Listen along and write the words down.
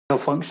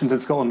functions in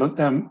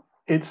Scotland.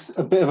 It's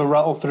a bit of a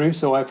rattle through,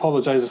 so I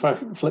apologise if I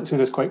flick through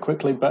this quite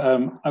quickly, but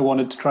I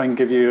wanted to try and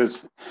give you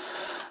as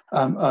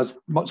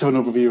much of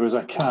an overview as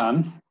I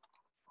can.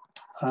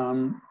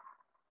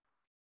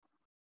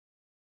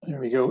 There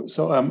we go.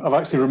 So I've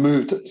actually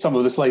removed some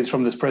of the slides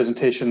from this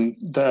presentation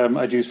that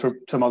I'd used for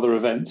some other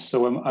events.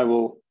 So I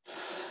will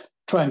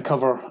try and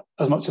cover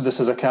as much of this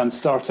as I can,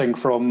 starting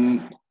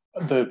from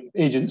the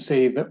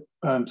agency, that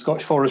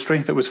Scottish Forestry,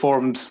 that was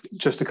formed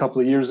just a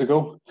couple of years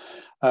ago.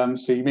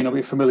 So you may not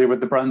be familiar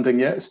with the branding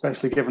yet,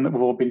 especially given that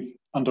we've all been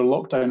under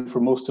lockdown for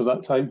most of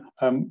that time.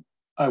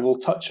 I will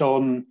touch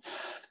on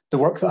the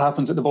work that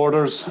happens at the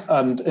borders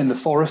and in the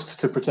forest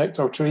to protect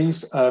our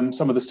trees,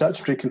 some of the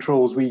statutory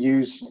controls we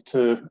use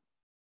to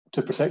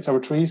protect our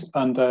trees,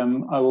 and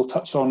I will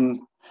touch on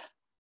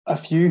a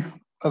few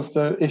of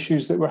the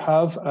issues that we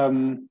have.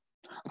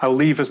 I'll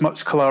leave as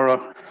much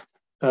Clara,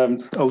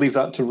 I'll leave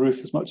that to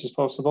Ruth as much as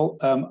possible,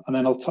 and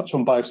then I'll touch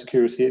on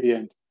biosecurity at the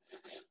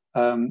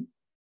end.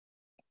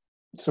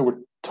 So we're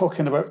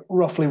talking about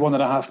roughly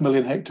 1.5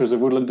 million hectares of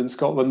woodland in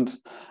Scotland.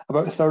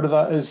 About a third of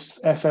that is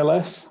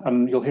FLS,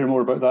 and you'll hear more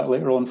about that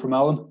later on from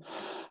Alan.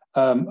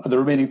 The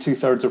remaining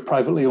 2/3 are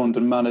privately owned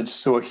and managed,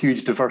 so a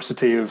huge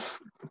diversity of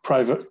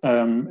private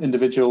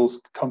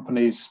individuals,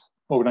 companies,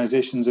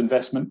 organisations,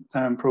 investment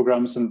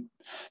programmes and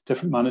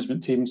different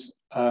management teams.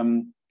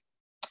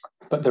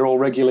 But they're all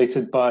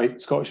regulated by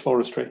Scottish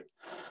Forestry.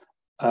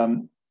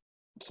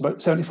 So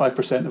about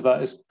 75% of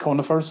that is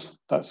conifers.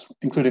 That's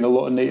including a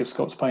lot of native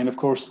Scots pine, of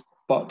course,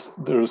 but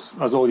there's,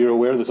 as all you're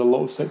aware, there's a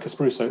lot of Sitka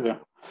spruce out there.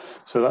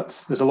 So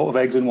there's a lot of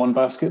eggs in one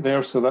basket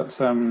there. So that's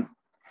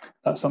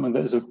something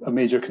that is a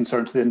major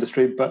concern to the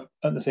industry, but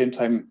at the same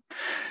time,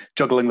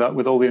 juggling that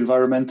with all the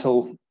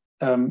environmental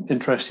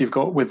interest you've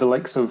got with the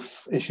likes of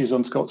issues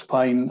on Scots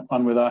pine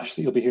and with ash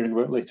that you'll be hearing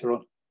about later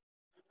on.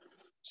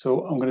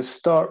 So I'm going to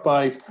start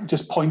by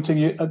just pointing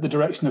you at the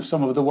direction of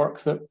some of the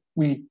work that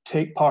we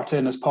take part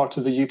in as part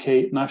of the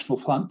UK National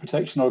Plant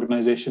Protection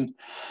Organisation,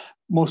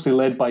 mostly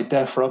led by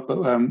DEFRA,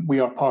 but we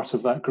are part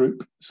of that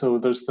group. So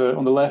there's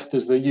on the left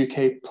is the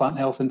UK Plant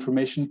Health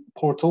Information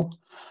Portal,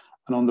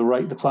 and on the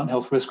right, the Plant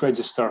Health Risk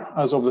Register.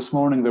 As of this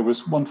morning, there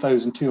was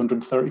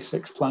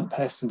 1,236 plant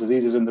pests and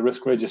diseases in the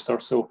risk register.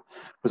 So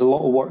there's a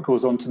lot of work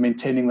goes on to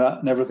maintaining that,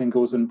 and everything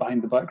goes in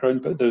behind the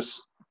background, but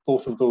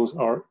both of those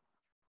are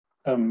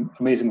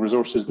amazing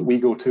resources that we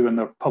go to, and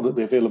they're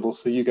publicly available,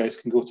 so you guys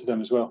can go to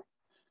them as well.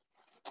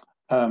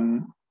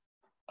 And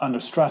a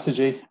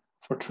strategy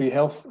for tree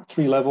health,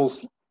 3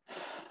 levels: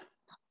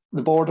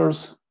 the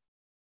borders,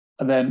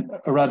 and then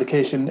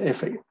eradication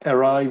if it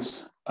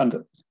arrives,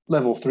 and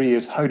level 3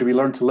 is how do we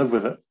learn to live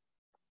with it.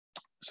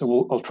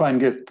 So I'll try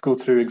and go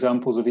through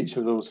examples of each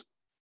of those.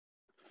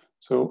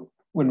 So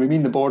when we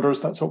mean the borders,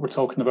 that's what we're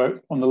talking about.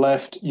 On the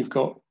left, you've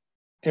got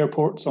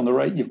airports. On the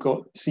right, you've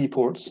got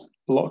seaports.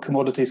 A lot of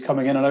commodities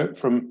coming in and out,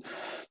 from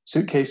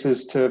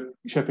suitcases to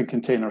shipping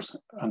containers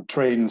and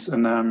trains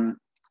and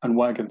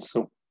wagons.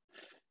 So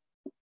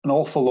an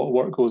awful lot of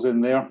work goes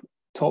in there.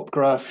 Top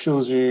graph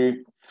shows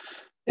you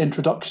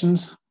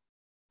introductions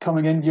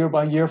coming in year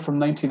by year from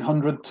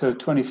 1900 to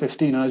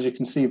 2015, and as you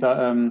can see,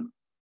 that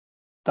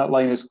that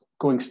line is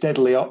going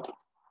steadily up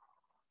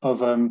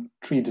of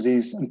tree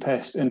disease and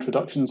pest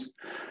introductions.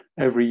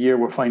 Every year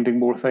we're finding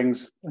more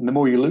things, and the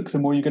more you look, the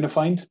more you're going to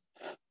find.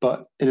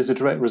 But it is a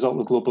direct result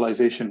of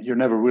globalization. You're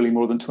never really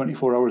more than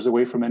 24 hours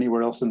away from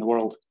anywhere else in the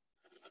world.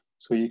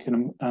 So you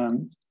can,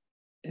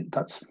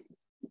 that's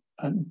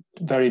a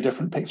very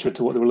different picture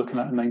to what they were looking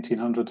at in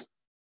 1900.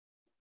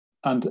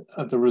 And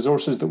the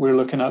resources that we're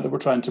looking at, that we're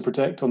trying to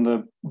protect, on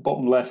the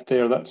bottom left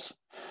there, that's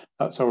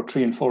our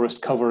tree and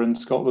forest cover in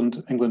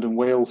Scotland, England and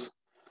Wales.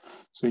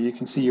 So you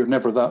can see you're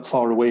never that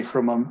far away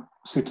from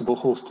suitable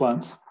host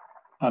plants.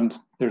 And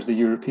there's the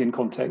European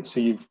context.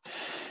 So you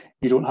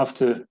don't have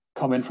to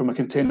come in from a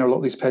container. A lot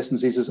of these pest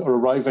diseases are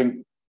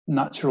arriving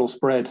natural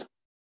spread.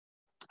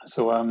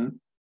 So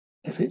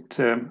if it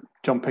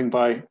jumping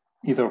by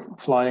either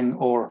flying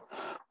or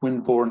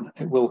windborne,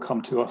 it will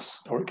come to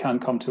us, or it can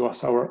come to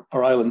us. Our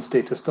island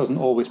status doesn't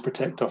always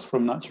protect us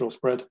from natural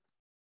spread.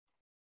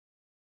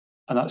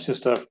 And that's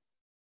just a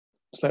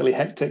slightly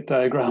hectic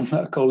diagram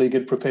that a colleague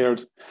had prepared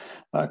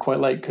that I quite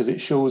like, because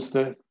it shows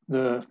the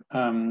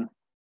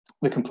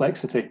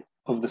complexity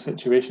of the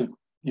situation.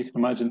 You can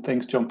imagine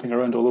things jumping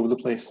around all over the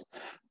place.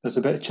 There's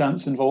a bit of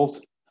chance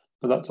involved,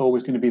 but that's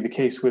always going to be the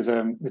case with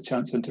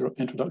chance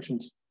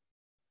introductions.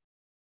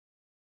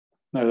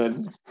 Now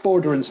then,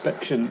 border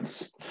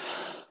inspections.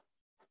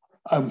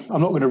 I'm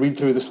not going to read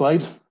through the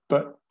slide,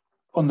 but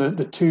on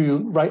the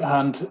 2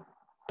 right-hand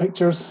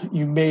pictures,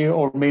 you may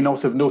or may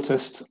not have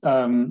noticed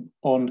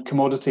on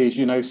commodities,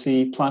 you now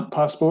see plant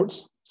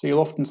passports. So you'll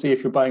often see,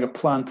 if you're buying a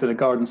plant in a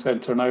garden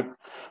centre now,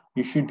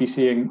 you should be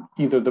seeing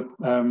either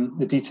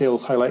the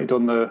details highlighted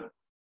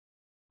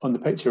on the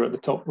picture at the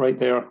top right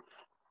there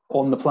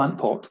on the plant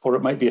pot, or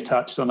it might be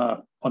attached on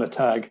a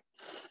tag.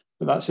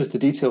 But that's just the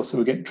details, so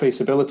we get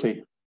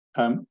traceability.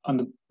 On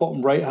the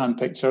bottom right-hand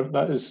picture,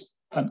 that is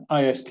an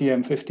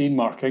ISPM 15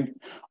 marking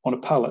on a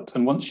pallet,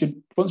 and once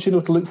you know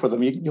to look for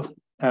them,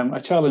 I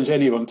challenge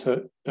anyone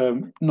to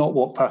not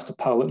walk past a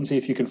pallet and see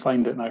if you can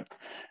find it now.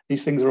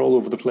 These things are all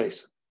over the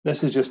place.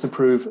 This is just to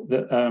prove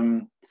that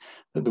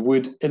that the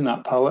wood in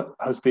that pallet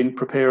has been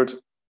prepared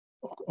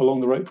along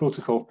the right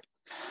protocol.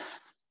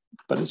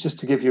 But it's just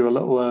to give you a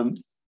little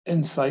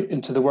insight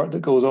into the work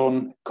that goes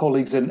on.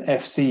 Colleagues in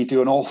FC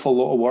do an awful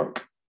lot of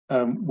work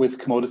with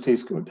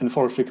commodities, in the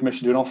Forestry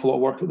Commission do an awful lot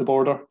of work at the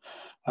border,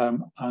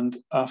 and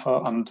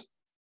AFA, and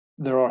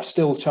there are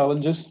still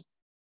challenges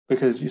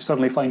because you're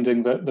suddenly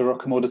finding that there are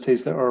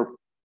commodities that are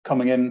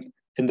coming in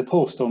the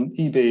post on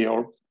eBay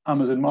or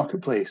Amazon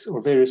Marketplace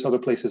or various other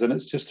places, and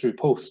it's just through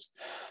post.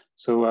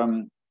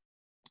 So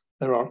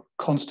there are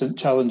constant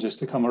challenges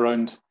to come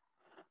around,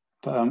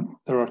 but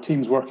there are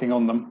teams working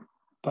on them,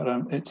 but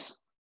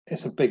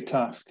it's a big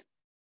task.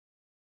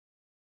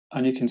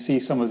 And you can see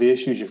some of the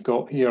issues you've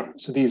got here.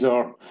 So these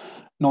are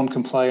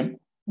non-compliant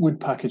wood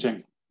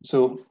packaging.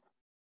 So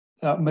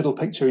that middle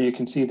picture, you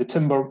can see the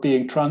timber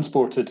being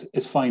transported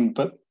is fine,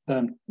 but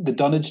the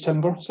dunnage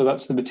timber, so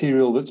that's the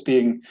material that's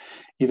being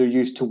either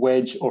used to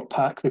wedge or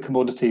pack the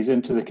commodities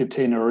into the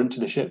container or into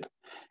the ship,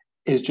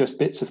 is just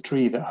bits of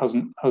tree that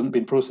hasn't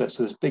been processed.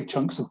 So there's big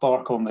chunks of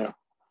bark on there.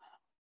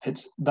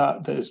 It's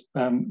that is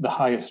the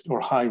highest or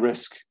high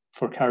risk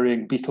for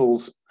carrying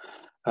beetles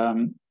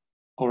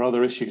or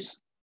other issues.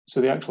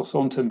 So the actual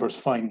sawn timber is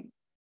fine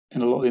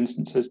in a lot of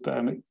instances,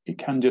 but it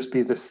can just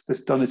be this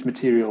dunnage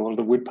material or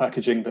the wood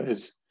packaging that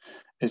is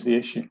the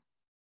issue.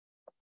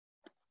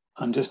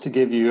 And just to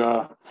give you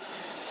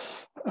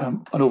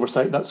an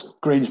oversight, that's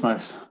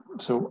Grangemouth.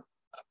 So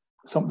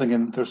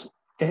there's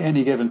at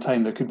any given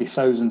time there could be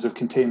thousands of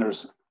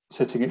containers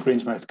sitting at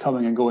Grangemouth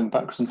coming and going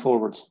backwards and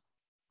forwards,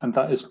 and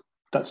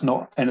that's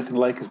not anything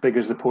like as big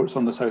as the ports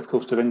on the south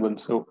coast of England.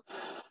 So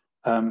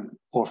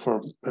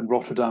or in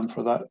Rotterdam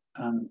for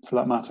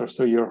that matter.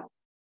 So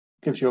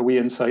gives you a wee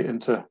insight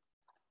into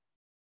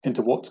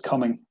what's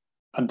coming,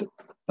 and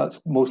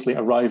that's mostly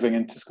arriving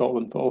into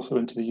Scotland, but also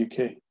into the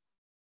UK.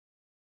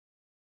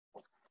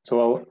 So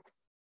I'll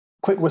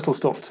quick whistle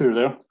stop tour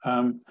there.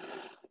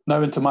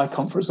 Now into my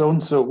comfort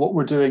zone. So what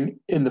we're doing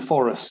in the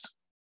forest,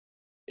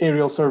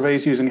 aerial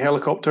surveys using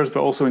helicopters, but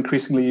also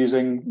increasingly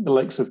using the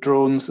likes of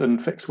drones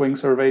and fixed wing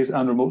surveys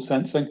and remote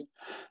sensing.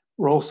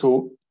 We're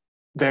also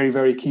very,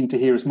 very keen to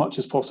hear as much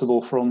as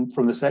possible from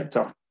the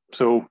sector.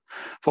 So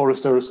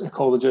foresters,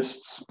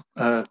 ecologists,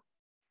 the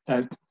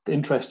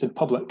interested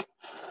public,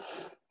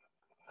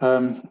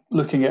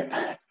 looking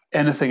at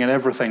anything and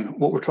everything.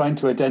 What we're trying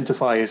to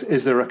identify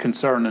is there a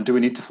concern, and do we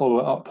need to follow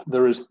it up?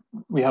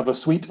 We have a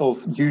suite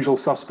of usual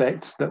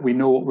suspects that we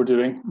know what we're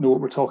doing, know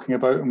what we're talking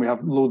about, and we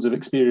have loads of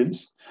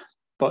experience.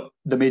 But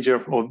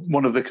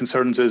one of the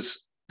concerns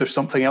is there's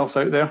something else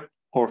out there,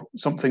 or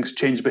something's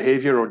changed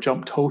behaviour or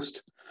jumped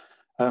host.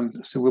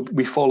 So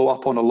we follow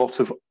up on a lot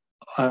of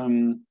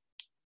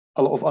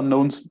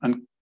unknowns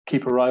and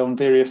keep our eye on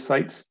various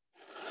sites.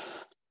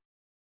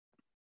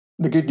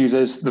 The good news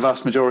is the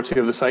vast majority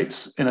of the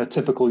sites in a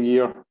typical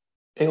year,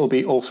 it'll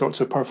be all sorts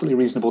of perfectly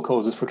reasonable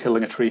causes for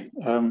killing a tree.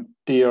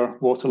 Deer,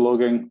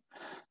 waterlogging,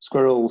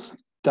 squirrels,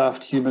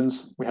 daft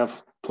humans. We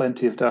have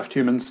plenty of daft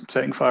humans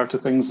setting fire to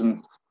things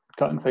and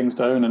cutting things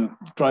down and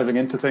driving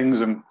into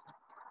things, and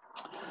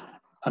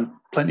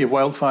plenty of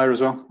wildfire as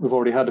well. We've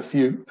already had a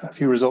few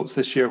results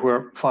this year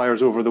where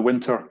fires over the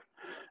winter,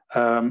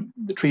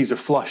 the trees are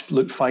flushed,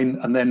 looked fine,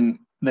 and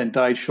then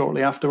died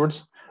shortly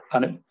afterwards.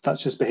 And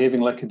that's just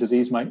behaving like a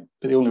disease might.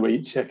 But the only way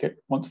you check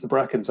it, once the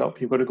bracken's up,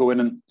 you've got to go in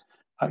and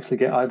actually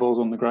get eyeballs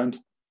on the ground.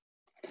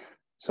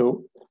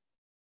 So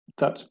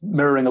that's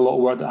mirroring a lot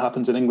of work that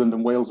happens in England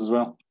and Wales as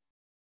well.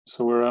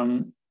 So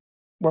we're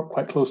work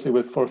quite closely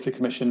with Forestry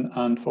Commission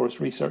and Forest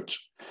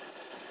Research.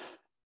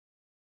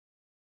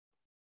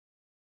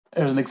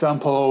 There's an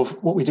example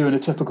of what we do in a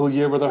typical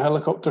year with our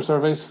helicopter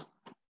surveys,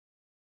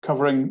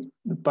 covering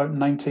about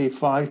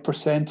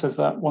 95% of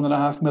that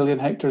 1.5 million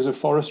hectares of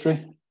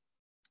forestry.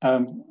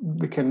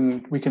 We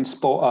can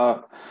spot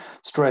a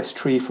stressed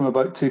tree from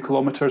about 2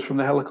 kilometres from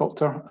the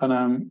helicopter,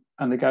 and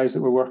the guys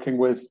that we're working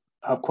with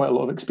have quite a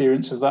lot of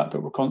experience of that,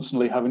 but we're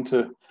constantly having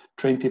to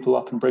train people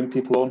up and bring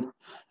people on.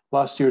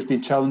 Last year's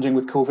been challenging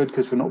with COVID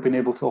because we've not been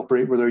able to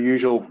operate with our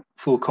usual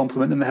full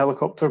complement in the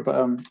helicopter,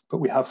 but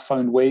we have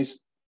found ways.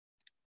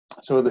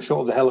 So the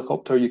shot of the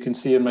helicopter you can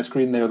see on my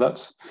screen there,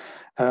 that's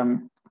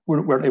we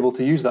weren't able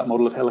to use that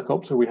model of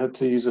helicopter. We had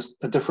to use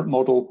a different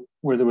model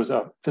where there was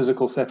a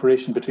physical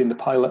separation between the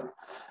pilot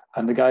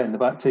and the guy in the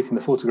back taking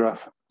the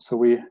photograph. So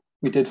we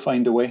did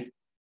find a way,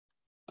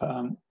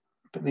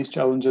 but these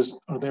challenges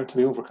are there to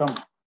be overcome.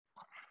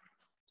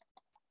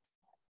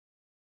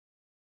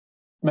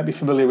 You might be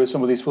familiar with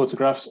some of these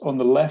photographs. On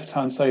the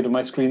left-hand side of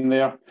my screen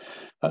there,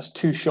 that's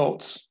 2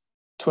 shots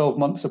 12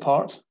 months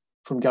apart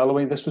from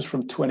Galloway. This was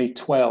from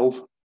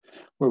 2012.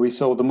 Where we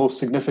saw the most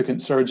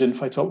significant surge in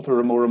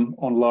Phytophthora ramorum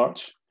on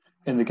larch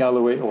in the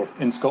Galloway, or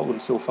in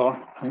Scotland so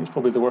far. I think it's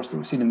probably the worst that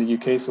we've seen in the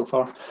UK so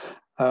far.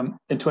 In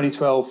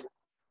 2012,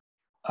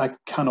 I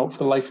cannot for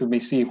the life of me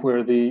see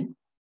where the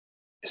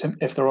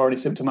if there are any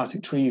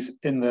symptomatic trees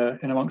in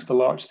amongst the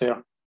larch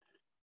there.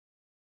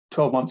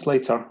 12 months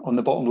later, on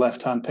the bottom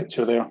left-hand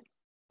picture there,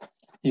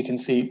 you can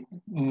see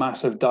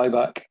massive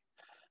dieback.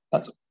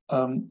 That's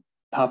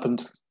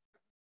happened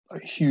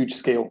at a huge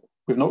scale.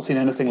 We've not seen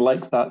anything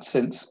like that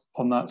since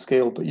on that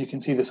scale, but you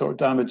can see the sort of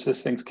damage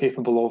this thing's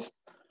capable of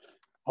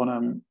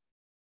on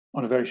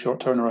a very short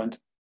turnaround.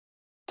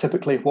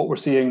 Typically, what we're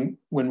seeing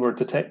when we're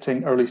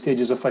detecting early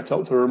stages of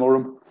Phytophthora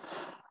ramorum,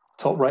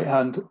 top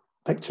right-hand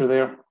picture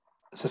there,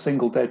 it's a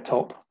single dead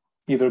top,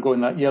 either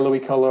going that yellowy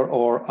colour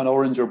or an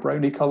orange or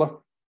browny colour.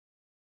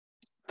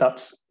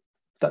 That's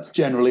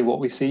generally what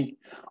we see,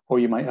 or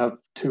you might have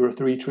 2 or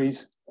 3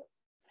 trees.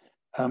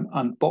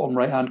 And bottom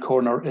right-hand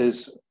corner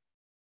is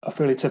a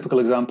fairly typical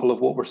example of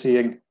what we're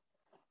seeing.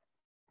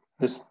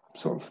 This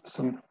sort of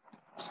some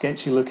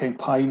sketchy-looking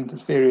pine.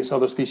 There's various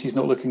other species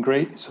not looking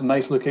great. Some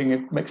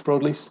nice-looking mixed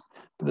broadleafs,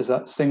 but there's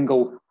that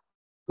single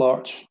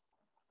larch.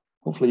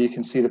 Hopefully, you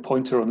can see the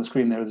pointer on the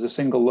screen there. There's a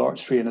single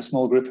larch tree and a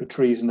small group of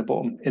trees in the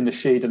bottom, in the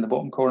shade in the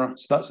bottom corner.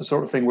 So that's the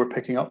sort of thing we're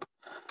picking up,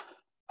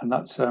 and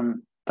that's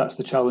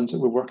the challenge that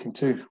we're working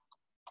to.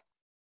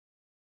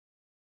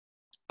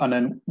 And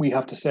then we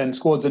have to send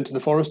squads into the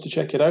forest to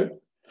check it out,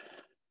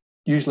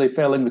 usually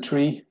felling the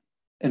tree,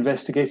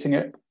 investigating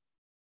it,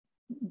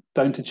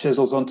 down to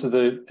chisels into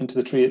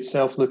the tree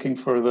itself, looking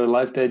for the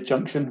live dead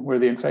junction where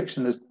the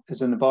infection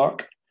is in the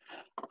bark.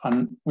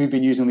 And we've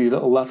been using these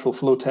little lateral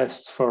flow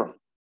tests for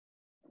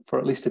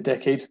at least a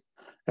decade,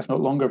 if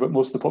not longer, but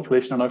most of the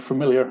population are now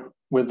familiar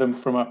with them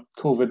from a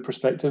COVID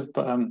perspective.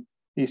 But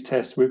these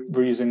tests, we've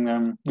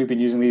been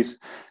using these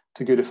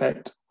to good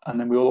effect. And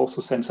then we'll also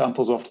send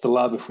samples off to the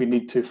lab if we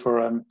need to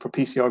for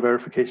PCR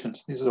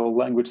verifications. These are all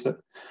language that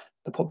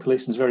the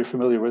population is very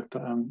familiar with,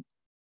 but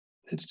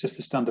it's just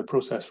a standard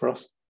process for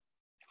us.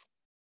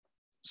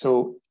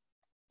 So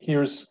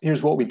here's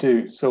what we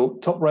do. So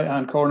top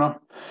right-hand corner,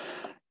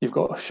 you've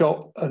got a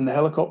shot in the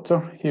helicopter.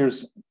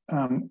 Here's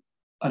an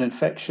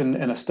infection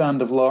in a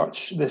stand of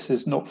larch. This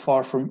is not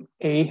far from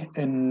A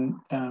in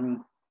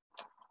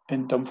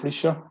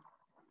Dumfriesshire.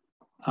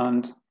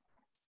 And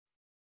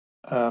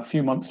a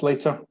few months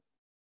later,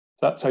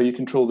 that's how you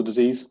control the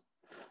disease.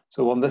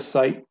 So on this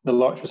site, the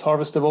larch was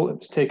harvestable, it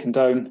was taken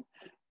down,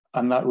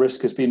 and that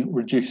risk has been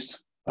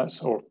reduced,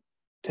 or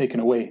taken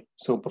away.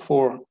 So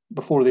before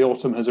the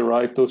autumn has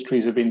arrived, those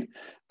trees have been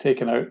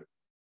taken out,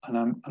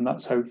 and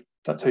that's how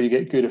you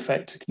get good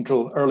effect to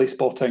control early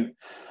spotting,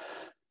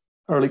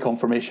 early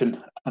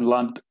confirmation, and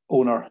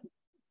landowner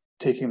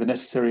taking the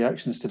necessary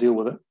actions to deal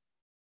with it.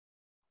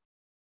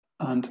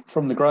 And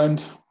from the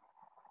ground,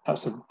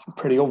 that's a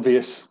pretty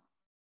obvious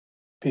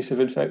piece of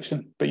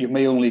infection, but you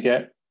may only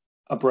get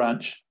a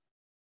branch,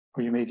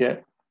 or you may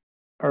get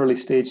early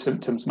stage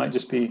symptoms, might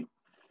just be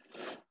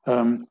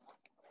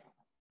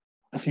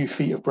a few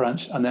feet of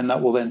branch, and then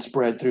that will then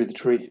spread through the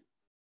tree.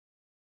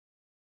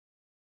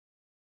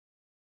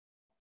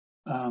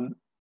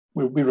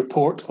 We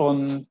report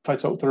on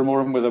Phytophthora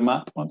ramorum with a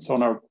map. It's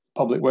on our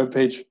public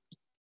webpage.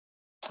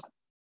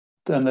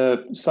 In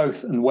the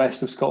south and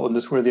west of Scotland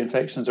is where the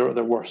infections are at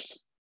their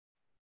worst.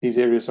 These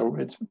areas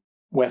it's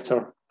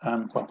wetter.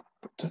 Well,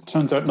 it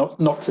turns out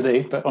not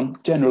today,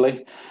 but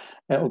generally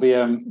it'll be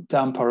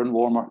damper and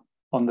warmer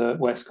on the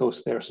west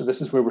coast there. So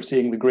this is where we're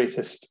seeing the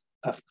greatest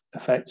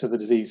effects of the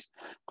disease.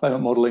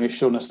 Climate modelling has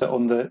shown us that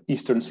on the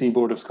eastern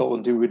seaboard of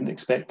Scotland, we wouldn't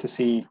expect to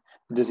see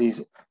the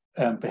disease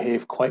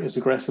behave quite as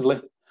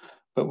aggressively,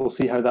 but we'll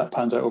see how that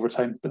pans out over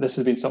time. But this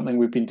has been something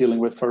we've been dealing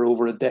with for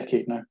over a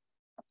decade now.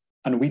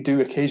 And we do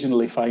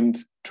occasionally find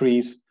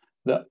trees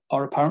that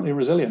are apparently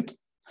resilient.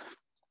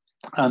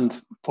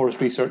 And Forest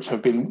Research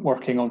have been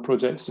working on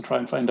projects to try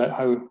and find out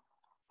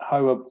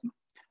how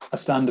a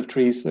stand of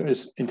trees that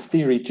is, in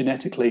theory,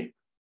 genetically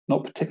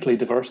not particularly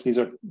diverse. These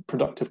are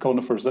productive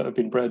conifers that have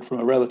been bred from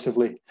a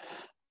relatively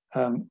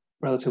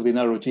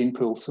narrow gene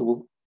pool.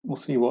 So we'll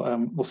see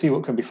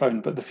what can be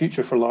found. But the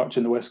future for larch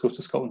in the west coast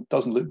of Scotland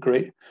doesn't look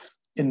great.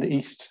 In the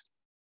east,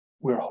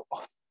 we're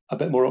a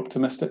bit more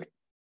optimistic.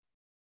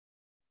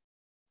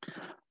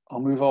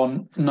 I'll move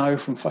on now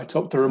from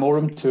Phytophthora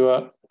ramorum to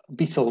a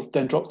beetle,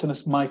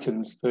 Dendroctonus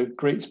micans, the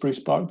great spruce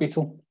bark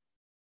beetle.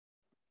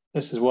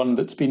 This is one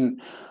that's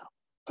been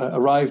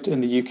arrived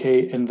in the UK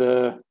in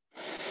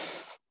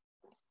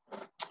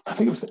I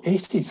think it was the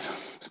 80s.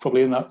 It's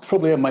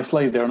probably in my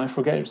slide there, and I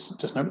forget it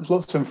just now. There's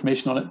lots of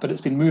information on it, but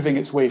it's been moving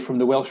its way from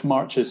the Welsh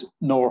marches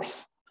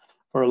north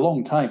for a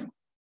long time,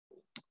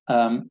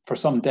 for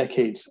some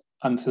decades.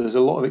 And so there's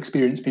a lot of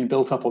experience being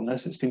built up on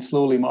this. It's been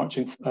slowly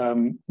marching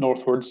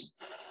northwards,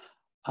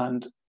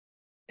 and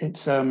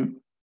it's a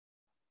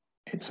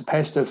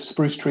pest of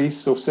spruce trees,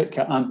 so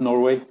Sitka and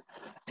Norway.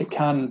 It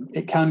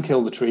can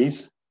kill the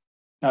trees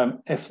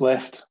if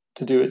left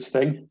to do its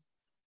thing.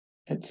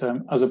 It's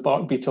as a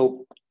bark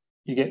beetle,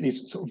 you get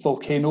these sort of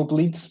volcano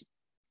bleeds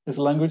is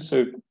the language.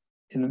 So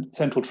in the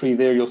central tree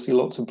there, you'll see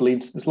lots of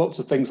bleeds. There's lots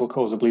of things will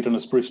cause a bleed on a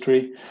spruce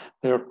tree.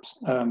 Their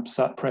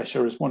sap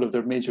pressure is one of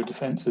their major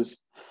defenses.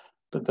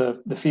 But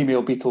the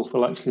female beetles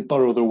will actually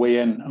burrow their way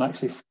in and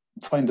actually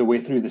find their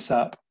way through the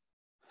sap.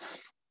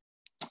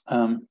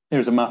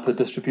 Here's a map of the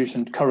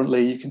distribution.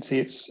 Currently, you can see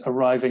it's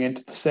arriving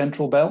into the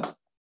central belt.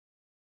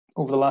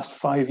 Over the last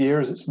 5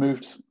 years, it's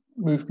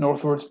moved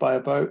northwards by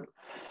about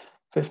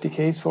 50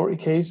 k's, 40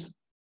 k's.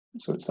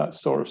 So it's that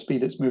sort of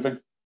speed it's moving.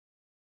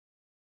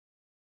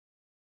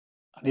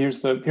 And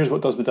here's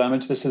what does the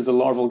damage. This is the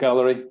larval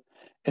gallery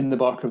in the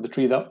bark of the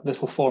tree. This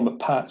will form a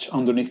patch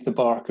underneath the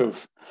bark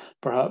of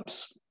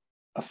perhaps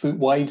a foot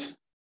wide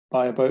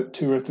by about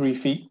 2 or 3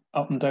 feet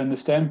up and down the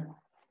stem.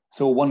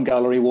 So one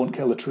gallery won't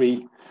kill a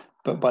tree,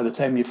 but by the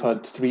time you've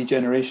had 3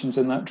 generations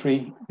in that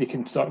tree, you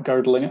can start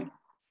girdling it.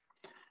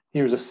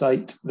 Here's a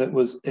site that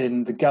was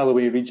in the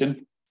Galloway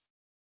region.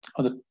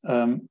 On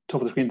the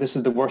top of the screen, this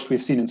is the worst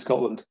we've seen in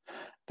Scotland.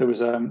 There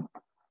was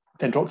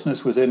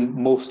Dendroctonus was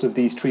in most of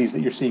these trees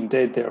that you're seeing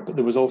dead there, but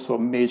there was also a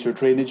major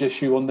drainage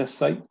issue on this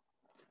site.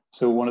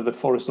 So one of the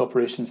forest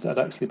operations that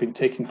had actually been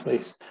taking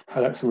place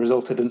had actually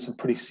resulted in some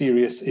pretty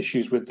serious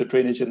issues with the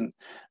drainage, and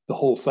the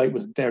whole site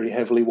was very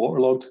heavily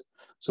waterlogged.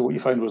 So what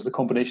you found was the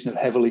combination of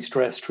heavily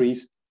stressed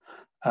trees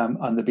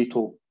and the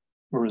beetle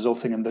were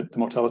resulting in the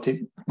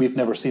mortality. We've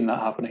never seen that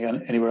happening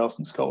anywhere else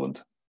in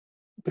Scotland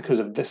because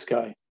of this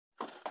guy.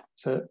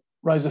 So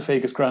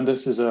Rhizophagus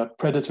grandis is a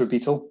predator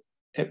beetle.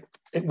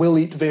 It will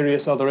eat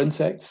various other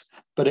insects,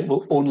 but it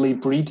will only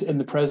breed in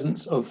the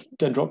presence of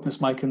Dendroctonus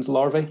micans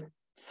larvae.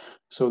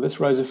 So this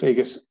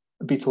Rhizophagus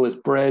beetle is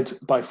bred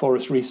by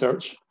Forest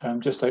Research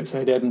just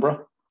outside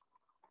Edinburgh.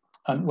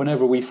 And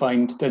whenever we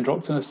find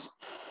Dendroctonus,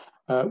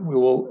 we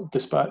will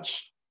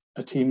dispatch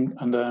a team,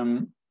 and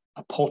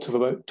a pot of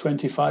about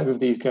 25 of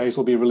these guys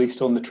will be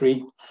released on the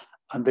tree,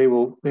 and they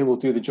will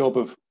do the job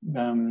of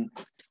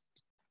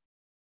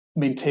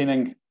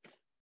maintaining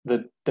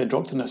the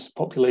Dendroctonus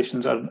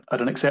populations at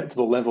an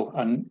acceptable level,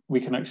 and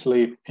we can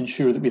actually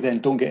ensure that we then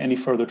don't get any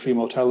further tree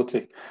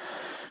mortality.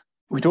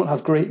 We don't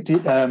have great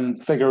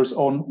figures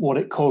on what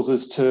it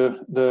causes to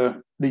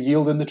the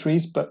yield in the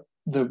trees, but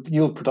the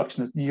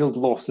yield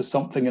loss is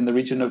something in the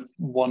region of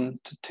 1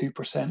 to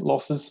 2%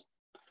 losses.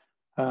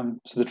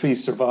 So the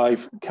trees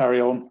survive,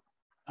 carry on,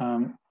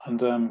 and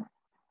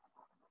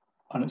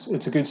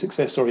it's a good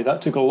success story.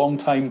 That took a long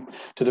time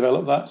to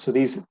develop that. So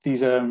these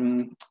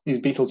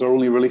beetles are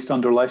only released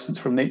under license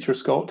from Nature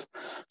Scot.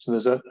 So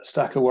there's a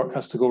stack of work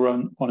has to go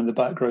on in the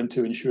background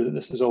to ensure that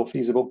this is all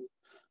feasible.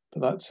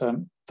 But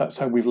that's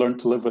how we've learned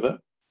to live with it.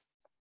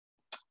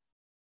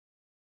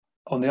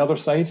 On the other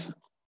side,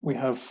 we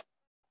have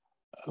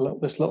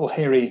this little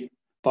hairy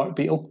bark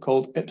beetle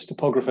called Ips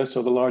topographus,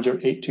 or the larger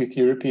 8-toothed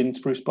European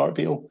spruce bark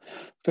beetle,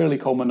 fairly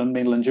common in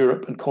mainland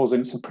Europe and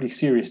causing some pretty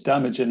serious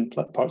damage in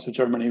parts of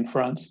Germany and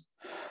France,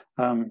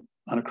 and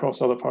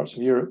across other parts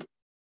of Europe.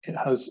 It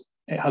has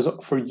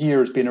for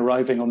years been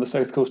arriving on the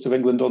south coast of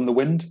England on the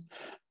wind.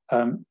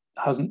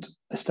 Hasn't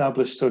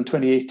established. So in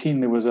 2018,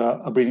 there was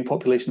a breeding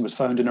population was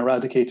found and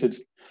eradicated,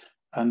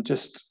 and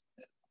just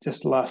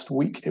last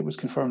week it was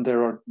confirmed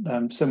there are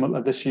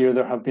similar. This year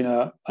there have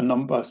been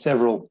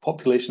several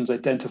populations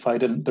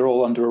identified, and they're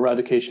all under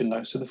eradication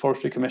now. So the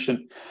Forestry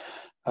Commission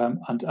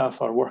and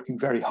AFA are working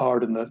very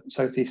hard in the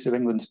southeast of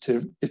England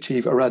to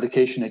achieve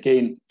eradication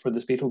again for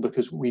this beetle,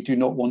 because we do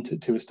not want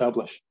it to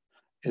establish.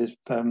 It is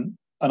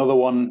another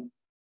one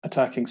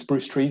attacking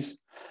spruce trees.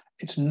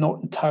 It's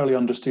not entirely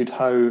understood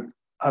how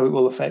it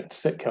will affect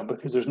Sitka,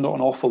 because there's not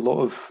an awful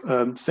lot of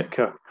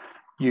Sitka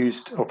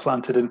used or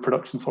planted in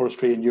production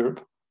forestry in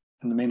Europe,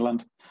 in the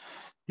mainland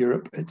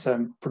Europe. It's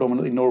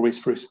predominantly Norway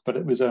spruce, but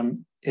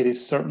it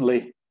is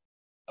certainly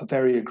a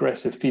very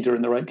aggressive feeder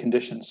in the right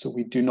conditions, so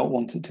we do not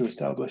want it to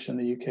establish in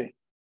the UK.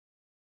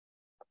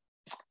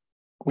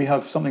 We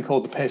have something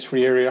called the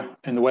pest-free area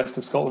in the west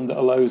of Scotland that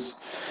allows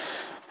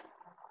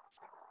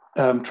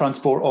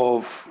transport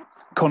of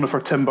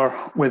conifer timber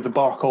with the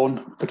bark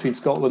on between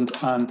Scotland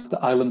and the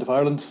island of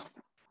Ireland.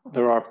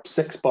 There are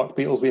 6 bark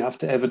beetles we have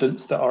to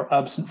evidence that are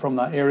absent from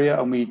that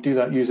area, and we do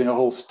that using a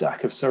whole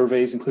stack of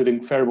surveys,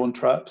 including pheromone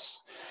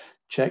traps,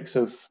 checks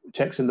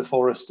in the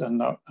forest,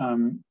 and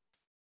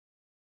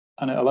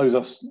it allows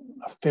us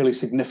a fairly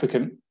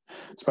significant,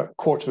 it's about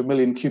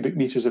 250,000 cubic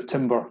meters of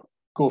timber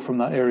go from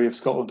that area of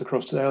Scotland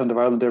across to the island of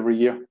Ireland every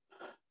year,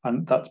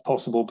 and that's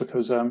possible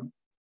because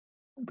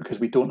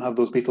we don't have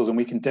those beetles, and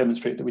we can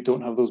demonstrate that we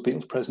don't have those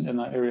beetles present in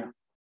that area.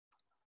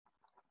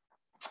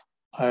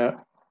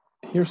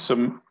 Here's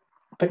some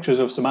pictures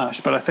of some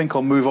ash, but I think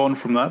I'll move on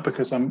from that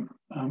because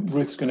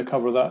Ruth's going to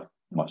cover that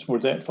much more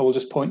depth. I will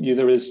just point you,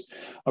 there is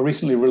a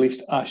recently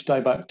released ash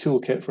dieback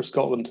toolkit for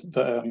Scotland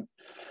that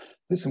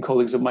some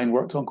colleagues of mine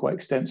worked on quite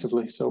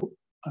extensively. So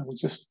I will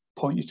just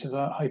point you to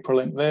that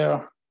hyperlink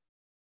there.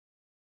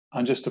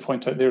 And just to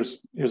point out, here's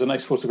a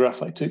nice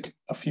photograph I took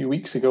a few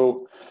weeks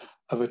ago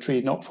of a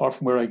tree not far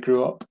from where I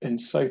grew up in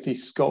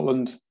southeast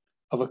Scotland,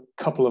 of a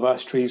couple of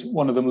ash trees,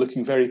 one of them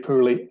looking very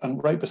poorly,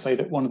 and right beside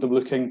it, one of them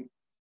looking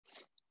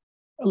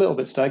a little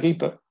bit staggy,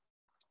 but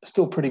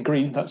still pretty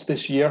green. That's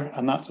this year,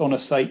 and that's on a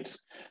site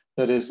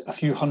that is a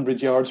few hundred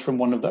yards from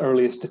one of the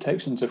earliest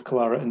detections of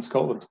Callara in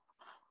Scotland.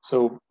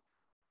 So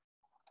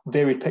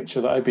varied picture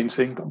that I've been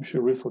seeing, but I'm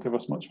sure Ruth will give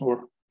us much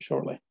more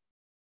shortly.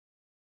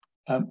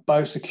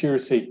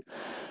 Biosecurity.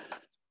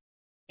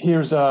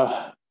 here's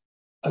a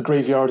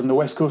graveyard in the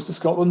west coast of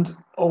Scotland.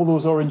 All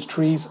those orange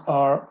trees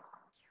are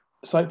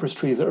cypress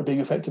trees that are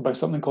being affected by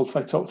something called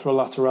Phytophthora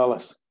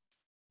lateralis,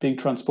 being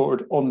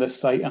transported on this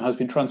site, and has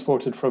been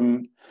transported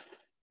from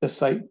this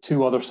site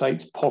to other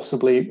sites,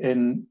 possibly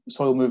in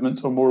soil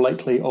movements, or more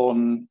likely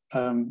on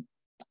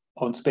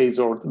spades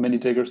or the mini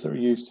diggers that are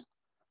used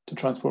to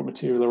transport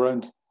material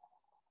around.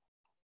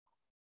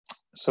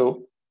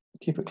 So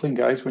keep it clean,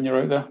 guys, when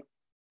you're out there.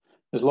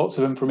 There's lots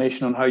of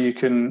information on how you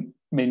can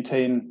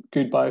maintain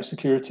good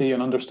biosecurity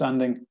and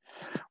understanding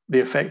the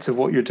effects of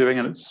what you're doing,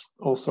 and it's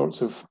all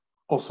sorts of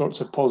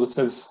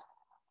positives.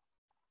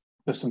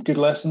 There's some good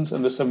lessons,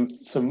 and there's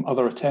some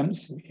other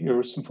attempts. Here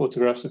are some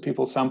photographs of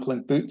people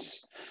sampling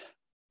boots,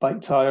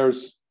 bike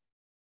tires,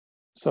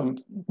 some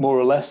more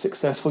or less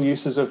successful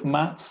uses of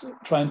mats,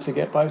 trying to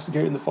get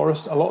biosecurity in the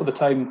forest. A lot of the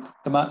time,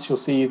 the mats you'll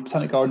see,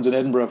 Botanic Gardens in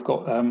Edinburgh have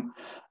got a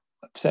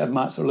set of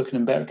mats that are looking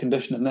in better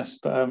condition than this,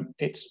 but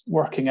it's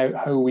working out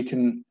how we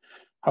can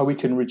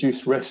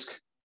reduce risk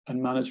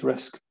and manage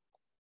risk.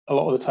 A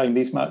lot of the time,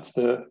 these mats,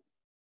 the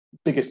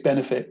biggest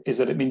benefit is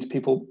that it means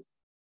people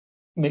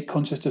make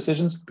conscious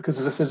decisions because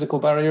there's a physical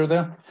barrier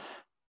there.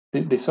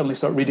 They suddenly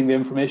start reading the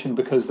information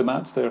because the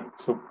mat's there.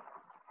 So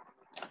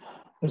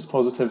there's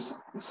positives.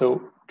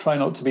 So try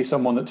not to be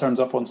someone that turns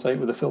up on site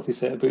with a filthy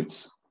set of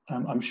boots.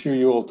 I'm sure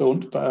you all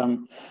don't, but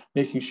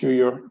making sure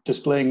you're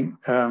displaying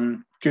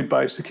good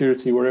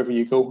biosecurity wherever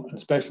you go, and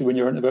especially when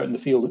you're out and about in the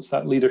field, it's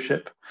that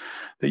leadership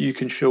that you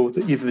can show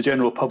that either the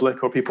general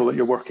public or people that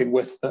you're working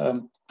with,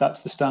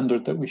 that's the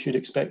standard that we should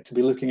expect to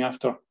be looking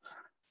after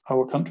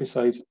our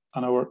countryside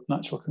and our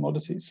natural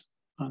commodities.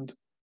 And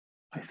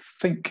I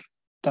think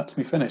that's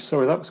me finished.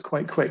 Sorry, that was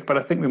quite quick, but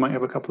I think we might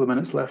have a couple of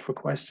minutes left for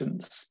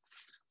questions.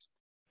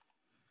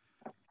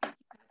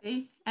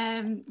 Yeah,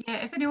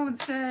 if anyone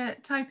wants to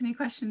type any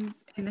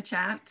questions in the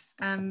chat,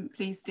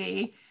 please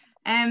do.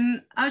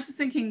 I was just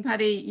thinking,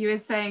 Paddy, you were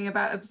saying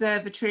about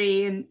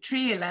observatory and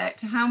tree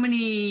alert. How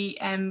many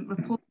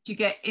reports do you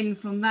get in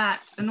from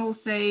that? And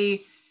also, you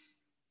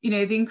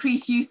know, the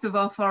increased use of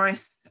our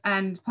forests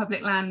and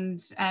public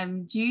land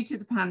due to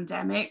the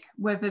pandemic,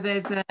 whether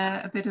there's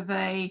a bit of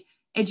a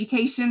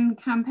education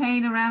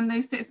campaign around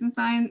those citizen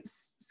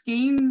science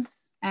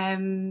schemes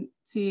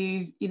to,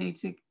 you know,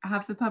 to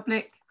have the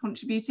public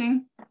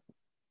contributing?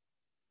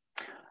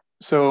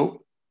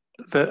 So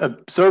the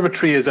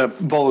observatory is a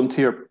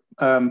volunteer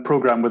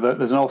program with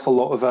there's an awful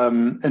lot of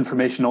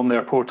information on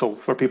their portal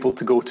for people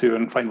to go to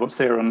and find what's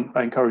there, and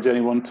I encourage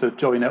anyone to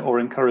join it or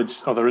encourage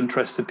other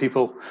interested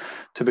people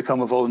to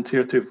become a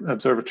volunteer to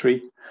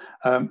observatory.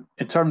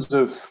 In terms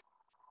of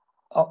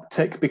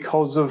uptick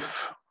because of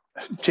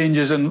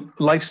changes in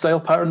lifestyle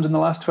patterns in the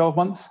last 12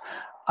 months,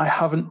 I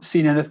haven't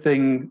seen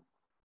anything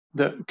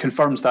that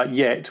confirms that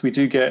yet. We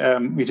do get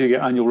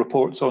annual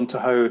reports onto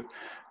how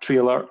Tree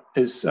Alert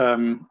is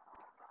the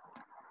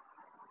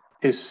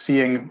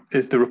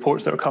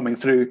reports that are coming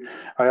through.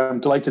 I am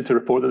delighted to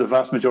report that the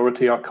vast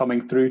majority are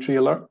coming through Tree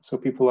Alert, so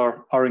people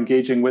are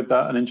engaging with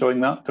that and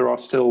enjoying that. There are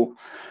still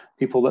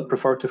people that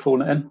prefer to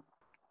phone it in,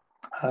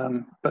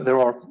 but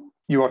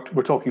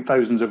we're talking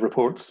thousands of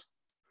reports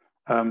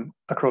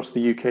across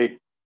the UK.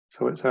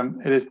 So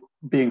it is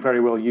being very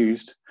well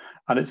used,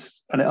 and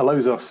it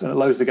allows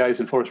the guys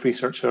in forest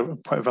research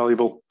quite a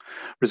valuable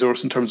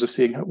resource in terms of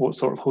seeing what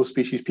sort of host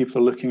species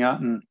people are looking at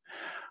and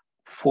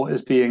what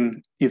is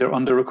being either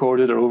under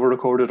recorded or over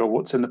recorded or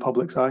what's in the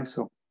public's eye.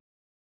 So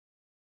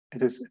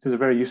it is a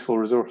very useful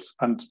resource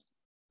and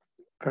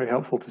very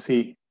helpful to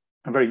see,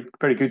 and very,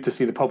 very good to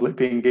see the public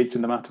being engaged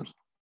in the matters.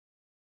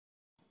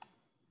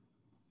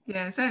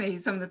 Yeah, certainly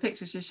some of the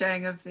pictures you're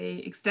showing of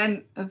the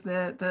extent of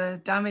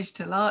the damage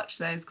to larch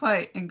there is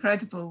quite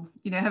incredible.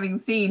 You know, having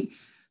seen,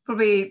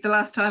 probably the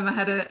last time I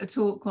had a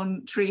talk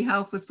on tree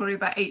health was probably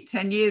about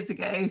 8-10 years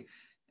ago,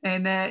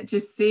 and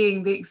just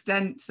seeing the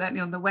extent,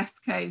 certainly on the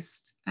west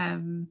coast,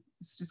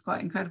 it's just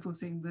quite incredible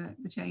seeing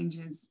the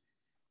changes.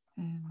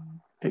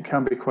 It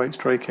can be quite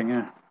striking,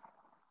 yeah.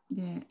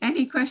 Yeah.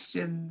 Any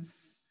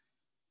questions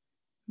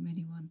from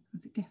anyone?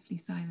 Was it definitely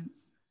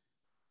silence?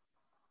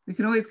 We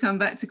can always come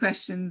back to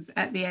questions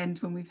at the end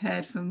when we've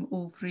heard from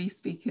all three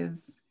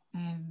speakers.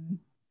 So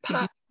if you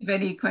have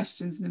any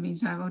questions in the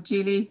meantime, or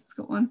Julie's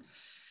got one.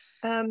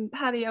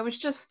 Paddy, I was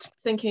just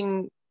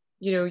thinking,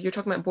 you know, you're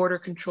talking about border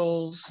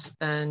controls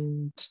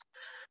and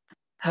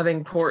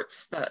having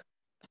ports that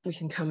we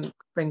can come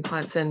bring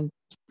plants in,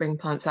 bring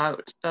plants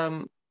out.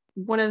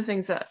 One of the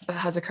things that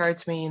has occurred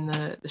to me in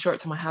the short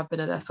time I have been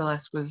at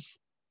FLS was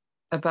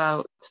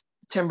about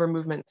timber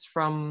movements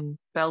from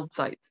felled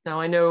sites. Now,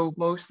 I know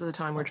most of the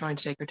time we're trying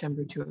to take our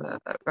timber to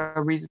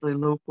a reasonably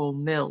local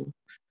mill,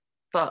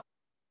 but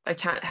I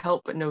can't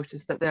help but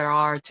notice that there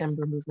are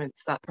timber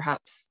movements that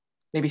perhaps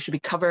maybe should be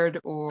covered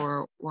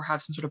or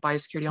have some sort of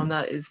biosecurity on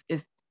that.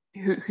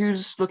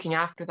 Who's looking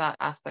after that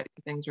aspect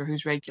of things, or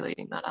who's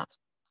regulating that aspect?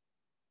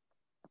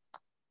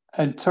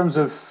 In terms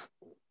of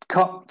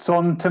cuts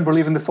on timber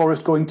leaving the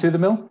forest going to the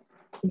mill?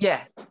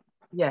 Yeah,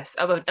 yes,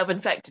 of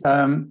infected.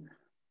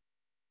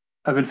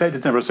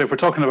 infected timber. So if we're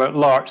talking about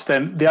larch,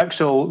 then the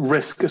actual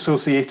risk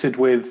associated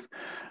with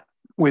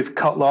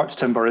cut larch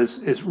timber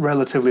is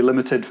relatively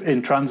limited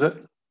in transit.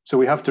 So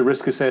we have to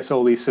risk assess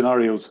all these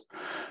scenarios.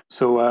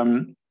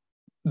 So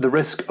the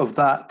risk of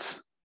that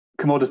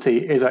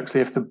commodity is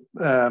actually if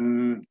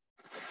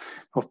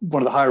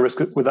one of the higher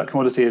risks with that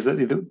commodity is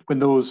that when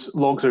those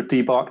logs are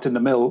debarked in the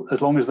mill,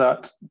 as long as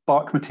that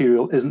bark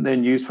material isn't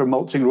then used for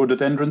mulching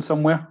rhododendron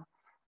somewhere,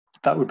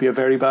 that would be a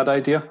very bad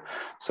idea.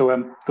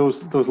 So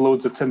those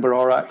loads of timber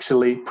are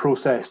actually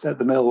processed at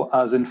the mill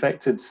as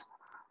infected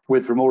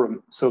with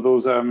remorum. So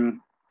those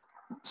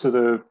so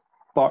the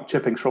bark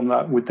chippings from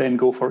that would then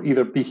go for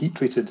either be heat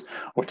treated,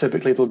 or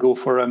typically it'll go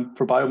for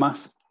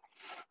biomass,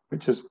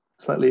 which is a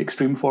slightly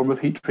extreme form of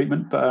heat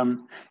treatment. But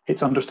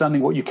it's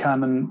understanding what you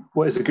can and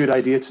what is a good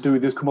idea to do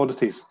with those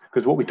commodities.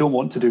 Because what we don't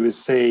want to do is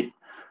say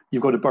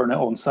you've got to burn it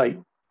on site.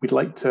 We'd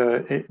like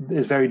to. It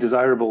is very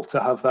desirable to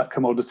have that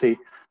commodity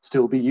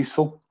still be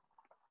useful,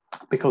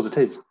 because it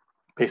is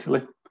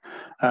basically.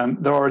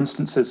 There are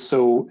instances,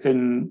 so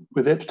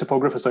with the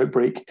Iptopographus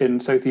outbreak in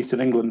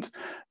southeastern England,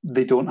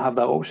 they don't have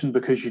that option,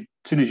 because as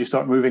soon as you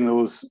start moving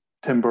that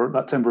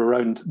timber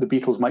around, the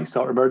beetles might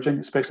start emerging,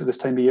 especially this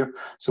time of year.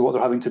 So what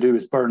they're having to do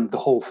is burn the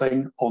whole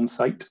thing on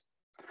site.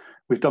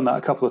 We've done that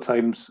a couple of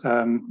times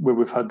where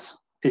we've had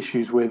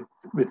issues with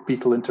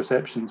beetle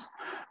interceptions.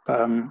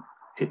 But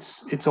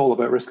it's all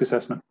about risk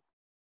assessment.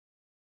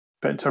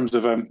 But in terms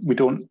of we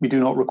do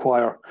not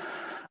require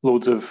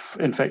loads of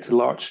infected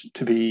larch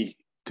to be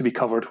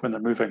covered when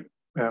they're moving,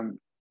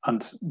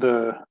 and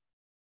the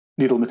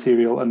needle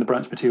material and the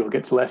branch material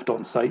gets left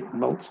on site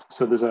and mulched.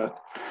 So there's a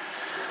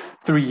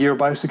 3-year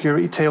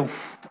biosecurity tail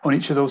on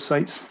each of those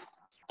sites.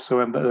 So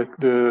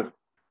the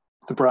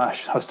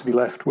brash has to be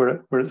left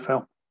where it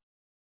fell.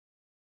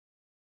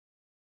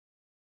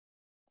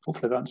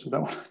 Hopefully that answers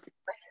that one.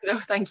 No,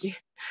 thank you.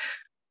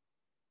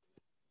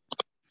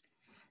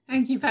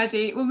 Thank you,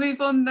 Paddy. We'll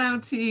move on now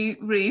to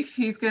Ruth,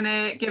 who's going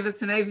to give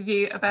us an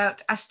overview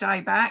about ash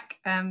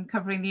dieback,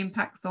 covering the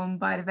impacts on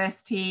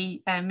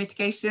biodiversity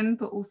mitigation,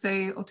 but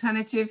also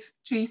alternative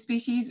tree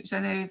species, which I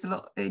know is a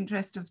lot of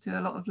interest to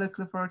a lot of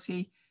local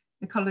authority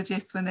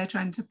ecologists when they're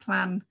trying to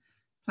plan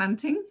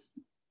planting.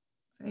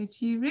 So over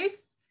to you, Ruth.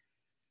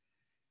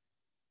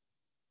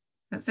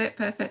 That's it,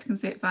 perfect, can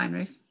see it fine,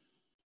 Ruth.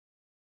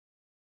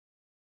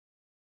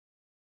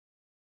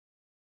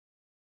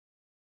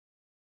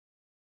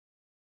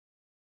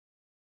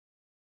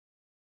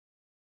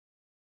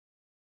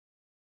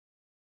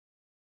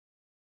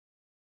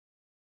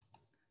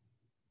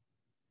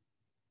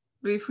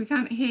 Ruth, we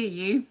can't hear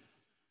you.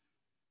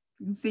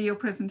 We can see your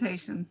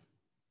presentation.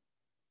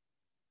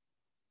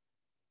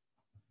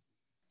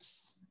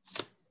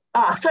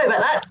 Sorry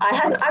about that. I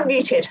hadn't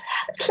unmuted.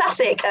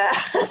 Classic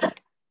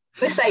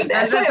mistake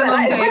there. That's a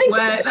long day at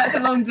work. That's a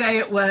long day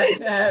at work.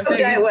 Long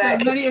day at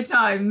work. Many a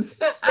times.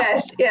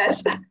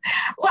 Yes.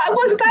 What I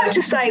was about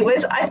to say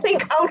was, I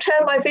think I'll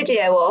turn my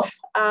video off,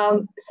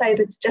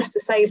 just to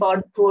save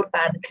on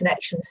broadband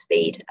connection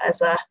speed,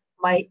 as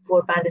my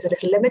broadband is a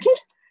little limited.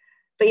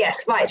 But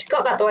yes, right,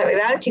 got that the right way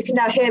around. You can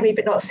now hear me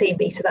but not see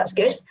me, so that's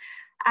good.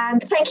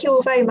 And thank you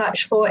all very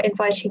much for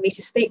inviting me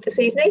to speak this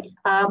evening.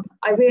 I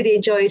really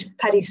enjoyed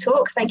Paddy's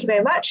talk. Thank you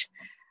very much.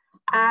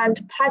 And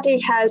Paddy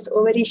has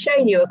already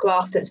shown you a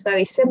graph that's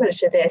very similar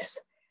to this,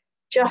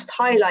 just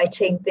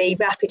highlighting the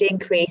rapid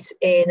increase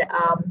in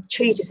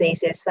tree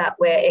diseases that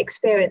we're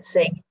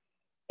experiencing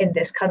in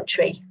this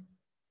country.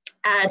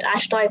 And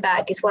ash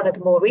dieback is one of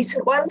the more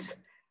recent ones.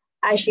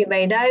 As you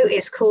may know,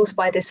 it's caused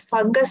by this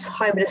fungus,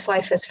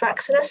 Hymenecyphus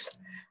fraxinus,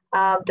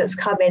 that's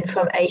come in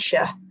from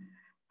Asia.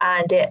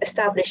 And it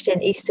established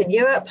in Eastern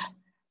Europe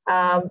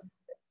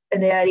in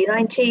the early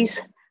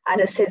 90s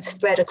and has since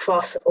spread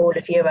across all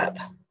of Europe.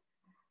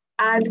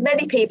 And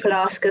many people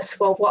ask us,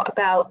 well, what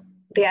about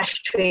the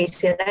ash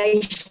trees in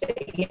Asia?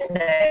 You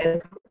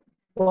know,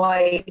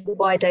 why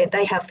don't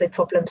they have the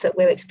problems that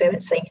we're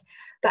experiencing?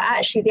 But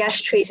actually the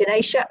ash trees in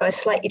Asia are a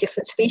slightly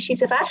different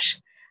species of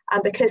ash.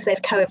 And because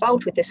they've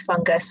co-evolved with this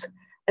fungus,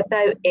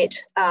 although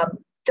it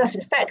does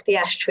infect the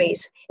ash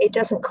trees, it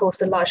doesn't cause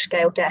the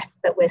large-scale death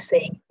that we're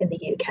seeing in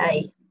the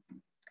UK.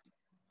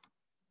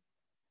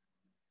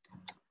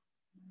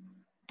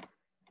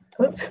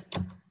 Oops,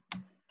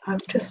 I'm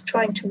just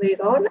trying to move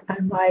on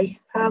and my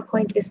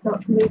PowerPoint is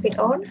not moving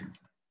on.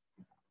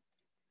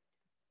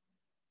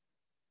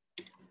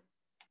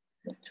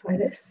 Let's try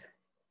this.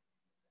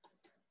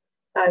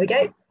 There we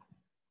go.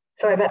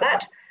 Sorry about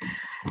that.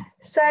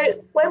 So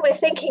when we're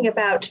thinking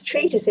about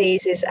tree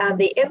diseases and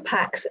the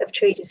impacts of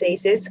tree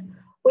diseases,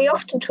 we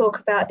often talk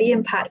about the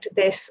impact of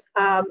this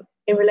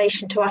in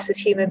relation to us as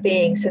human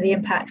beings, so the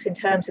impacts in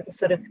terms of the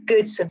sort of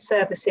goods and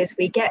services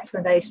we get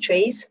from those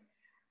trees.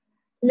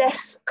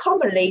 Less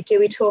commonly do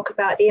we talk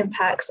about the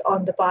impacts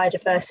on the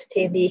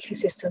biodiversity and the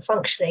ecosystem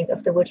functioning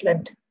of the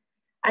woodland.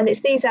 And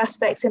it's these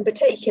aspects in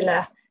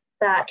particular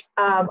that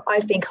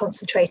I've been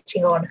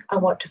concentrating on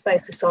and want to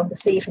focus on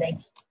this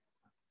evening.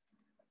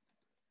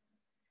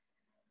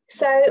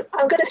 So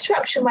I'm going to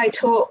structure my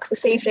talk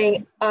this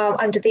evening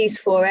under these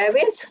 4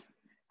 areas.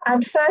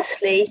 And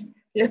firstly,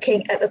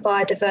 looking at the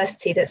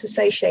biodiversity that's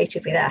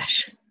associated with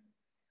ash.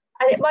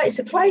 And it might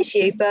surprise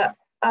you, but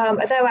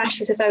although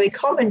ash is a very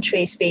common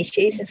tree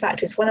species, in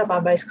fact, it's one of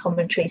our most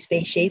common tree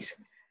species,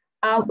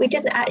 we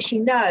didn't actually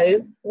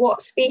know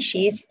what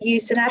species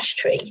used an ash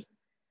tree.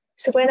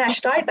 So when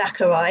ash dieback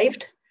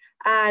arrived,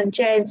 and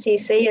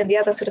JNCC and the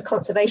other sort of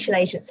conservation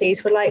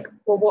agencies were like,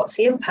 well, what's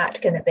the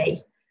impact going to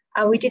be?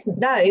 And we didn't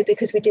know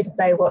because we didn't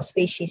know what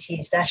species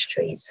used ash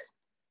trees.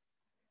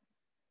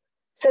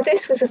 So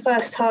this was the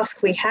first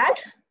task we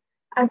had.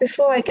 And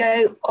before I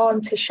go on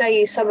to show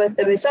you some of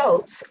the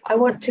results, I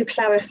want to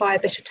clarify a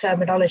bit of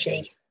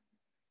terminology.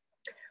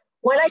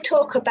 When I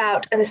talk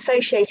about an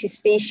associated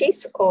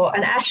species or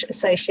an ash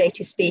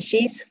associated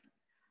species,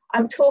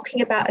 I'm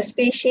talking about a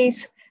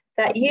species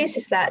that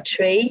uses that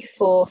tree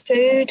for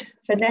food,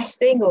 for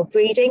nesting or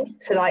breeding.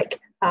 So like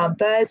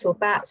birds or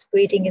bats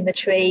breeding in the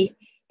tree,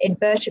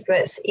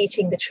 invertebrates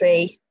eating the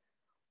tree,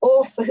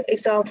 or for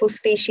example,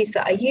 species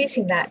that are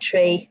using that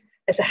tree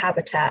as a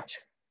habitat.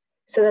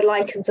 So the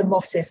lichens and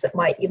mosses that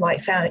you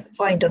might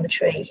find on a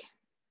tree.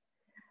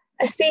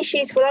 A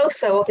species will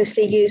also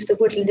obviously use the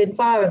woodland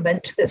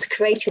environment that's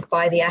created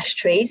by the ash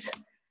trees.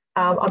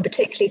 I'm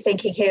particularly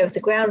thinking here of the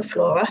ground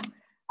flora,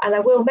 and I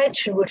will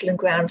mention woodland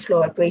ground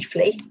flora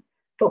briefly,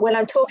 but when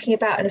I'm talking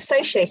about an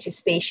associated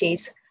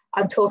species,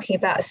 I'm talking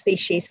about a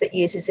species that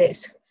uses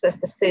it for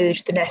the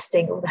food, the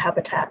nesting, or the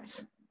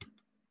habitats.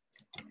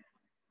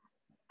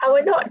 And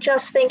we're not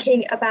just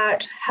thinking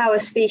about how a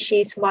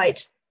species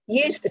might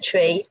use the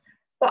tree,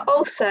 but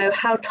also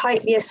how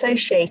tightly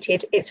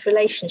associated its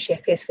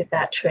relationship is with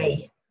that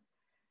tree.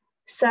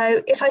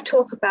 So if I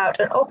talk about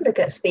an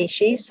obligate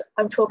species,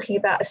 I'm talking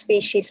about a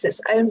species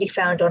that's only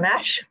found on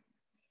ash.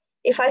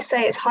 If I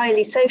say it's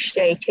highly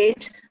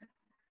associated,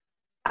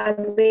 I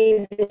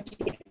mean that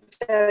it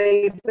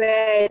very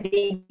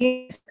rarely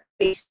uses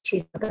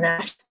species on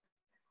ash.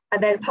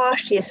 And then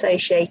partially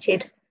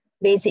associated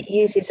means it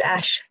uses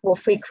ash more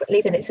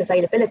frequently than its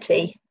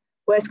availability,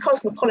 whereas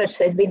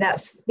cosmopolitan means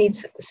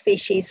that the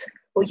species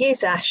will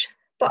use ash,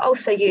 but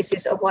also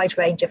uses a wide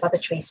range of other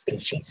tree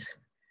species.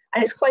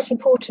 And it's quite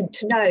important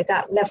to know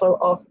that level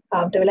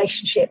of the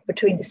relationship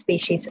between the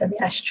species and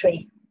the ash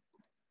tree.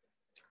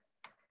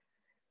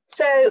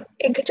 So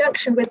in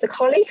conjunction with the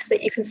colleagues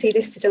that you can see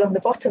listed along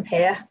the bottom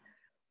here,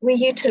 we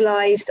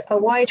utilised a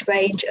wide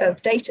range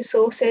of data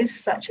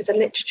sources, such as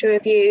literature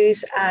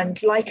reviews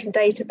and lichen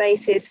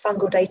databases,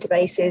 fungal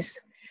databases,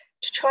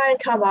 to try and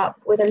come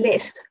up with a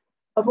list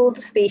of all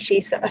the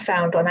species that are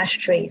found on ash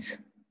trees.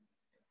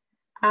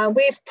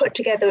 We've put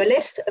together a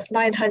list of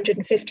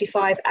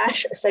 955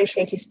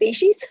 ash-associated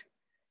species.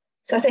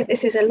 So I think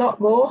this is a lot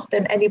more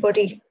than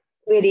anybody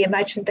really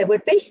imagined there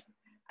would be.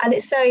 And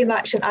it's very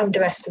much an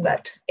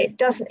underestimate. It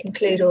doesn't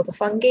include all the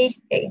fungi.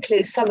 It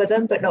includes some of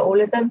them, but not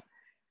all of them.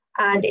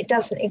 And it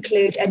doesn't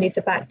include any of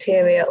the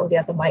bacteria or the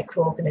other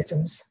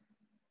microorganisms.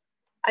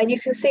 And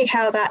you can see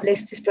how that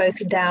list is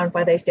broken down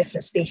by those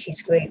different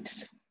species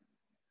groups.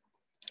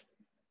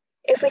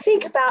 If we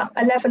think about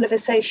a level of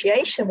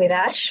association with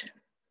ash,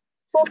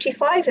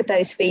 45 of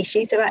those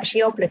species are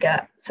actually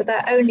obligate, so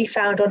they're only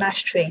found on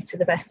ash trees to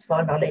the best of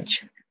our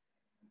knowledge.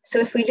 So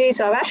if we lose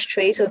our ash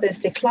trees or there's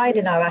a decline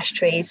in our ash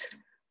trees,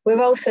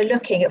 we're also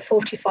looking at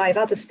 45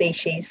 other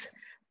species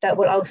that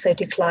will also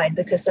decline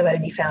because they're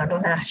only found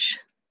on ash.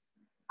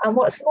 And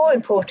what's more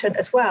important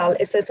as well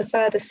is there's a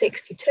further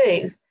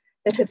 62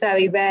 that are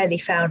very rarely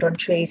found on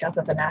trees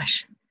other than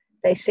ash,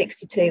 those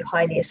 62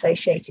 highly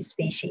associated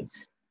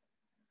species.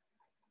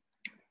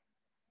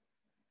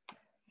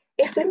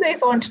 If we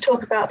move on to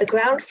talk about the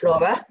ground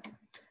flora,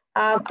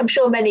 I'm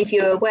sure many of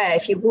you are aware,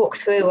 if you walk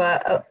through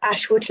a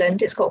ash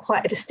woodland, it's got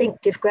quite a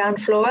distinctive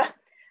ground flora.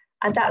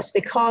 And that's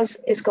because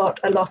it's got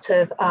a lot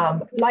of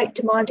light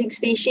demanding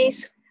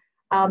species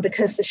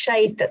because the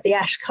shade that the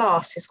ash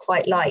casts is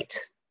quite light.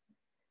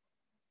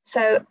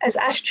 So as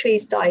ash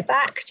trees die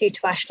back due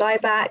to ash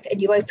dieback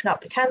and you open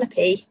up the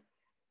canopy,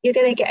 you're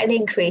going to get an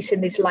increase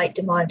in these light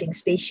demanding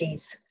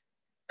species.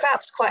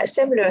 Perhaps quite a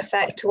similar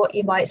effect to what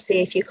you might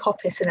see if you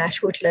coppice an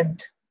ash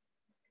woodland.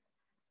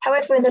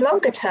 However, in the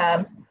longer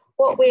term,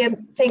 what we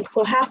think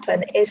will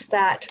happen is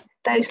that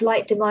those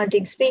light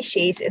demanding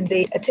species in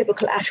a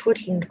typical ash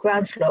woodland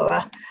ground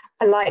flora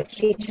are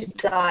likely to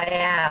die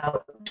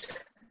out.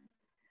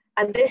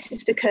 And this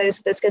is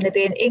because there's going to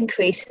be an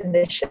increase in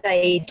the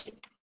shade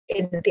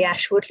in the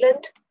ash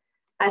woodland,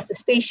 as the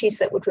species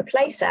that would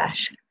replace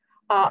ash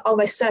are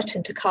almost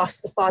certain to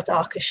cast a far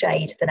darker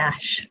shade than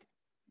ash.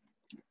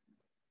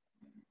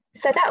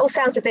 So that all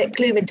sounds a bit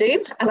gloom and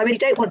doom, and I really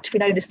don't want to be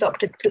known as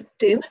Dr.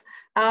 Doom.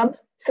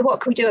 So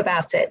what can we do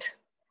about it?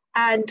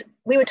 And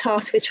we were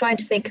tasked with trying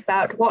to think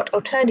about what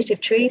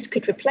alternative trees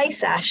could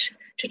replace ash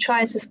to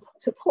try and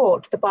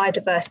support the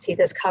biodiversity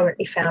that's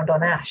currently found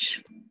on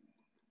ash.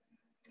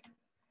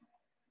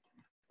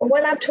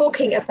 When I'm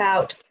talking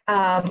about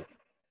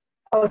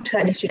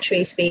alternative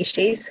tree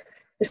species,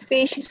 the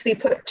species we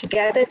put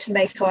together to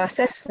make our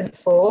assessment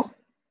for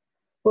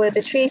were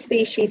the tree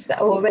species that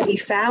are already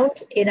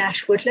found in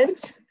ash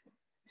woodlands.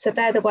 So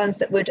they're the ones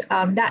that would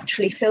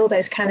naturally fill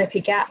those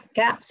canopy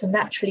gaps and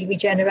naturally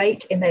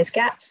regenerate in those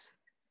gaps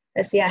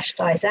as the ash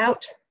dies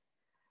out.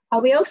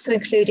 We also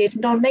included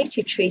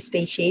non-native tree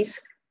species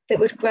that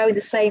would grow in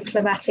the same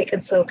climatic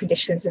and soil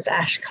conditions as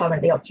ash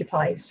currently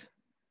occupies.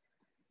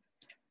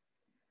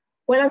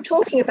 When I'm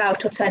talking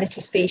about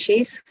alternative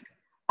species,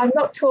 I'm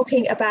not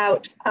talking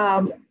about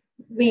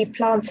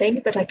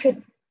replanting, but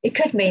it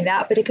could mean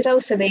that, but it could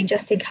also mean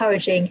just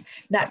encouraging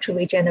natural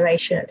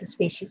regeneration of the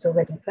species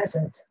already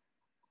present.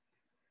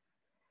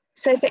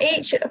 So for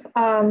each,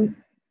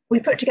 we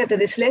put together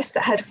this list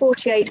that had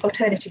 48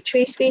 alternative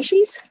tree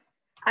species,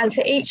 and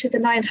for each of the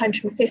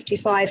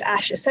 955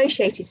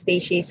 ash-associated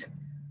species,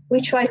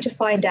 we tried to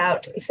find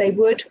out if they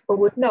would or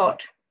would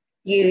not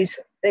use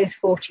those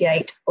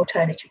 48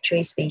 alternative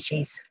tree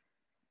species.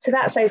 So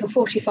that's over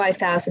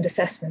 45,000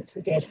 assessments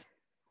we did.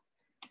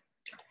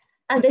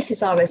 And this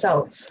is our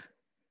results.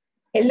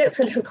 It looks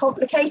a little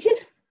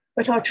complicated,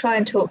 but I'll try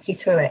and talk you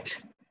through it.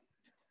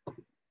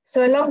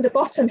 So along the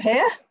bottom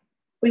here,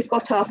 we've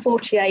got our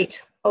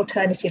 48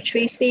 alternative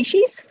tree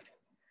species,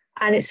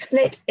 and it's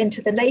split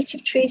into the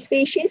native tree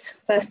species,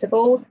 first of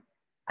all,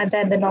 and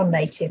then the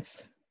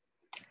non-natives.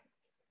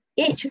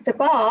 Each of the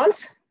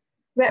bars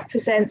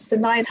represents the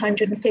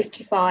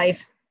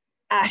 955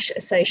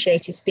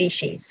 ash-associated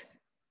species.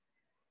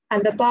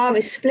 And the bar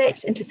is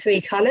split into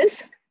 3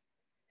 colours.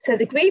 So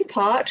the green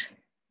part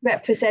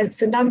represents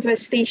the number of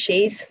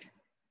species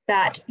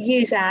that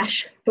use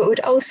ash, but would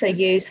also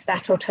use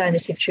that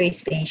alternative tree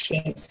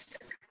species.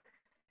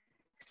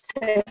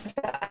 So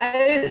for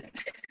oak,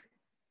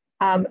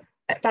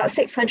 about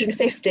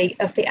 650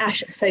 of the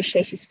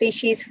ash-associated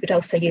species would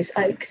also use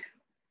oak.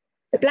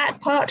 The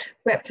black part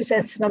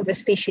represents the number of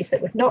species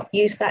that would not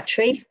use that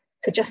tree,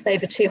 so just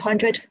over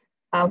 200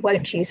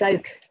 won't use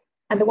oak.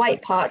 And the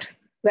white part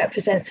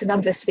represents the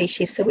number of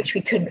species for which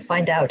we couldn't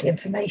find out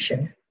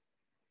information.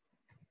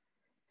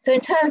 So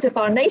in terms of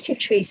our native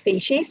tree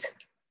species,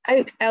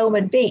 oak, elm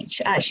and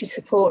beech actually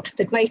support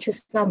the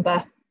greatest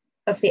number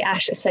of the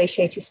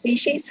ash-associated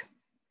species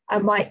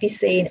and might be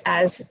seen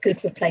as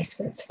good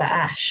replacements for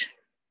ash.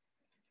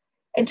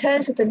 In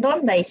terms of the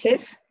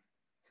non-natives,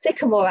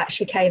 sycamore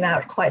actually came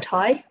out quite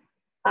high,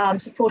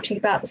 supporting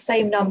about the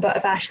same number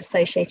of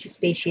ash-associated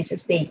species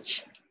as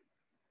beech.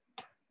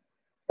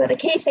 But the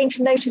key thing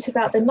to notice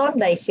about the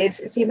non-natives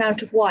is the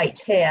amount of white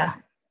here.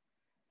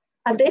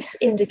 And this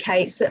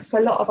indicates that for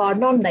a lot of our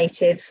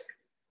non-natives,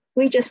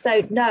 we just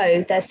don't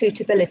know their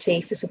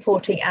suitability for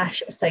supporting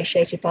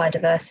ash-associated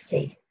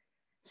biodiversity.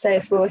 So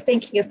if we were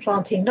thinking of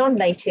planting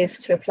non-natives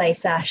to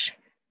replace ash,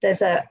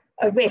 there's a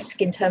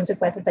risk in terms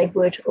of whether they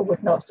would or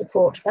would not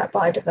support that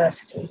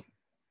biodiversity.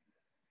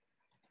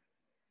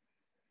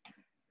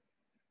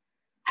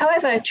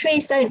 However,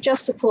 trees don't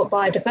just support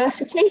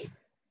biodiversity,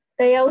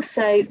 they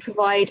also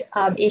provide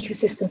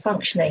ecosystem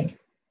functioning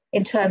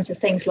in terms of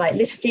things like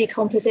litter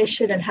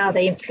decomposition and how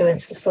they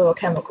influence the soil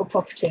chemical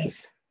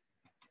properties.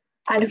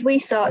 And if we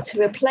start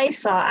to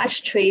replace our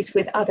ash trees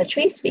with other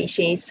tree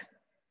species,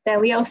 then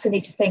we also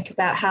need to think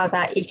about how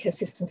that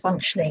ecosystem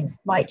functioning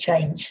might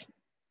change.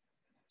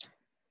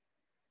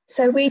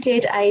 So we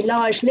did a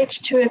large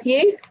literature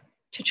review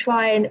to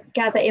try and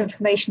gather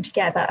information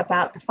together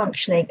about the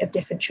functioning of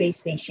different tree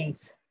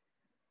species.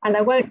 And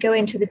I won't go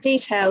into the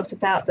details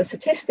about the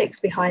statistics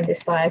behind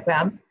this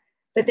diagram,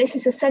 but this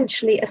is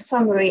essentially a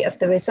summary of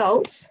the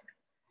results.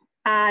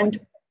 And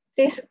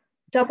this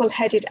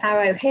double-headed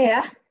arrow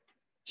here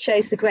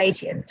shows the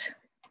gradient.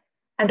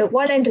 And at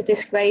one end of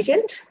this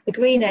gradient, the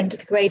green end of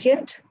the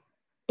gradient,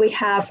 we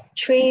have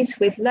trees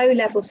with low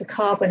levels of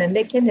carbon and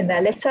lignin in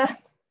their litter,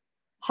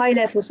 high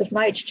levels of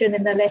nitrogen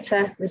in their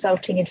litter,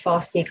 resulting in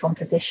fast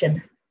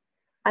decomposition.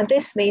 And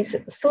this means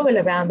that the soil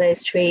around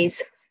those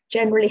trees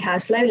generally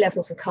has low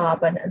levels of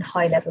carbon and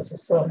high levels of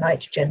soil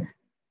nitrogen.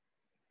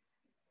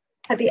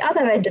 At the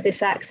other end of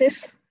this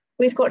axis,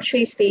 we've got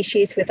tree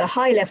species with the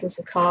high levels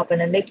of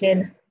carbon and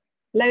lignin,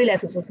 low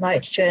levels of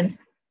nitrogen,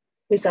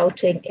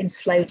 resulting in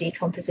slow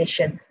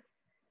decomposition.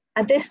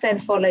 And this then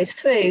follows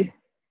through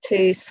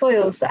to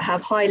soils that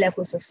have high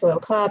levels of soil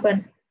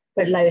carbon,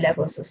 but low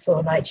levels of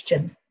soil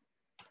nitrogen.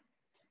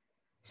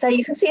 So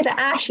you can see that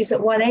ash is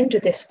at one end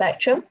of this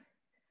spectrum,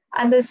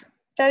 and there's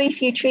very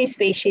few tree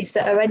species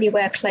that are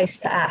anywhere close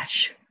to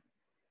ash.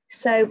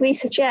 So we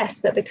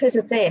suggest that because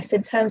of this,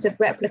 in terms of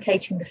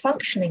replicating the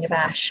functioning of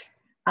ash,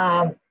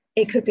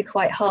 it could be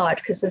quite hard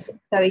because there's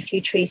very few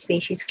tree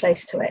species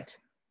close to it.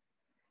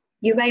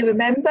 You may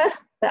remember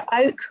that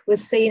oak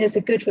was seen as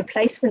a good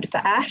replacement for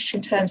ash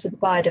in terms of the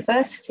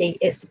biodiversity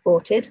it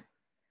supported,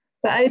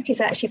 but oak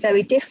is actually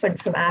very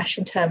different from ash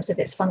in terms of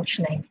its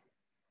functioning.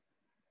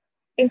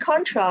 In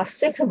contrast,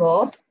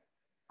 sycamore,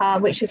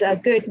 which is a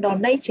good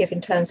non-native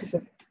in terms of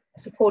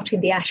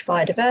supporting the ash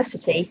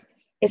biodiversity,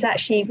 is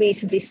actually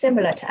reasonably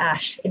similar to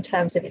ash in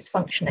terms of its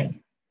functioning.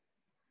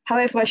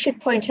 However, I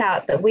should point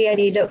out that we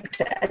only looked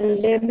at a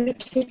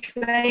limited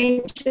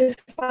range of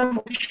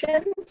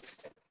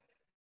functions.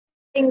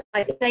 Things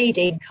like the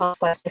shading cast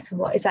by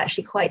sycamore is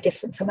actually quite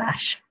different from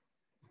ash.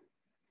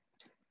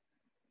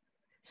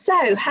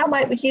 So how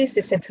might we use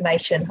this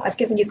information? I've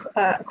given you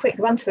a quick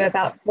run through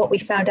about what we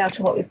found out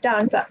and what we've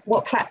done, but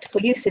what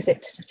practical use is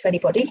it to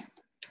anybody?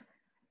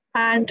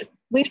 And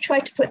we've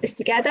tried to put this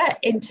together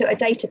into a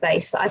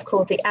database that I've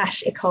called the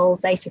Ash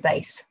Ecol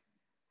database.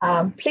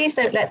 Please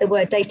don't let the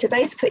word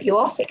database put you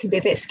off. It can be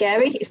a bit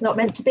scary. It's not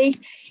meant to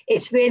be.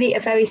 It's really a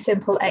very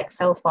simple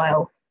Excel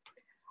file.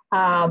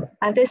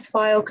 And this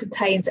file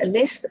contains a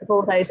list of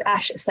all those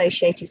ash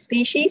associated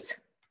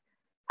species,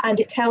 and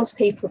it tells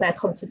people their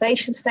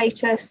conservation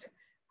status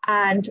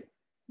and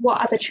what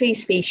other tree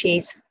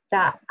species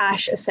that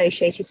ash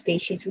associated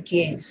species would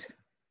use.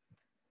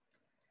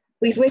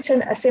 We've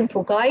written a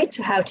simple guide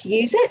to how to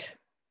use it,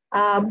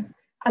 and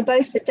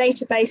both the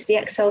database, the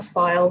Excel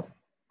file,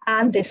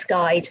 and this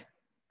guide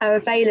are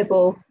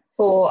available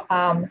for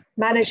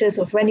managers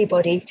or for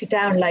anybody to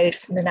download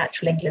from the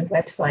Natural England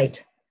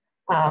website.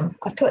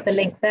 I've put the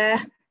link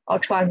there. I'll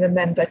try and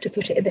remember to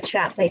put it in the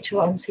chat later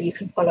on so you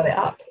can follow it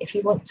up if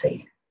you want to.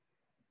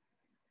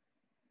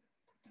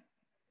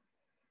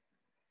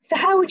 So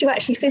how would you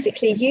actually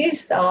physically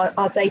use our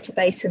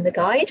database and the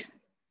guide?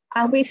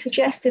 And we've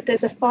suggested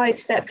there's a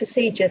 5-step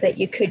procedure that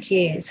you could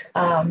use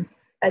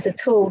as a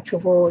tool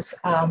towards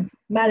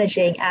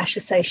managing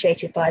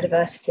ash-associated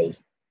biodiversity.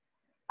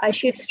 I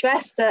should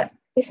stress that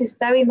this is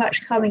very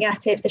much coming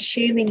at it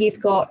assuming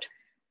you've got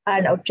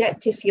an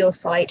objective for your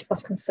site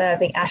of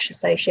conserving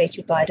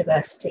ash-associated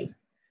biodiversity.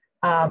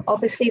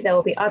 Obviously, there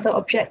will be other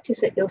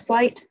objectives at your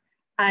site,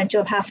 and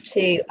you'll have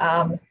to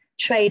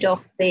trade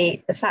off the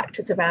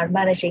factors around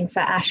managing for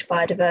ash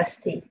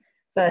biodiversity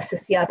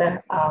versus the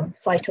other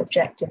site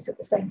objectives at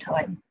the same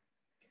time.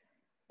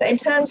 But in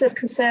terms of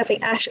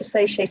conserving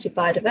ash-associated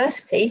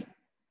biodiversity,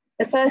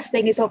 the first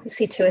thing is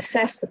obviously to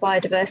assess the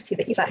biodiversity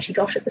that you've actually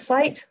got at the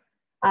site.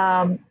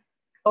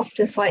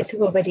 Often sites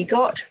have already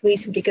got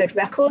reasonably good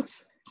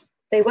records.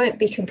 They won't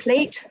be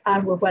complete,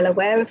 and we're well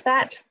aware of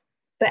that,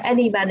 but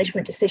any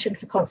management decision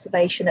for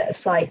conservation at a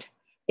site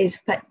is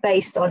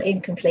based on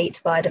incomplete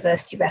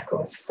biodiversity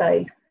records.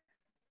 So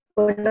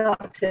we're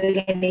not doing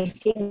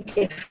anything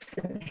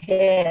different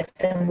here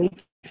than we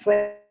did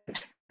for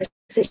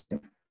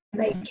decision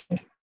making.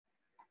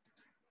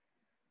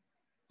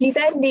 You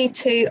then need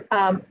to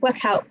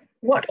work out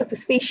what of the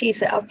species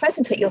that are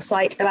present at your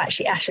site are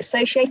actually ash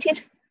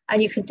associated,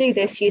 and you can do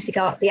this using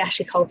the Ash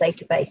Ecol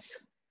database.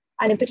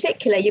 And in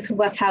particular, you can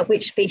work out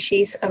which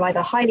species are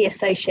either highly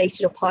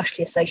associated or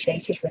partially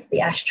associated with the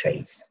ash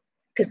trees,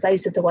 because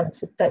those are the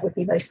ones that would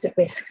be most at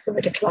risk from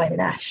a decline in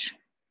ash.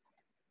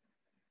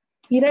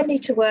 You then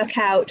need to work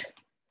out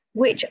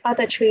which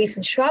other trees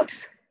and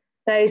shrubs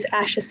those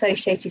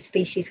ash-associated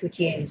species would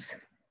use.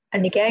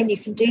 And again, you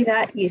can do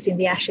that using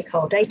the Ash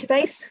Ecol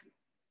database.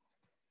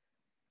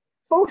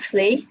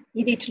 Fourthly,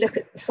 you need to look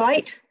at the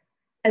site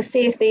and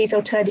see if these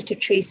alternative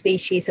tree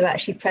species are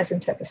actually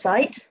present at the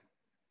site.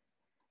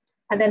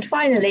 And then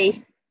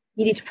finally,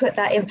 you need to put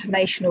that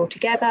information all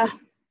together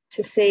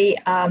to see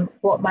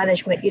what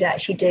management you'd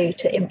actually do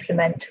to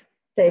implement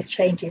those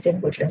changes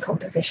in woodland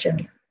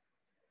composition.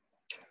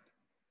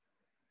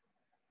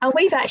 And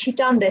we've actually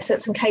done this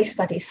at some case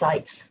study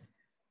sites.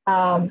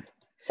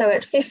 So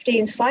at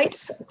 15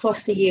 sites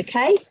across the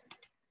UK,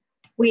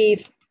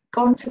 we've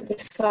gone to the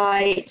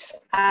sites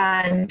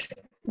and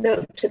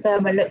looked at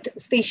them and looked at the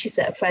species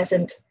that are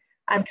present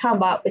and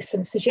come up with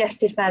some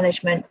suggested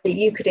management that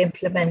you could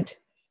implement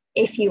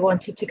if you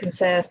wanted to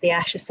conserve the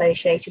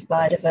ash-associated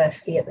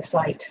biodiversity at the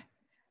site.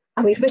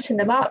 And we've written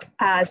them up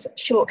as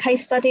short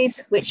case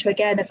studies, which are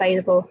again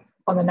available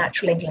on the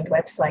Natural England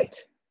website.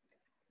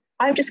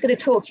 I'm just going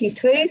to talk you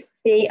through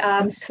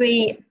the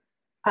three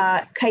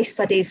case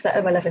studies that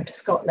are relevant to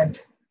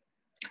Scotland.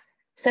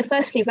 So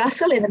firstly,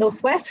 Wrassell in the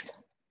northwest.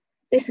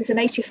 This is an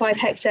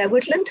 85-hectare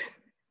woodland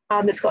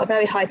that's got a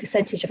very high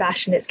percentage of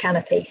ash in its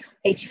canopy,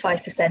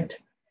 85%.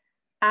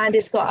 And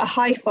it's got a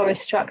high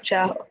forest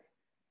structure,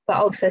 but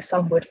also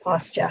some wood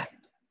pasture.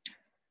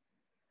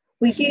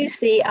 We use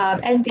the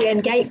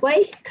NBN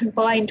gateway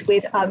combined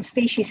with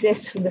species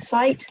lists from the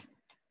site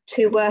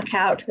to work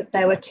out that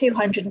there were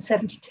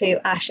 272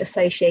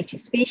 ash-associated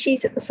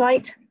species at the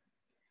site.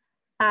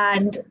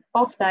 And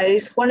of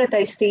those, one of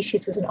those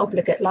species was an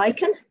obligate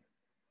lichen.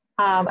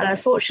 And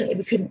unfortunately,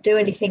 we couldn't do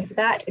anything for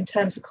that in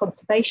terms of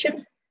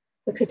conservation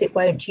because it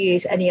won't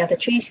use any other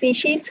tree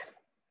species.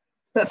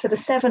 But for the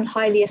 7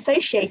 highly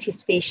associated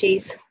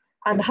species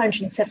and the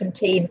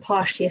 117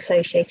 partially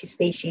associated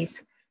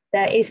species,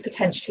 there is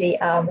potentially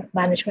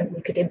management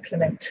we could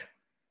implement.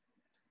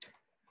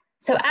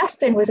 So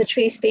aspen was a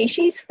tree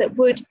species that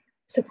would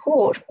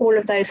support all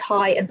of those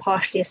high and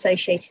partially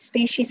associated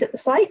species at the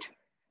site,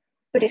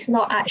 but it's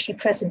not actually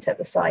present at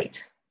the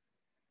site.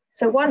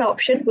 So one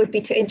option would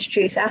be to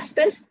introduce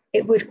aspen.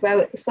 It would grow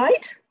at the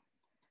site.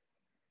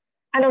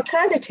 An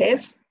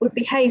alternative would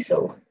be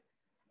hazel,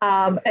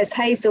 as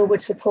hazel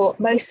would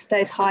support most of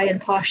those high and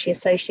partially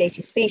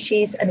associated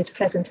species and is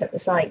present at the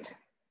site.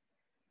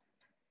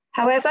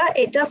 However,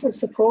 it doesn't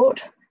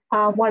support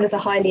one of the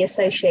highly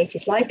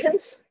associated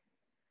lichens,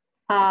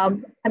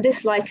 and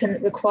this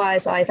lichen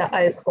requires either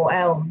oak or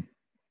elm.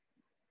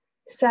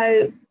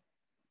 So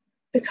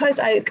because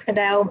oak and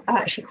elm are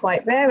actually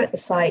quite rare at the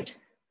site,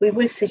 we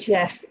would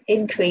suggest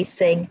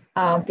increasing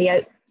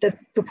the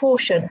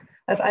proportion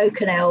of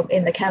oak and elm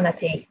in the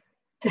canopy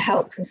to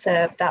help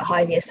conserve that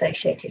highly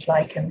associated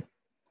lichen.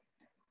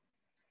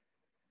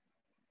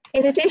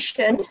 In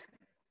addition,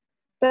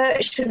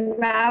 birch and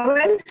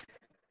rowan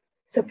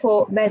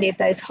support many of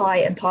those high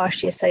and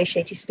partially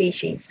associated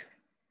species.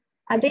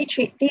 And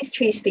these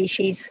tree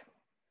species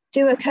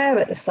do occur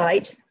at the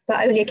site,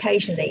 but only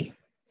occasionally.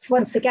 So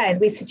once again,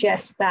 we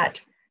suggest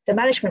that the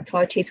management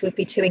priorities would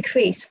be to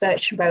increase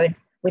birch and rowan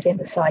within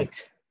the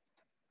site.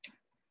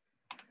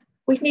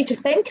 We'd need to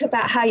think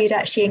about how you'd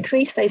actually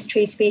increase those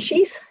tree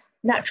species.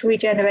 Natural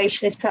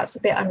regeneration is perhaps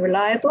a bit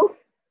unreliable.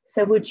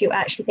 So would you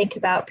actually think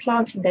about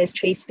planting those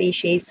tree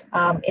species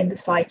in the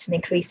site and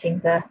increasing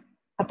the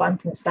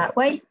abundance that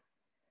way?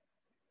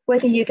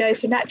 Whether you go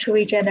for natural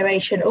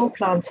regeneration or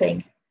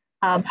planting,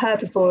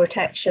 herbivore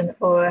protection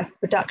or a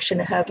reduction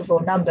in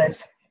herbivore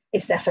numbers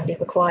is definitely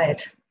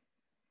required.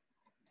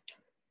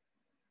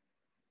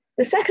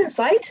 The second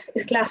site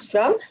is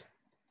Glasdrum,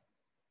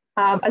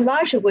 a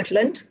larger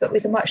woodland, but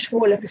with a much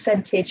smaller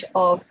percentage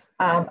of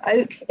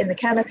oak in the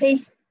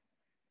canopy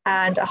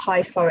and a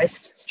high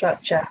forest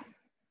structure.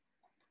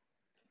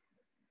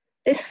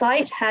 This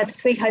site had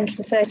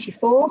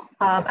 334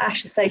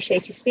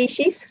 ash-associated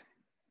species.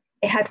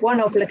 It had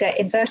 1 obligate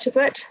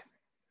invertebrate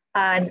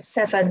and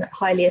 7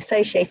 highly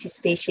associated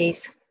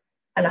species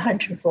and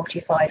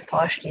 145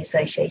 partially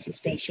associated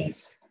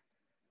species.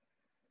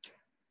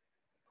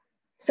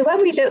 So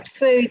when we looked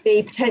through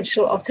the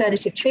potential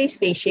alternative tree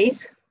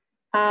species,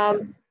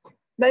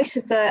 most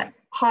of the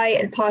high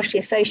and partially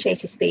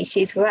associated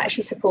species were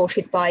actually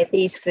supported by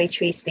these 3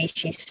 tree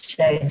species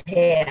shown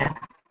here.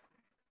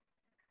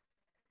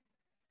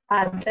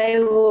 And they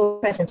were all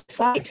present at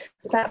site,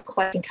 so that's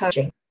quite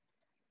encouraging.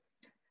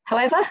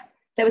 However,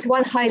 there was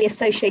 1 highly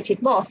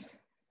associated moth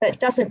that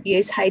doesn't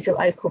use hazel,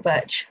 oak or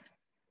birch,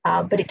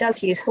 but it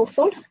does use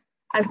hawthorn,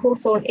 and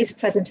hawthorn is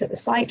present at the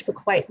site, but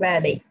quite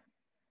rarely.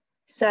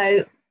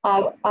 So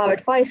our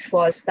advice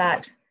was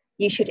that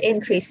you should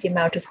increase the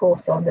amount of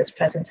hawthorn that's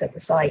present at the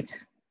site.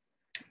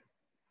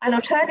 An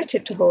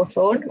alternative to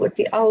hawthorn would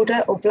be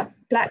alder or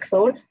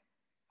blackthorn,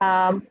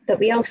 that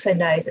we also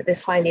know that this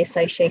highly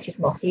associated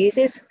moth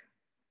uses,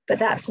 but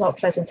that's not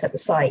present at the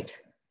site.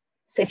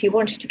 So if you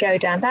wanted to go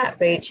down that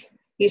route,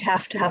 you'd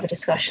have to have a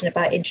discussion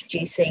about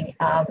introducing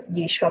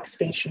new shrub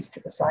species to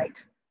the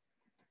site.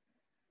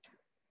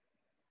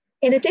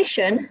 In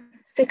addition,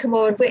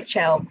 sycamore and wych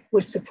elm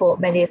would support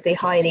many of the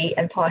highly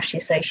and partially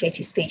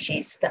associated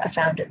species that are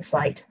found at the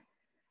site,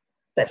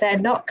 but they're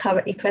not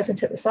currently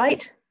present at the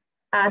site,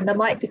 and there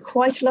might be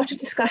quite a lot of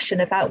discussion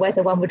about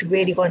whether one would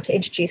really want to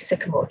introduce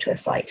sycamore to a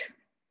site.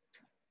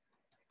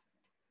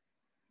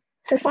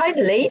 So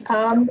finally,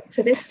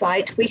 for this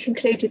site, we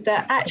concluded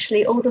that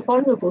actually all the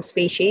vulnerable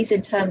species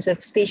in terms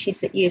of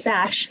species that use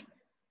ash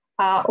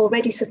are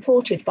already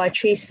supported by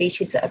tree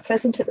species that are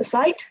present at the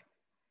site.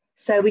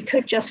 So we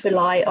could just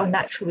rely on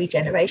natural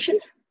regeneration,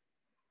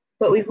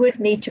 but we would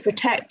need to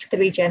protect the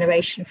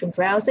regeneration from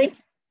browsing.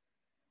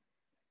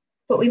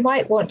 But we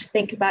might want to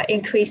think about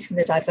increasing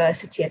the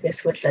diversity of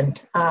this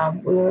woodland.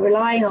 We were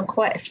relying on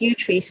quite a few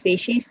tree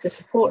species to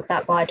support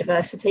that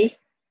biodiversity.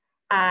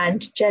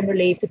 And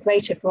generally, the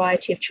greater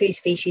variety of tree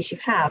species you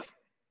have,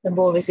 the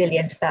more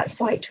resilient that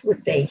site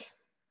would be.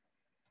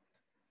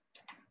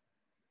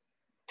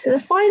 So the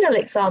final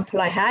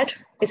example I had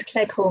is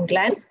Cleghorn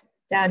Glen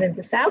down in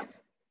the south.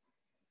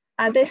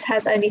 And this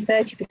has only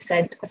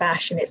 30% of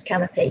ash in its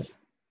canopy.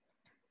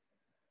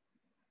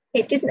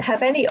 It didn't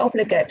have any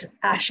obligate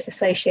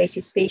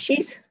ash-associated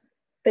species,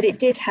 but it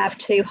did have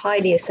 2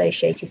 highly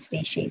associated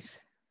species,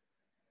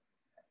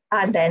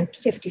 and then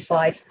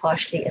 55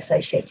 partially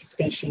associated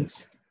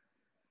species.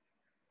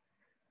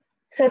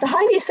 So the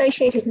highly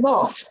associated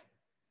moth,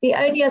 the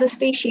only other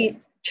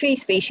tree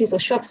species or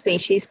shrub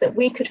species that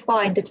we could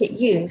find that it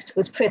used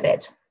was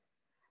privet,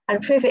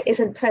 and privet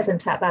isn't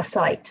present at that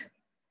site.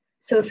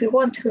 So if we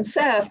want to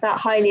conserve that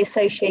highly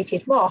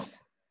associated moth,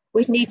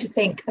 we'd need to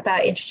think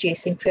about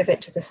introducing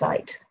privet to the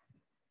site.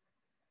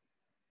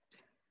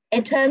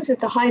 In terms of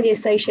the highly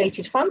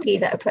associated fungi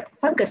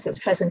fungus that's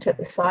present at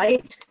the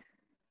site,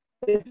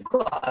 we've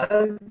got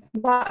a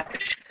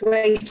much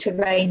greater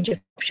range of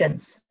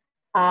options.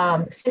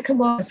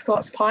 Sycamore and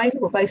Scots pine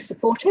will both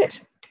support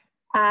it,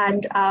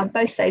 and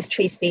both those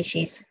tree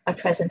species are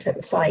present at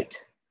the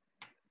site.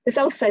 There's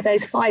also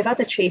those 5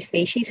 other tree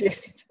species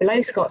listed below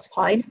Scots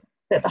pine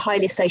that the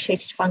highly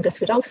associated fungus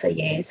would also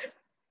use,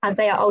 and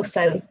they are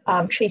also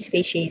tree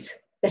species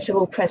that are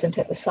all present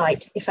at the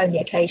site, if only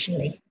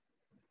occasionally.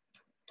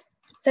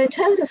 So in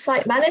terms of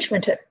site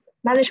management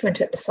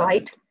at the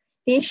site,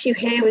 the issue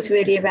here was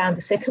really around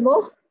the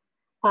sycamore.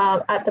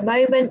 At the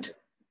moment,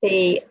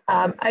 the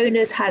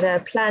owners had a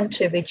plan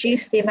to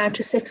reduce the amount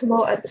of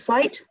sycamore at the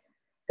site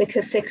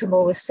because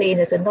sycamore was seen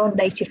as a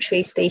non-native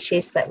tree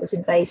species that was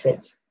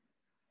invasive.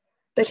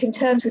 But in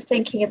terms of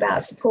thinking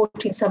about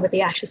supporting some of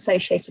the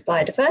ash-associated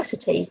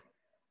biodiversity,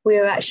 we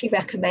were actually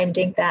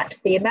recommending that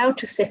the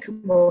amount of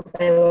sycamore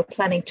they were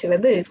planning to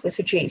remove was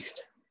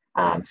reduced,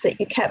 so that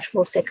you kept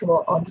more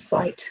sycamore on the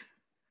site.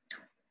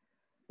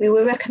 We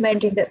were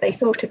recommending that they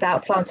thought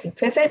about planting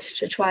privet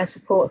to try and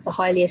support the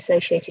highly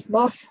associated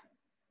moth,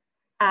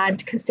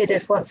 and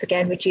considered once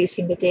again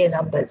reducing the deer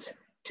numbers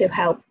to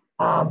help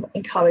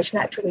encourage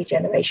natural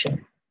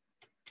regeneration.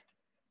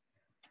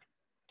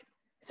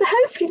 So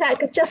hopefully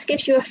that just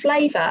gives you a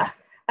flavour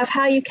of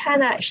how you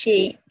can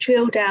actually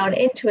drill down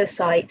into a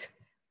site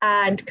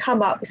and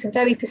come up with some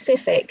very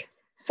specific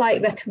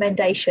site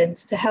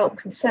recommendations to help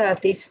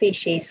conserve these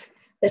species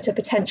that are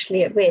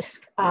potentially at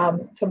risk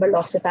from a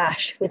loss of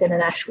ash within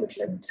an ash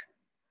woodland.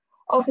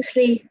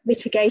 Obviously,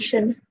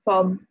 mitigation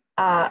for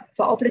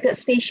obligate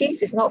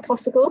species is not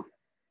possible,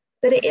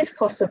 but it is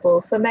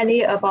possible for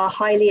many of our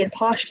highly and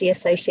partially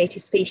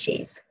associated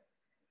species.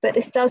 But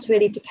this does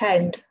really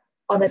depend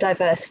on the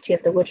diversity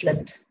of the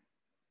woodland.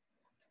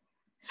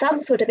 Some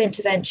sort of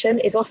intervention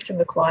is often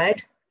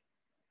required,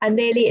 and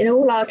nearly in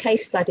all our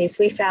case studies,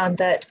 we found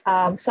that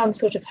some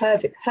sort of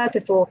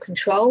herbivore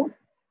control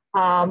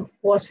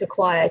was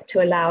required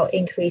to allow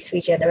increased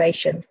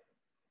regeneration.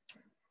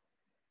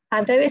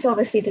 And there is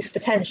obviously this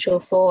potential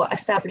for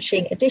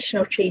establishing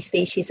additional tree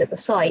species at the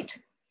site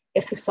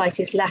if the site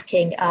is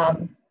lacking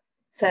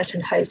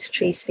certain host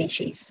tree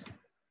species.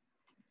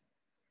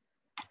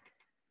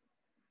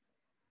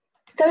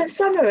 So in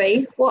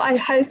summary, what I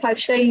hope I've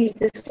shown you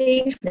this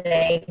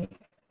evening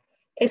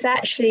is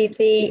actually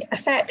the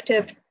effect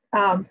of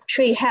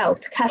tree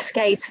health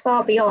cascades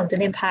far beyond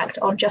an impact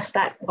on just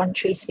that one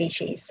tree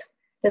species.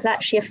 There's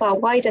actually a far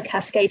wider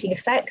cascading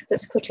effect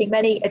that's putting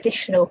many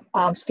additional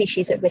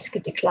species at risk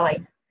of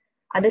decline.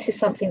 And this is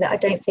something that I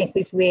don't think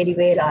we've really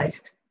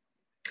realised.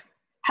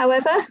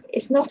 However,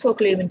 it's not all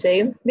gloom and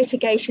doom.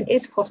 Mitigation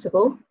is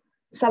possible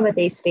for some of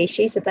these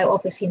species, although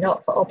obviously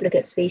not for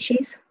obligate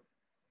species.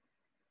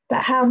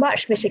 But how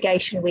much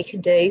mitigation we can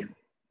do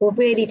will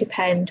really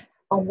depend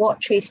on what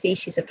tree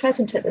species are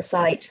present at the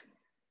site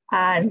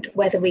and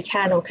whether we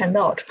can or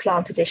cannot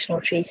plant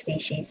additional tree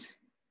species.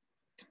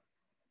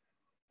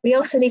 We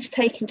also need to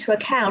take into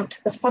account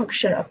the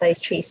function of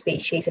those tree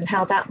species and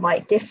how that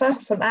might differ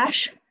from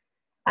ash,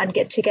 and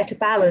get a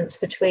balance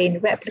between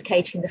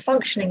replicating the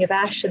functioning of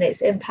ash and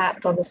its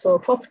impact on the soil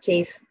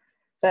properties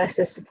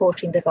versus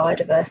supporting the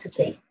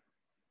biodiversity.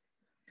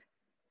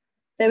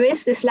 There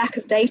is this lack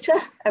of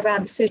data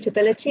around the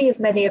suitability of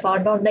many of our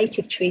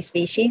non-native tree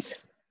species.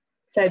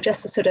 So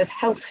just a sort of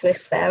health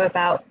risk there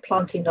about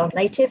planting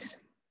non-natives.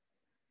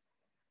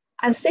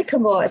 And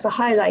sycamore, as I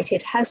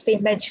highlighted, has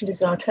been mentioned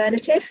as an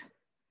alternative.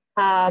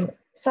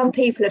 Some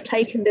people have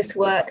taken this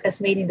work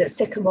as meaning that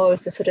sycamore is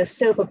the sort of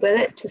silver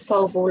bullet to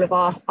solve all of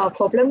our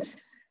problems.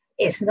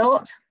 It's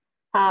not.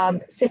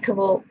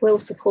 Sycamore will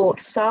support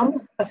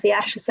some of the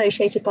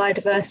ash-associated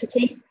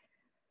biodiversity,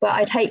 but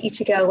I'd hate you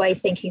to go away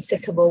thinking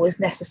sycamore was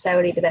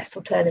necessarily the best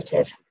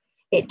alternative.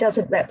 It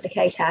doesn't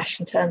replicate ash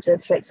in terms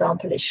of, for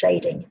example, its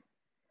shading.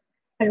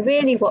 And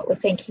really what we're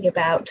thinking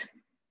about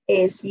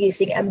is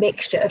using a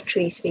mixture of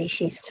tree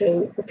species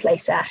to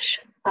replace ash.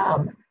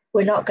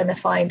 We're not going to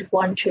find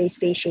one tree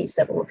species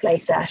that will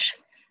replace ash.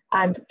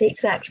 And the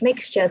exact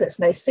mixture that's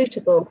most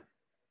suitable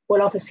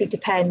will obviously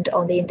depend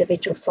on the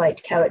individual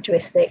site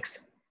characteristics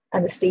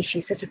and the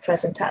species that are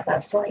present at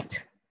that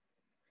site.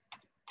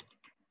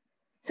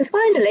 So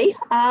finally,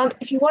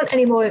 if you want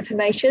any more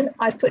information,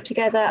 I've put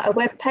together a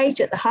web page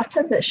at the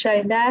Hutton that's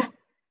shown there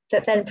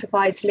that then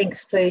provides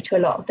links through to a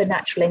lot of the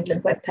Natural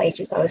England web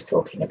pages I was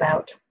talking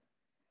about.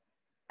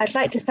 I'd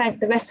like to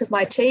thank the rest of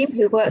my team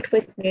who worked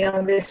with me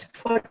on this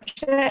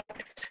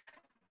project.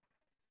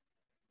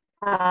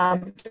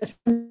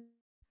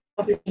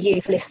 Obviously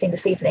you for listening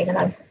this evening, and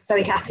I'm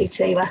very happy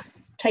to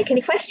take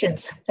any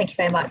questions. Thank you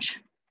very much.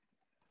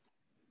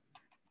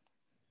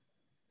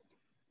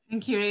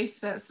 Thank you,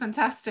 Ruth. That's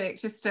fantastic.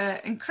 Just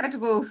an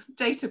incredible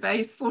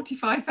database,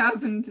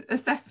 45,000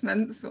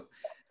 assessments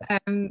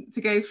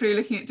to go through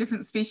looking at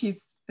different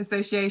species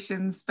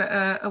associations, but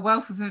a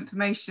wealth of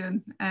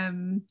information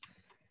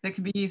that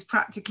can be used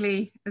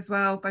practically as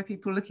well by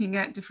people looking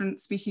at different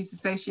species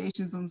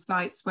associations on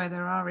sites where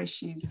there are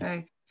issues.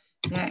 So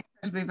yeah,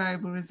 incredibly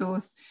valuable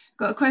resource.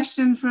 Got a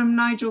question from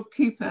Nigel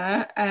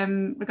Cooper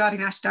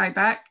regarding ash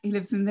dieback. He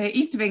lives in the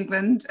east of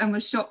England and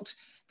was shocked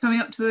coming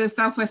up to the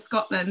southwest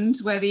Scotland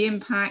where the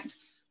impact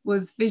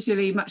was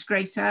visually much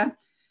greater.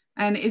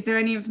 And is there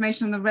any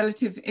information on the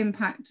relative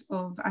impact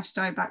of ash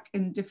dieback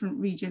in different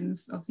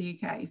regions of the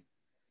UK?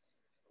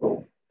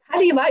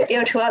 Paddy, you might be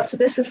able to answer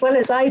this as well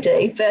as I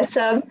do, but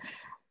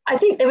I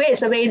think there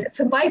is. I mean,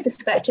 from my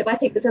perspective, I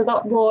think there's a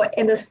lot more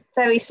in the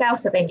very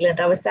south of England.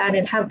 I was down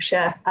in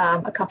Hampshire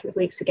a couple of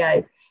weeks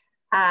ago,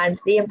 and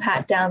the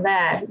impact down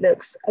there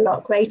looks a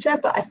lot greater,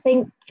 but I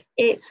think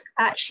it's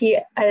actually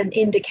an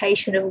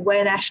indication of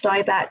when ash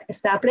dieback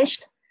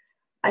established.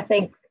 I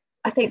think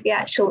the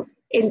actual,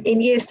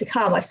 in years to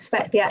come, I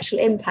suspect the actual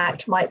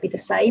impact might be the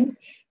same.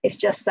 It's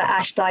just that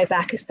ash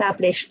dieback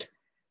established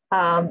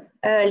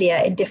earlier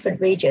in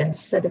different regions.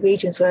 So the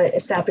regions were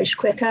established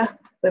quicker,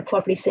 we're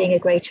probably seeing a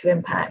greater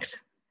impact.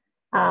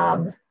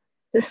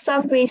 There's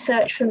some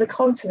research from the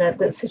continent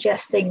that's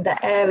suggesting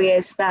that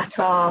areas that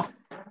are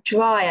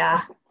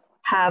drier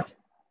have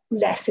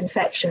less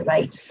infection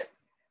rates.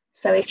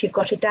 So if you've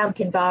got a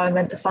damp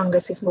environment, the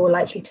fungus is more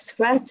likely to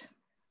spread.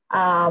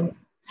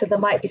 So there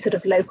might be sort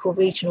of local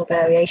regional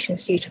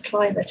variations due to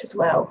climate as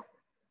well.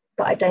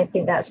 But I don't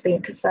think that's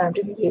been confirmed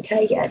in the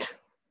UK yet.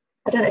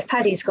 I don't know if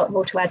Paddy's got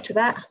more to add to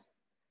that.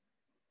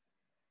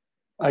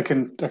 I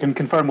can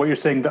confirm what you're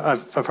saying, that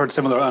I've heard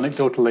similar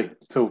anecdotally.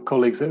 So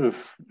colleagues that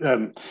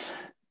have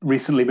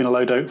recently been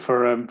allowed out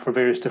for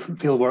various different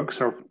fieldworks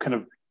are kind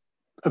of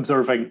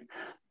observing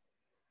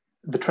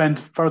the trend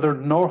further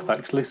north,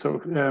 actually.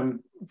 So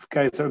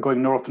guys that are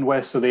going north and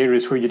west, so the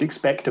areas where you'd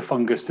expect a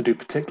fungus to do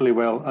particularly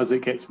well as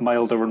it gets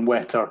milder and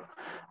wetter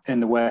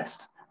in the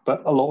west.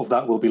 But a lot of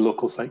that will be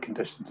local site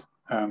conditions,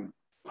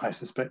 I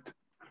suspect.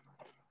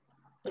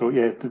 So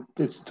yeah,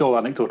 it's all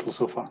anecdotal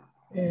so far.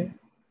 Yeah.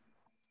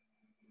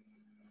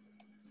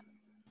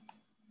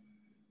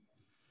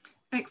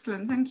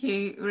 Excellent, thank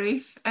you,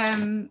 Ruth.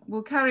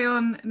 We'll carry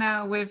on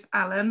now with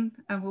Alan,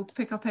 and we'll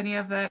pick up any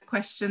other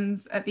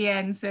questions at the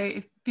end. So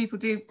if people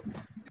do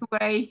put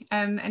away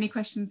any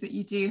questions that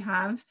you do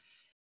have.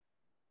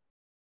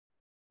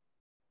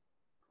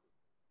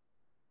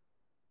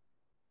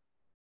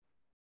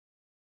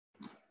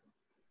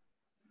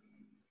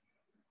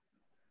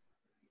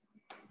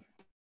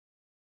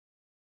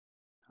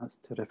 That's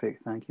terrific,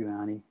 thank you,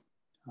 Annie.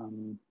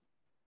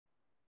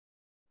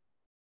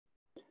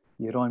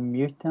 You're on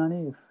mute,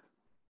 Annie.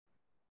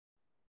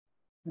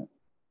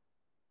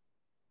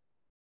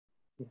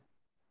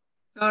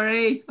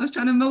 Sorry, I was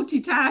trying to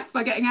multitask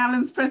by getting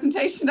Alan's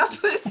presentation up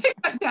at the same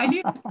time. I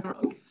knew it was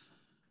wrong.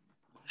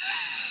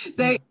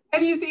 So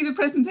can you see the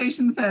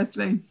presentation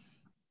firstly?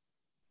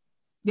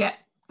 Yeah,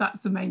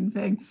 that's the main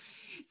thing.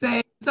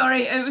 So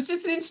sorry, it was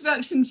just an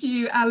introduction to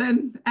you,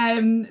 Alan,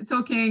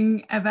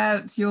 talking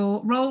about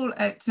your role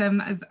at,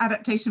 as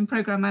Adaptation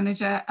Programme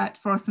Manager at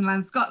Forest and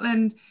Land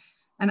Scotland.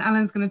 And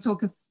Alan's going to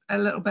talk us a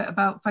little bit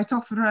about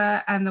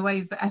Phytophthora and the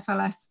ways that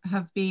FLS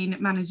have been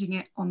managing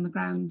it on the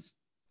ground.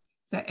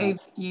 So over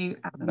to you,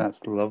 Alan.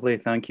 That's lovely,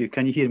 thank you.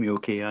 Can you hear me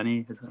okay,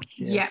 Annie? Is that,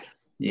 yeah.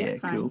 Yeah,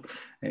 cool,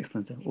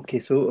 excellent. Okay,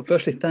 so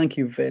firstly, thank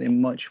you very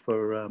much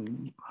for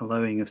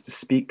allowing us to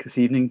speak this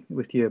evening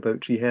with you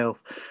about tree health.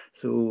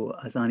 So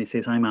as Annie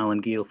says, I'm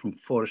Alan Gale from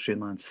Forestry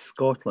and Land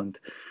Scotland.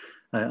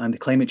 I'm the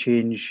Climate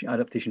Change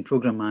Adaptation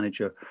Programme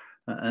Manager.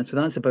 And so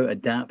that's about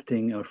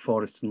adapting our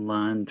forests and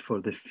land for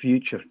the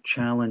future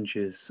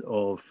challenges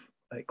of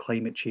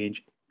climate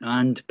change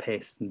and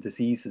pests and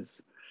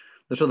diseases.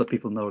 There's other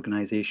people in the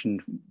organisation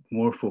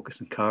more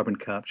focused on carbon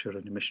capture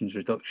and emissions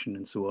reduction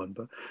and so on,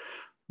 but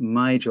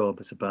my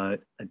job is about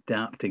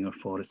adapting our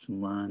forests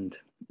and land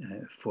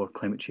for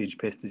climate change,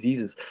 pest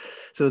diseases.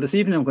 So this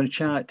evening I'm going to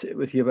chat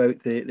with you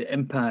about the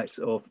impacts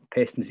of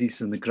pest and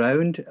diseases on the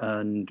ground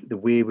and the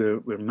way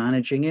we're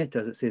managing it,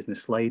 as it says in the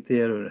slide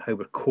there, or how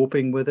we're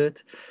coping with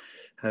it,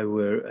 how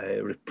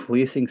we're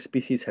replacing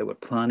species, how we're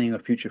planning our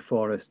future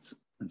forests,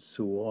 and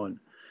so on.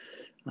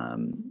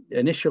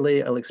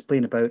 Initially, I'll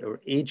explain about our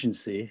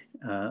agency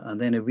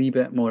and then a wee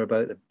bit more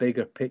about the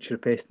bigger picture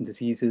of pests and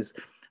diseases,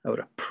 our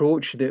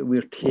approach that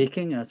we're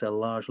taking as a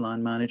large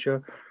land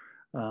manager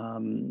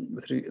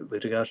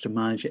with regards to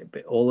managing it,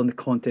 but all in the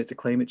context of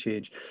climate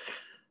change.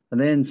 And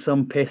then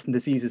some pests and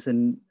diseases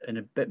in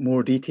a bit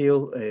more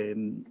detail,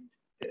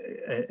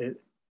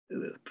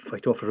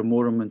 Phytophthora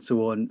morum and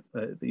so on,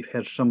 that you've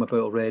heard some about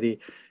already,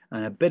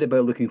 and a bit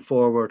about looking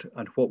forward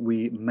and what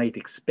we might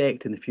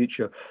expect in the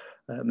future,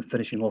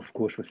 finishing off, of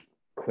course, with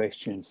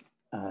questions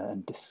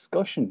and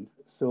discussion.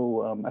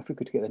 So if we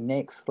could get the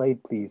next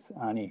slide, please,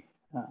 Annie.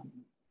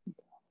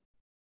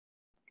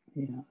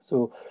 Yeah,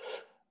 so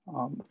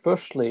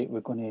firstly,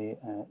 we're going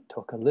to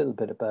talk a little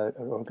bit about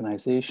our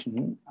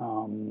organisation.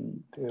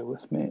 Bear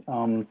with me.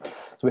 So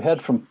we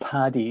heard from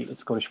Paddy at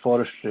Scottish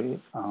Forestry.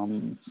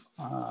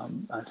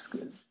 It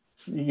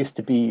used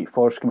to be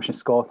Forestry Commission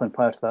Scotland,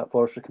 prior to that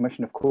Forestry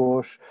Commission, of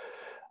course,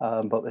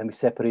 but then we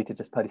separated,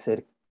 as Paddy said,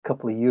 a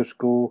couple of years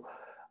ago,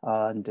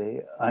 and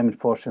I'm in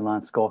Forestry and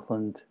Land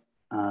Scotland,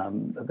 a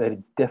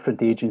very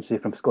different agency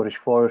from Scottish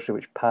Forestry,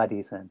 which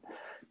Paddy's in.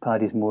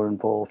 Paddy's more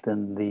involved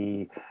in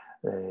the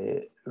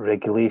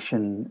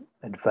regulation,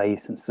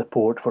 advice and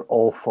support for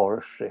all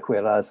forestry,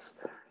 whereas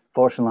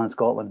Forestry and Land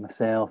Scotland,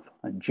 myself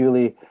and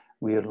Julie,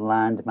 we're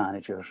land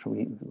managers.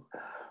 We're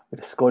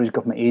a Scottish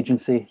Government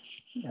agency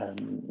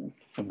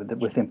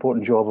with the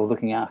important job of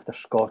looking after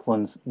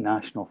Scotland's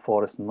national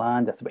forest and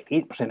land. That's about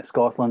 8% of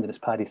Scotland, and as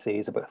Paddy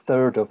says, about a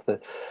third of the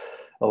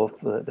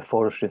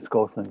forestry in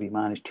Scotland we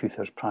manage,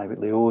 2/3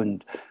 privately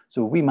owned.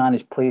 So we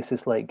manage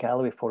places like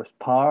Galloway Forest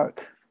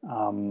Park.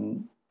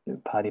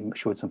 Paddy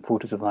showed some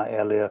photos of that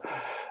earlier.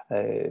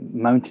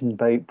 Mountain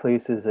bike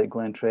places at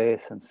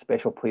Glentress and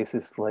special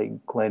places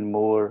like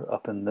Glenmore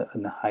up in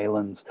the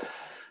Highlands.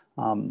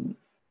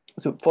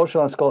 So Forestry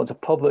Land Scotland's a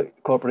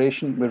public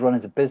corporation. We run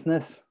as a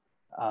business.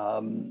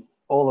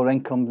 All our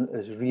income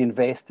is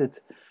reinvested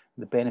for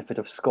the benefit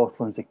of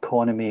Scotland's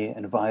economy,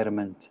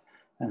 environment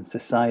and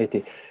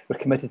society. We're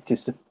committed to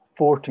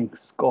supporting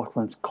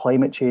Scotland's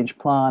climate change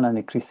plan and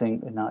increasing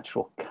the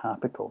natural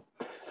capital.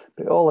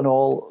 But all in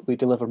all, we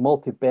deliver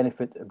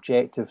multi-benefit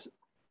objectives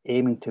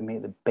aiming to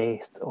make the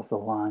best of the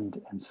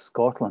land in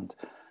Scotland.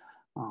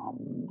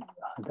 And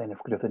then if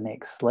we go to the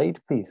next slide,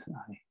 please.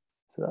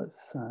 So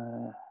that's,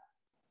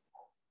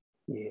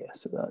 yeah,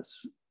 so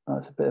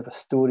that's a bit of a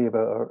story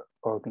about our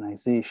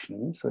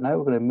organisation. So now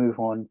we're going to move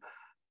on,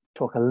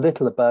 talk a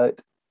little about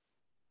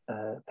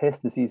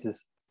pest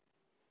diseases,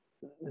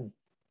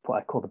 what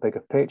I call the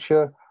bigger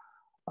picture.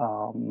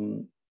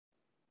 So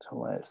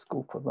let's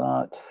go for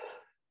that.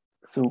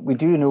 So we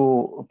do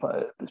know,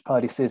 as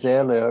Paddy says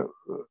earlier,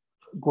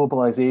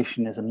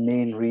 globalization is a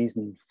main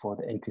reason for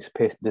the increased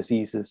pest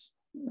diseases,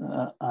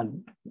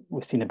 and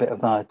we've seen a bit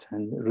of that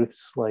in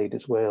Ruth's slide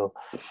as well.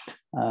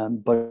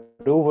 But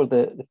over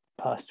the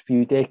past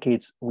few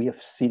decades, we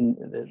have seen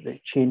the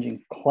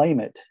changing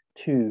climate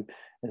too,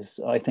 is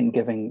I think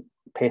giving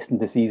pests and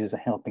diseases a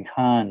helping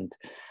hand,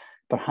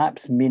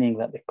 perhaps meaning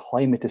that the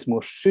climate is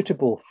more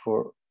suitable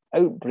for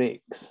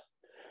outbreaks.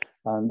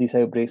 And these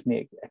outbreaks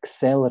may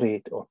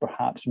accelerate, or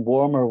perhaps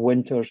warmer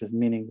winters is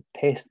meaning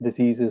pest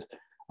diseases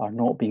are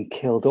not being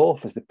killed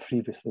off as they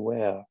previously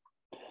were.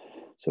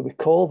 So we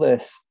call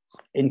this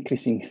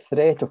increasing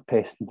threat of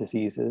pests and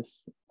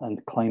diseases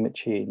and climate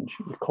change.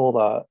 We call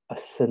that a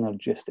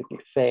synergistic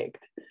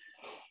effect.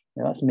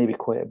 Now, that's maybe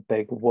quite a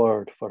big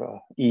word for an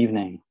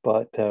evening,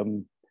 but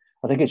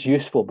I think it's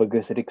useful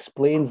because it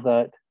explains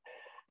that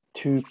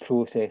two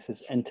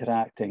processes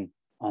interacting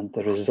and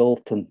the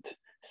resultant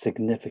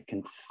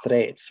significant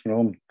threats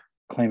from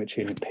climate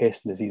change and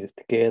pest and diseases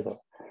together.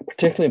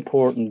 Particularly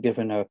important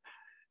given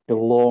the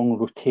long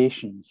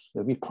rotations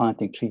that we're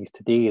planting trees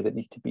today that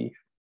need to be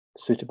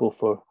suitable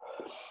for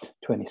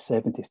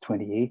 2070s,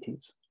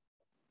 2080s.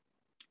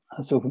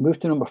 And so if we move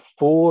to number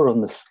 4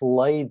 on the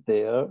slide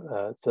there,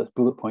 so that's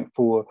bullet point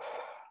 4,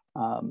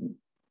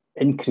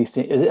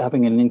 increasing, is it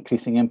having an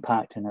increasing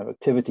impact on our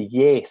activity?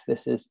 Yes,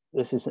 this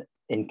is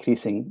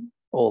increasing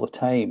all the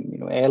time. You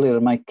know, earlier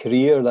in my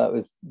career, that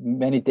was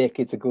many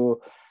decades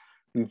ago,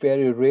 we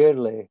very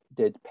rarely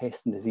did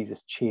pests and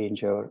diseases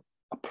change our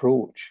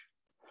approach.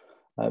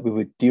 We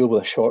would deal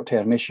with a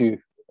short-term issue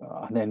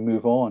and then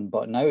move on.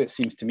 But now it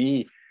seems to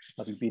me,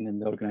 having been in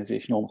the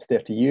organisation almost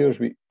 30 years,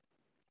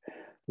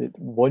 that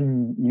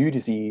one new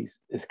disease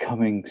is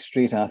coming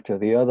straight after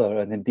the other,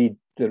 and indeed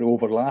they're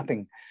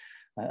overlapping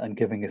and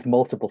giving us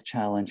multiple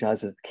challenge,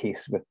 as is the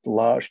case with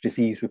large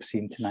disease we've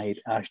seen tonight,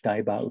 ash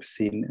dieback we've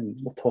seen, and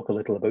we'll talk a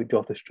little about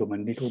dothrostoma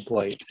and needle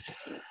blight.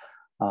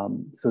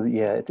 So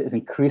yeah, it is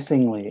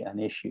increasingly an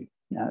issue.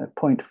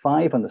 Point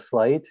 5 on the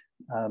slide,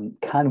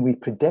 can we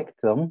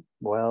predict them?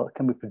 Well,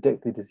 can we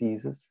predict the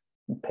diseases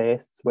and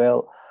pests?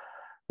 Well,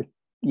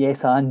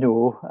 yes and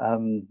no,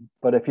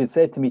 but if you'd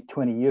said to me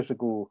 20 years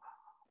ago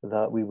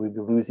that we would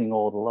be losing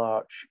all the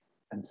larch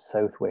in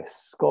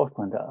southwest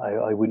Scotland,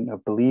 I wouldn't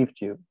have believed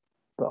you.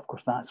 But of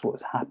course, that's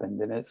what's happened,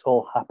 and it's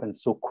all happened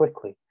so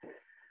quickly.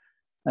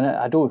 And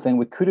I don't think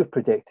we could have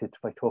predicted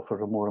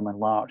Phytophthora ramorum and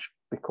larch,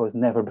 because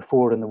never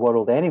before in the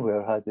world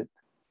anywhere has it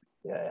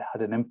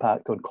had an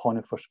impact on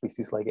conifer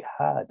species like it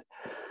had.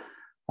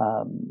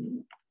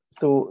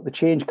 So the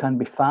change can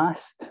be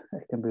fast,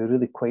 it can be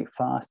really quite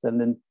fast.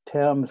 And in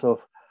terms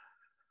of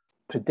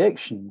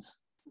predictions,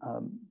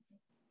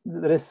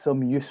 there is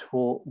some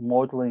useful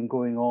modelling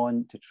going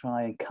on to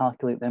try and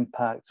calculate the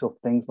impacts of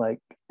things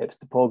like Ips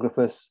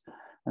topographus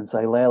and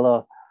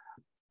Xylella,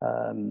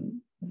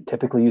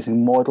 typically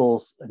using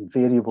models and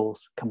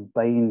variables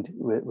combined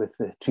with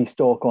the tree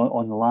stock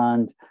on the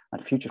land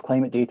and future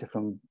climate data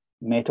from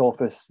Met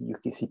Office,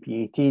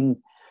 UKCP 18,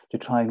 to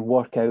try and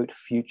work out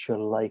future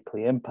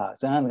likely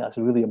impacts. And I think that's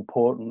really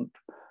important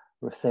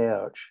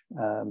research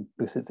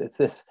because it's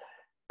this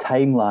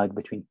time lag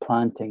between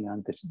planting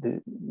and the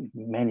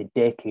many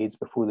decades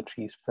before the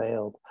trees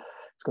failed.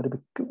 It's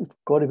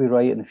got to be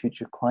right in the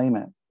future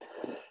climate.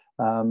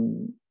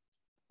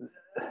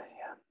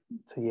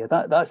 So yeah,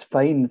 that's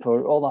fine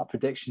for all that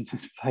predictions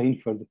is fine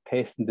for the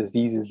pests and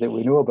diseases that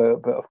we know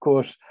about. But of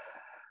course,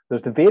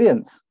 there's the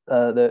variants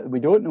that we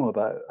don't know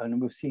about,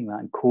 and we've seen that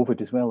in COVID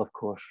as well, of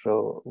course.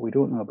 So we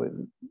don't know about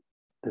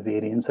the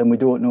variants, and we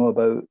don't know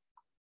about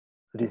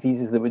the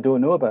diseases that we don't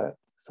know about.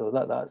 So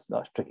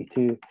that's tricky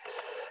too.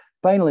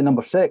 Finally,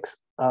 number 6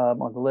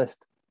 on the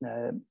list,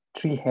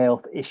 tree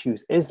health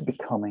issues is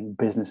becoming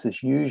business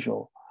as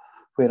usual,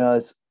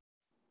 whereas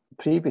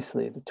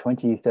previously,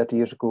 20, 30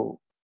 years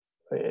ago,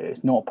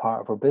 it's not part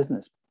of our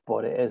business,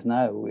 but it is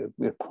now.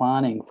 We're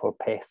planning for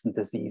pests and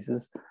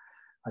diseases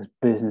as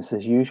business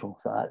as usual.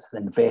 So that's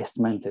an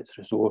investment, it's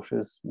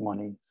resources,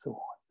 money, so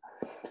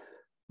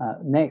on.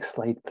 Next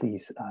slide,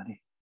 please,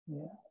 Annie.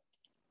 Yeah.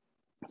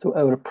 So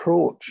our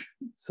approach.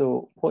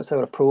 So what's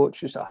our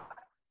approach? Just a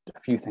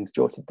few things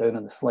jotted down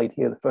on the slide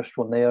here. The first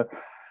one there,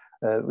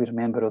 we're a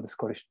member of the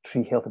Scottish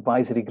Tree Health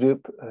Advisory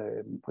Group,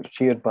 which is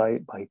chaired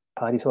by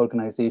Paddy's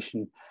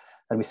organisation,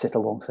 and we sit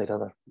alongside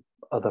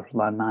other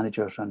land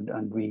managers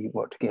and we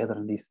work together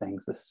on these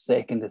things. The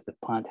second is the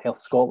Plant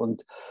Health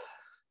Scotland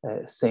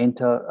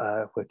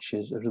centre, which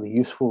is really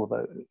useful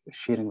about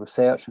sharing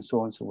research and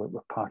so on. So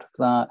we're part of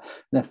that.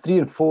 And then 3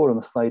 and 4 on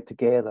the slide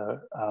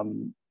together.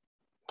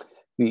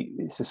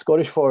 So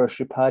Scottish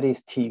Forestry,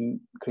 Paddy's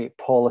team create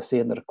policy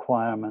and the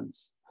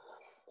requirements,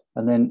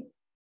 and then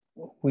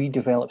we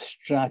develop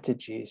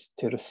strategies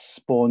to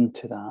respond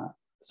to that.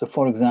 So,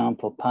 for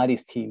example,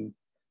 Paddy's team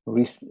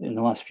in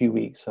the last few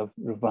weeks have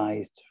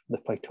revised the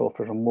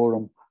Phytophthora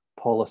ramorum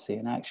policy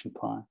and action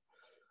plan.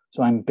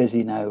 So I'm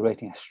busy now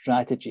writing a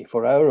strategy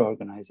for our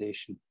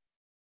organisation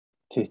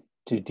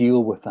to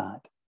deal with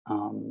that.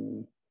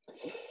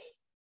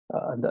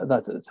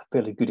 That's a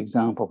fairly good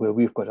example where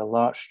we've got a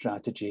large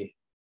strategy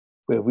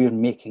where we're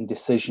making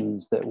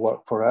decisions that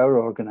work for our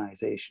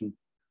organisation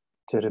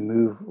to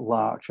remove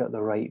larch at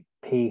the right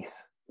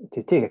pace,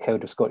 to take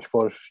account of Scottish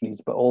Forestry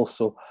needs, but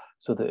also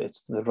so that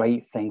it's the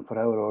right thing for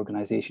our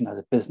organisation as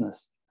a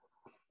business.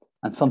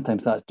 And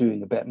sometimes that's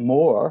doing a bit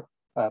more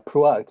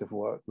proactive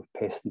work with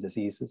pests and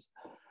diseases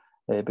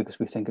because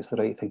we think it's the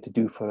right thing to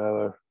do for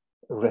our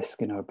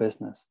risk in our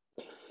business.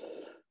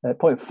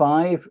 Point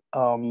 5,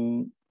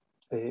 of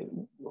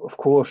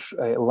course,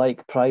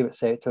 like private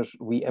sectors,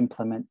 we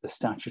implement the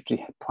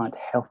statutory plant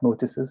health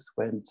notices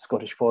when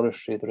Scottish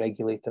Forestry, the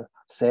regulator,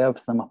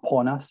 serves them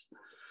upon us.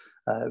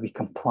 We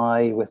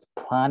comply with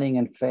planning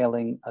and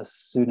felling as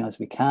soon as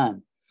we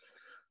can.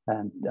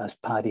 And as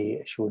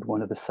Paddy showed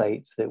one of the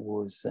sites that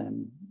was a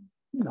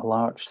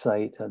larch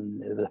site,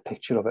 and there was a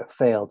picture of it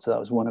failed. So that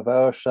was one of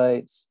our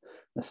sites.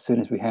 As soon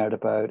as we heard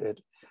about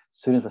it, as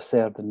soon as we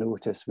served the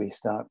notice, we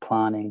start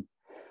planning,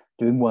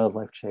 doing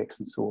wildlife checks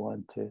and so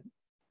on to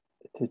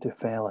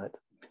fell it.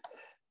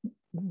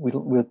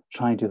 We'll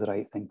try and do the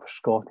right thing for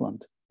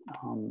Scotland.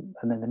 And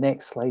then the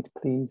next slide,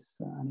 please.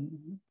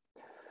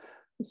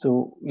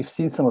 So you've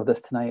seen some of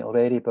this tonight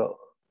already, but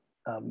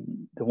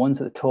the ones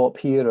at the top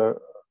here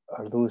are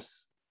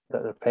those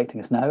that are affecting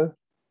us now.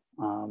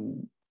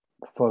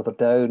 Further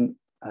down,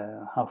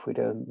 halfway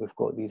down, we've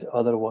got these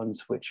other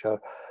ones which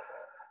are,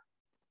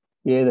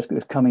 yeah,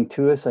 they're coming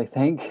to us, I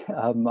think.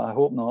 I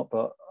hope not,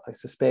 but I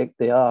suspect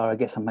they are. I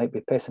guess I might be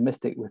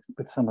pessimistic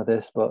with some of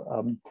this, but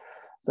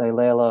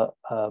Xylella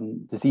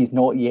disease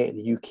not yet in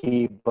the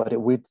UK, but it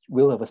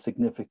will have a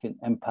significant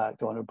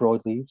impact on our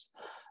broadleaves.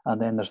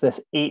 And then there's this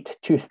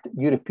 8-toothed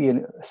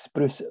European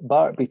spruce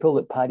bark beetle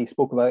that Paddy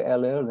spoke about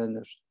earlier. And then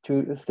there's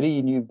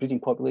 3 new breeding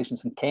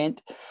populations in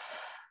Kent.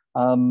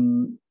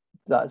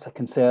 That's a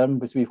concern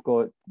because we've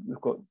got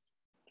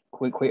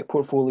quite a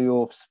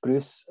portfolio of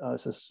spruce,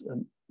 as is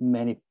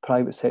many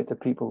private sector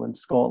people in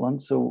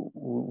Scotland. So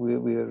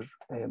we're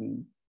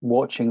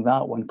watching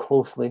that one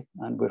closely,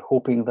 and we're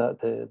hoping that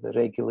the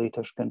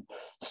regulators can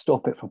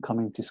stop it from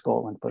coming to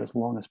Scotland for as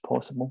long as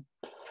possible.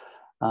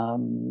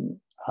 And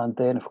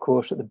then, of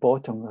course, at the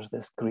bottom, there's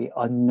this great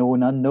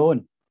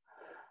unknown.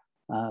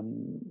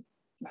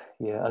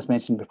 Yeah, as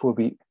mentioned before,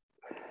 we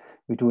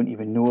don't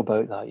even know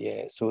about that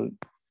yet. So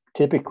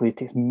typically it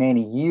takes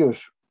many years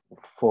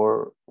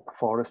for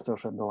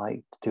foresters and the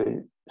like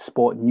to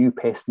spot new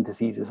pests and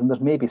diseases. And there's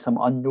maybe some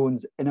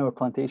unknowns in our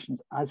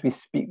plantations as we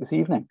speak this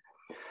evening,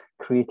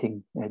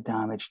 creating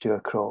damage to our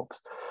crops.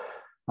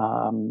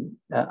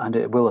 And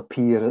it will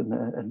appear in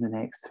the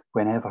next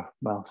whenever.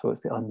 Well, so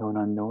it's the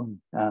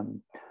unknown.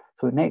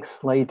 So next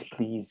slide,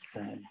 please,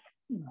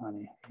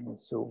 Annie.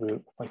 So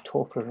we're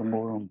Phytophthora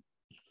ramorum.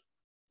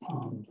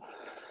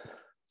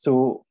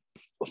 So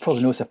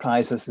probably no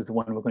surprise, this is the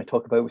one we're going to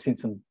talk about. We've seen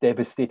some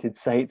devastated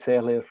sites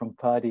earlier from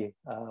Paddy.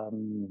 Now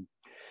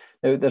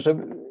there's a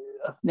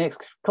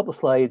next couple of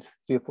slides,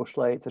 3 or 4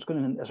 slides.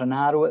 There's an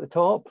arrow at the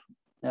top.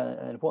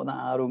 And what that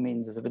arrow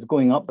means is if it's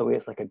going up the way,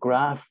 it's like a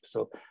graph.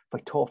 So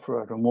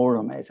Phytophthora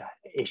ramorum is an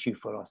issue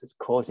for us. It's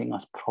causing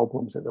us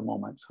problems at the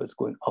moment. So it's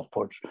going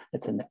upwards.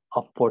 It's in the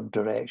upward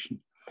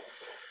direction.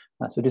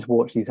 So just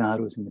watch these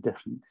arrows in the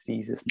different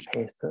diseases and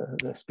pests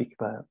that I speak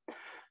about.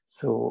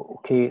 So,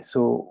 okay,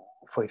 so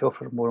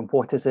Phytophthora ramorum,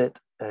 what is it?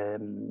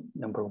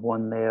 Number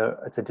 1 there,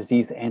 it's a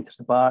disease that enters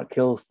the bark,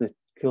 kills the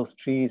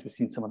trees. We've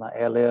seen some of that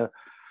earlier.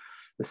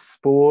 The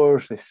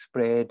spores, they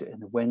spread in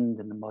the wind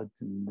and the mud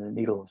and the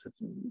needles.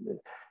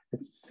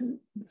 It's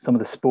some of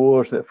the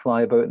spores that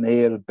fly about in the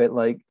air, a bit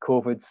like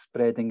COVID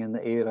spreading in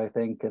the air, I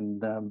think.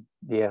 And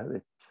yeah,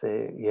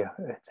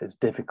 it's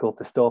difficult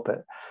to stop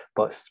it,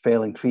 but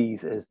felling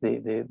trees is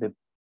the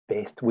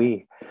best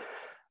way.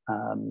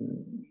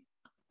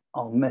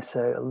 I'll miss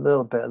out a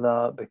little bit of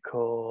that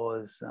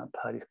because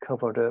Paddy's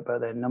covered it.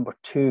 But then number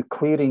 2,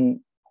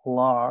 clearing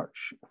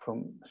larch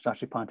from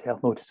statutory plant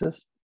health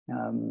notices.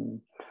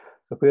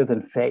 So where the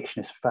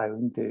infection is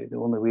found, the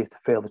only way is to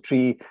fell the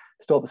tree,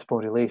 stop the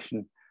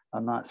sporulation,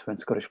 and that's when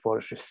Scottish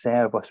Forestry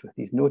serve us with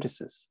these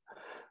notices.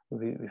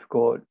 We've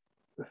got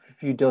a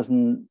few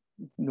dozen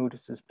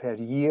notices per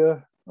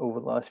year over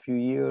the last few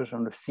years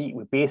on receipt.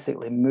 We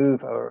basically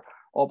move our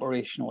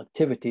operational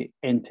activity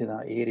into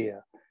that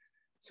area.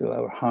 So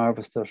our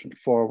harvesters and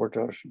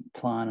forwarders and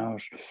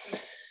planners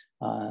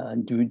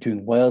and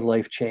doing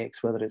wildlife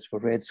checks, whether it's for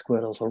red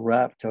squirrels or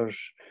raptors,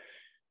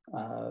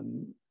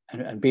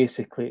 and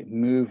basically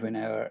moving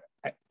our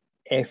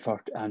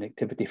effort and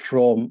activity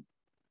from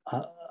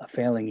a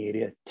felling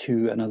area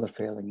to another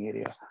felling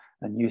area,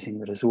 and using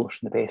the resource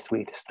in the best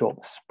way to stop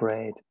the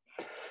spread.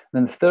 And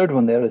then the third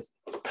one there is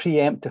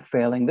preemptive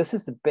felling. This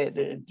is the bit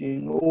that,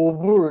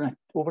 over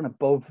and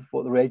above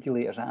what the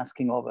regulator is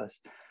asking of us.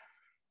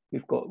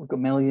 We've got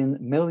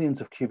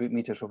millions of cubic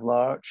meters of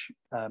larch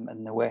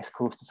in the west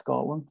coast of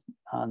Scotland,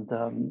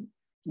 and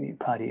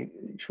Paddy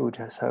showed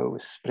us how it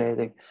was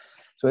spreading.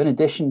 So in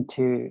addition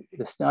to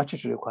the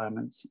statutory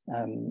requirements,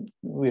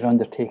 we're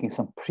undertaking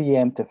some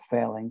preemptive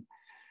felling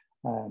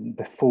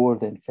before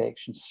the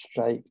infections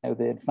strike. Now,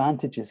 the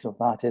advantages of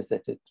that is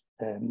that it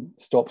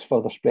stops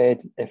further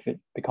spread if it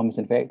becomes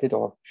infected,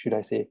 or should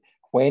I say,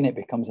 when it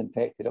becomes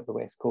infected up the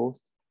west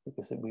coast,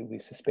 because we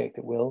suspect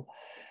it will.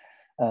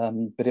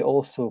 But it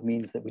also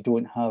means that we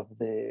don't have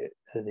the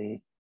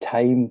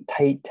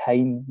tight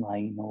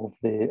timeline of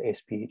the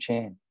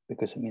SPHN,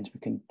 because it means we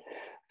can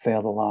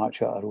fell the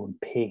larch at our own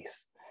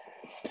pace.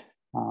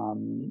 Our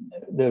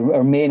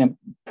main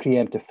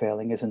preemptive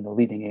felling is in the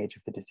leading edge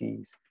of the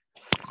disease.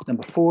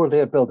 Number 4,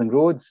 they're building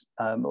roads.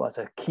 That's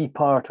a key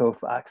part of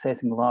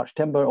accessing the larch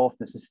timber. Often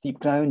it's in steep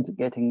ground.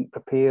 Getting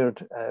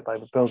prepared by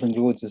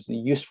building roads is a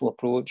useful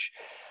approach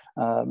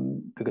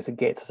because it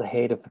gets us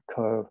ahead of the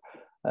curve.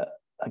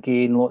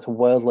 Again, lots of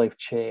wildlife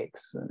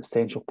checks, an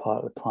essential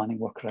part of the planning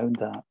work around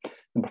that.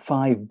 Number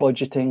 5,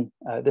 budgeting.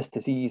 This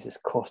disease is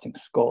costing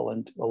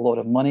Scotland a lot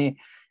of money.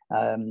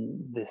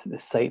 The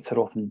sites are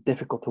often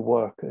difficult to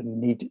work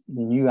and need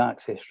new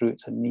access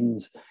routes and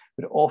means.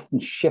 We're often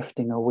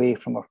shifting away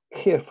from our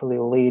carefully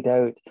laid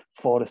out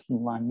forest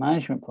and land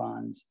management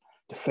plans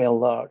to fell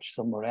larch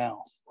somewhere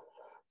else.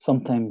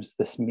 Sometimes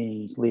this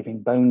means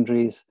leaving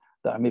boundaries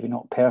that are maybe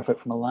not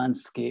perfect from a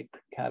landscape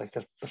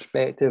character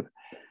perspective,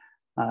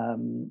 but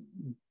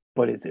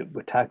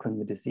we're tackling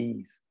the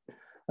disease.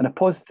 And a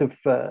positive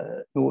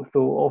note,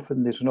 though,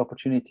 often there's an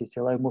opportunity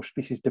to allow more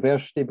species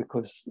diversity,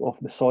 because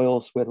often the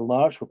soils where the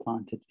larch were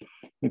planted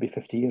maybe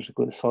 50 years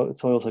ago, the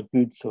soils are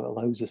good, so it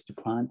allows us to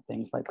plant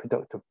things like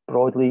productive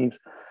broadleaves,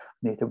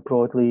 native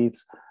broadleaves,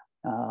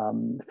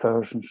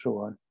 firs and so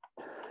on.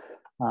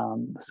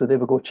 So there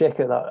we go, check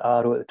out that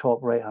arrow at the top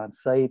right hand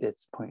side,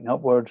 it's pointing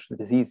upwards. The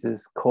disease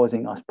is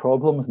causing us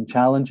problems and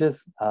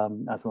challenges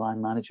as a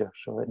land manager.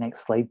 So the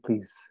next slide,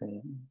 please.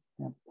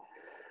 Yeah.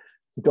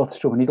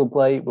 Dothrostoma needle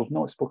blight, we've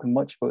not spoken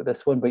much about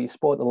this one, but you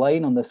spot the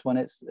line on this one,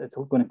 it's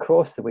going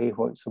across the way.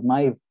 So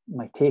my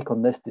take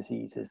on this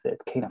disease is that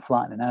it's kind of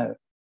flattening out.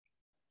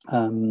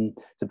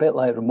 It's a bit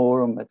like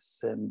remorum,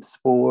 it's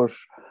spores,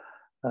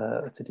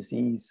 it's a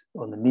disease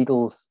on the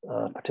needles,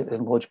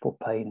 particularly in lodgepole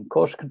pine and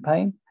Corsican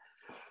pine.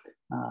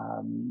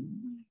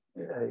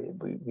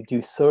 We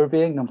do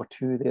surveying, number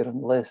 2 there on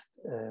the list,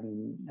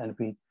 and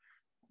we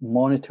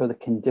monitor the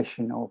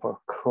condition of our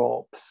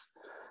crops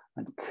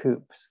and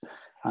coops,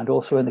 and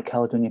also in the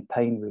Caledonian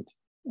pinewood.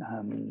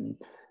 And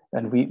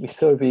we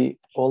survey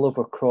all of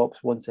our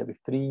crops once every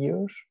 3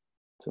 years.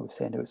 So we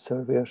send out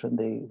surveyors and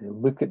they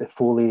look at the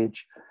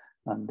foliage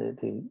and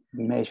they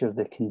measure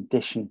the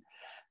condition.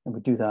 And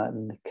we do that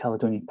in the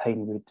Caledonian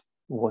pinewood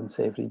once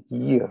every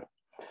year.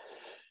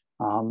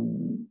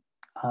 And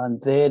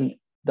then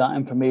that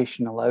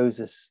information allows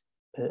us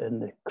in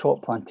the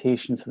crop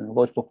plantations, in the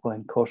lodgepole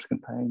pine, Corsican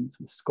pine,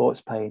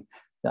 Scots pine,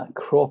 that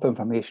crop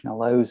information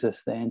allows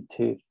us then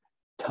to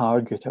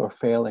target our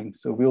felling.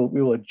 So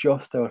we'll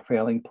adjust our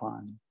felling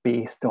plans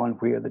based on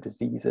where the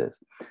disease is.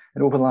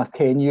 And over the last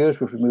 10 years,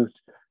 we've removed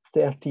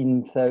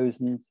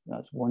 13,000,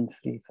 that's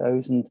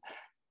 13,000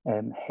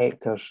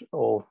 hectares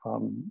of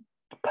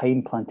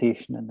pine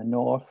plantation in the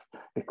north,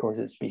 because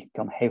it's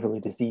become heavily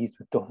diseased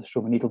with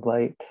Dothrostoma needle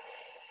blight.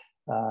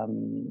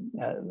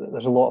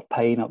 There's a lot of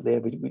pine up there.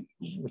 We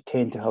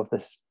tend to have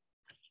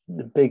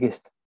the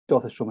biggest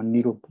Dothrostoma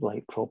needle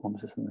blight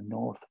problems is in the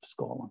north of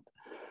Scotland.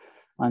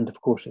 And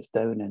of course, it's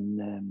down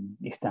in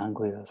East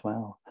Anglia as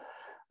well.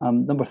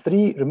 Number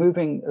 3,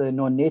 removing the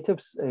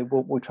non-natives.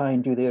 What we'll try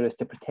and do there is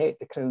to protect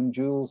the crown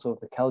jewels of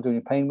the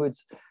Caledonian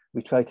pinewoods.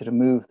 We try to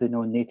remove the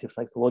non-natives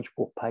like the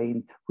lodgepole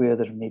pine, where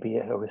there may be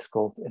a risk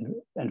of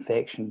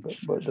infection. But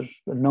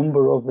there's a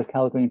number of the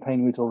Caledonian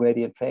pinewoods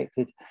already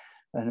infected,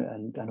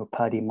 and I know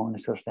Paddy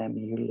monitors them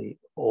yearly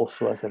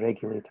also as a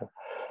regulator.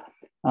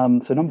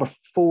 So number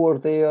 4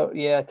 there,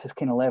 yeah, it is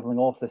kind of leveling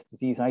off this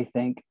disease, I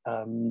think.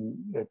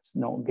 It's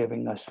not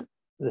giving us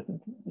the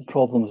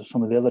problems of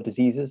some of the other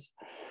diseases,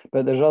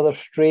 but there's other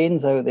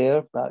strains out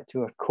there, back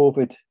to our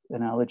COVID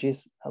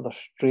analogies, other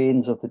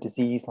strains of the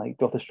disease like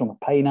Dothrostoma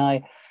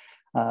pinei,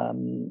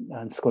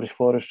 and Scottish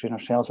Forestry and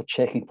ourselves are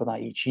checking for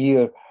that each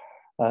year.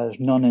 There's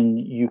none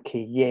in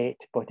UK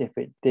yet, but if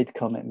it did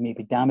come, it may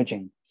be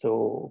damaging.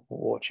 So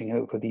watching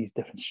out for these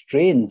different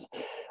strains.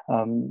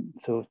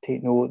 So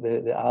take note,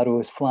 the arrow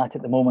is flat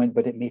at the moment,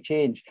 but it may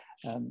change.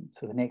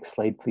 So the next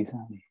slide, please,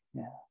 Annie.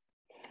 Yeah.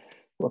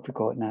 What have we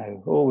got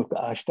now? Oh, we've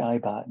got ash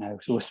dieback now.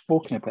 So we've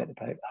spoken a bit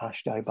about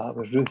ash dieback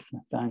with Ruth.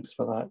 Thanks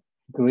for that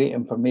great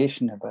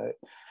information about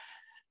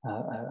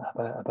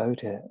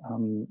it.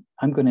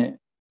 I'm going to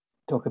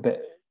talk a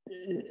bit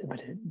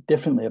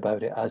differently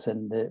about it, as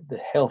in the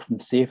health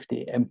and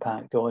safety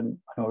impact on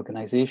an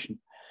organisation.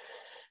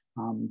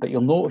 But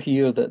you'll note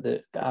here that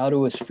the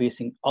arrow is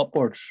facing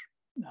upwards.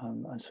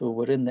 And so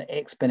we're in the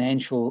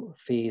exponential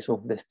phase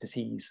of this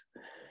disease.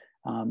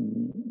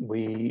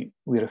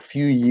 We're a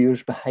few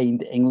years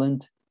behind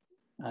England,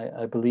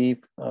 I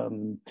believe.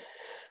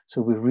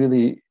 So we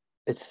really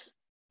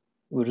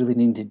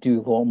need to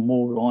do a lot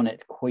more on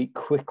it quite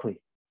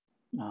quickly.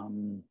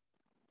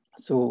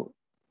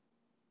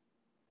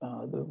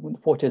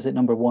 What is it?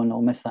 Number one,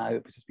 I'll miss that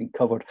out because it's been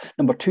covered.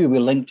 Number two, we're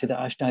linked to the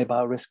Ash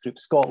Dieback Risk Group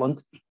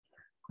Scotland,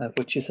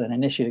 which is an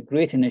initiative,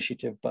 great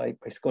initiative by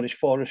Scottish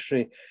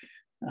Forestry,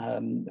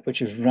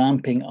 which is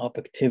ramping up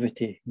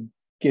activity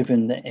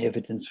given the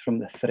evidence from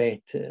the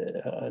threat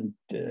and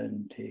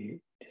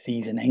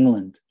disease in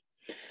England.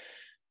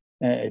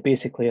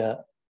 Basically,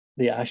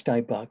 the Ash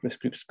Dieback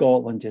Risk Group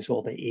Scotland is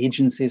all the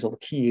agencies, all the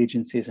key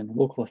agencies and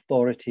local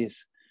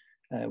authorities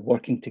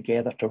working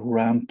together to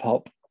ramp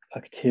up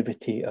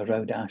activity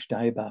around Ash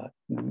Dieback.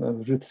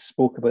 Ruth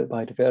spoke about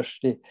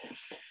biodiversity,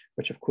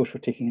 which of course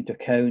we're taking into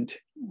account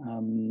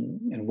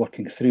and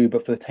working through,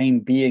 but for the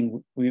time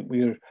being,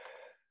 we've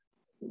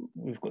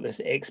got this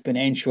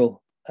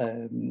exponential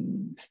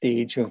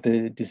stage of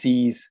the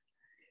disease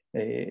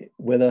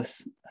with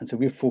us, and so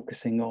we're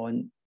focusing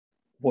on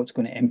what's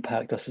going to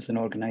impact us as an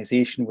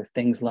organisation with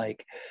things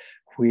like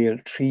where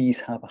trees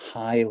have a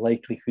high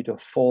likelihood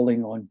of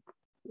falling on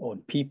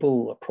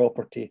people or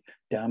property,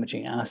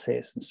 damaging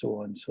assets and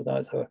so on. So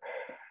that's our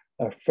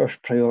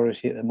first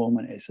priority at the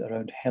moment, is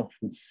around health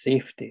and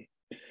safety.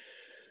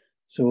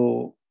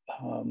 So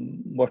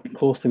working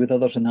closely with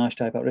others in the Ash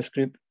Dieback Risk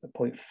Group. At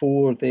point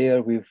 4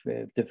 there, we've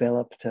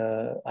developed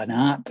an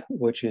app,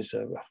 which is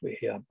a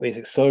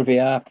basic survey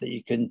app that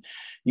you can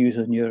use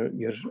on your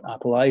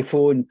Apple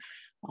iPhone.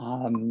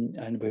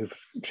 And we've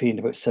trained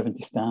about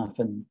 70 staff,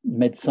 and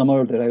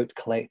midsummer they're out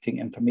collecting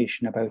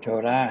information about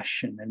our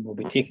ash, and then we'll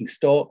be taking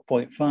stock,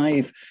 point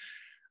 5,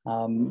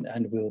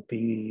 and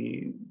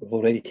we've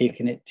already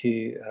taken it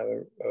to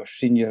our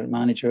senior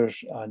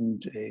managers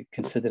and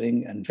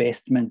considering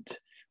investment,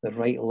 the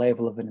right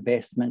level of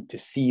investment to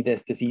see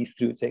this disease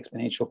through its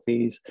exponential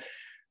phase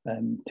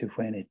to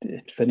when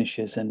it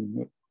finishes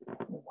in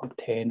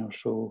 10 or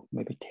so,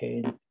 maybe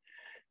 10,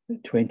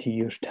 20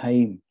 years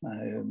time,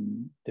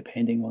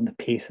 depending on the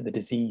pace of the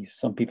disease.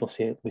 Some people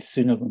say it'll be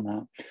sooner than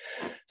that.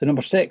 So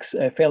number 6,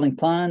 felling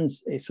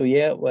plans. So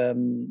yeah,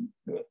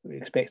 we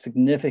expect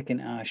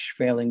significant ash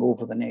felling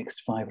over the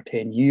next 5 or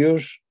 10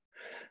 years.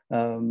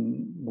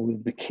 We'll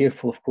be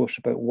careful, of course,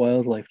 about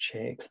wildlife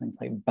checks, things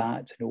like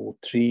bats and old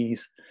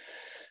trees,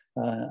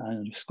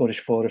 and Scottish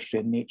Forestry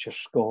and Nature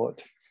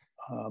Scot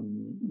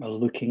are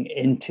looking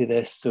into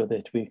this so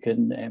that we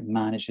can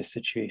manage the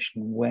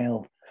situation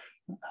well.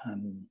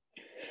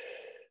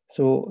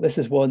 So this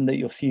is one that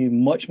you'll see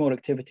much more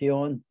activity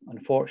on,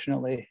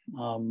 unfortunately,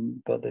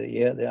 but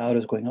the arrow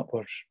is going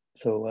upwards.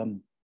 So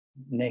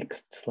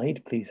next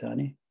slide, please,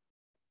 Annie.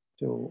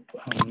 So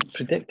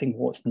predicting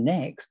what's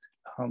next.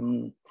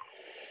 Number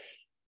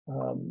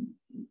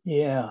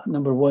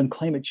 1,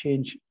 climate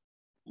change.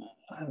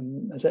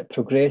 As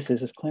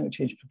climate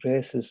change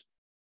progresses,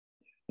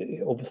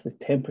 obviously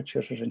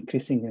temperatures are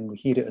increasing, and we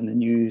hear it in the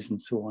news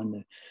and so on.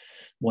 The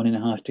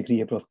 1.5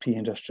 degree above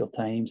pre-industrial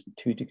times, and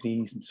 2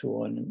 degrees and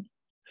so on. And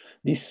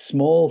these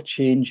small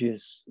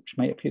changes, which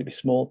might appear to be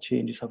small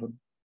changes, have a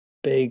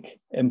big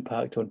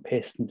impact on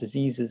pests and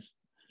diseases.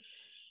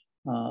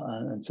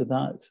 And so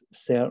that's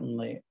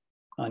certainly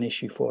an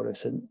issue for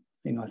us. And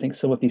I think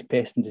some of these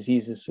pests and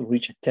diseases will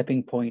reach a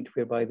tipping point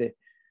whereby the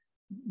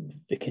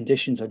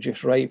conditions are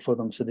just right for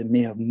them, so they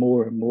may have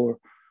more and more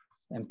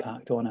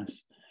impact on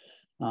us.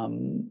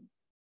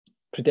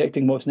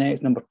 Predicting what's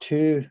next, number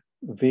 2,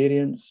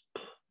 variants.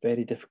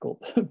 Very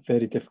difficult,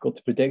 very difficult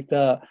to predict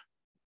that,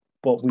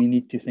 but we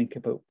need to think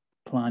about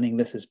planning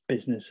this as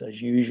business as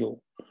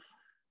usual,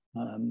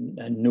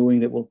 and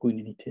knowing that we're going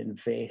to need to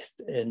invest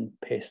in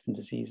pests and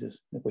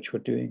diseases, which we're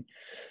doing.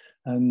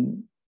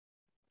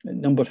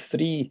 Number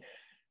 3,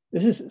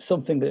 this is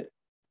something that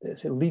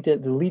the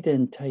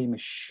lead-in time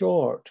is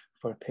short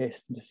for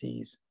pest and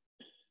disease,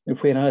 and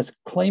whereas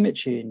climate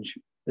change,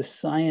 the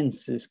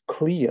science is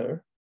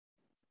clear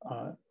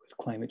with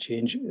climate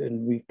change,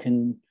 and we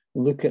can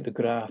look at the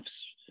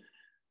graphs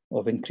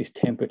of increased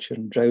temperature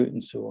and drought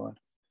and so on,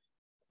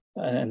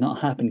 and that'll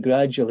happen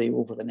gradually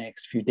over the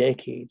next few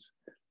decades.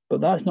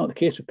 But that's not the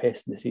case with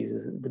pests and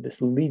diseases. But this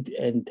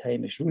lead-in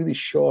time is really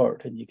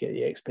short, and you get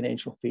the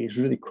exponential phase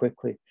really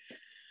quickly.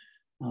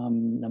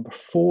 Number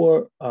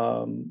 4,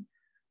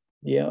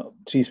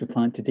 trees we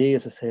plant today,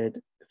 as I said,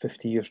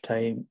 50 years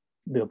time,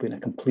 they'll be in a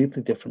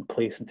completely different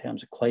place in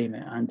terms of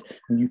climate and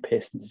new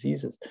pests and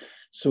diseases.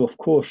 So of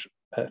course,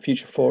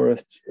 future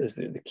forests is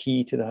the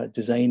key to that,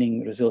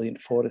 designing resilient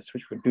forests,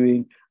 which we're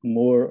doing,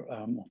 more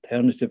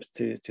alternatives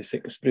to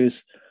sitka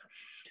spruce,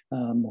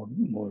 more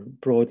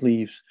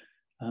broadleaves,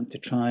 to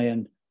try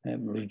and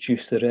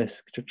reduce the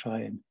risk, to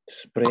try and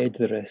spread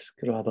the risk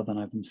rather than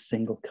having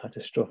single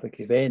catastrophic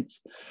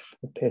events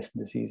of pests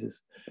and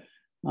diseases.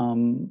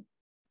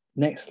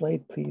 Next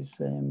slide, please.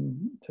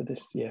 So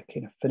this, yeah,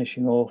 kind of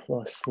finishing off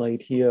last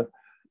slide here.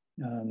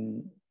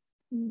 So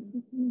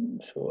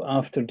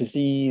after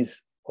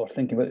disease, or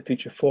thinking about the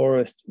future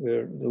forest,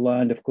 where the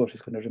land, of course,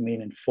 is going to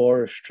remain in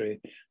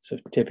forestry. So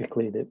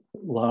typically the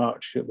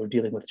larch that we're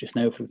dealing with just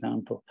now, for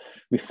example,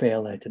 we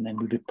fell it and then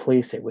we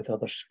replace it with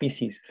other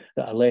species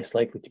that are less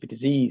likely to be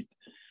diseased,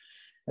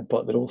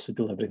 but they're also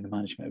delivering the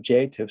management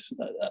objectives.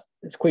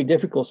 It's quite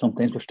difficult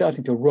sometimes. We're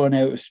starting to run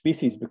out of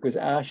species because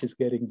ash is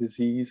getting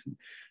disease, and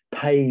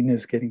pine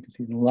is getting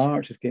disease, and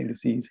larch is getting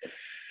disease.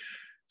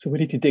 So we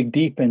need to dig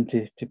deep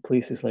into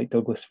places like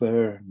Douglas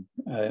fir,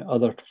 and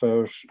other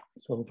firs,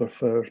 silver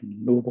fir,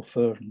 and noble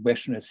fir, and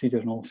western red cedar,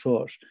 and all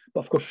sorts.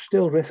 But of course, there's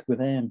still risk with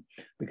them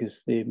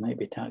because they might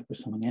be attacked with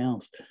something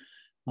else.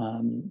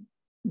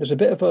 There's a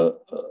bit of a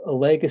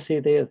legacy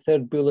there. The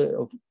third bullet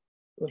of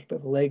there's a bit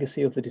of a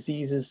legacy of the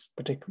diseases.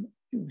 Particularly,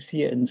 we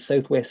see it in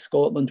southwest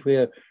Scotland,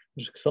 where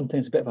there's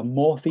sometimes a bit of a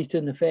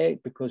moth-eating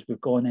effect because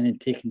we've gone in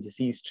and taken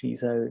diseased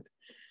trees out.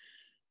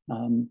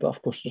 But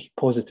of course, there's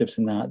positives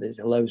in that. It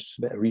allows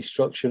a bit of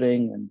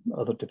restructuring and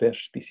other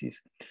diverse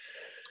species.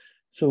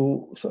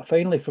 So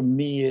finally, for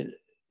me,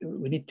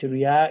 we need to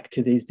react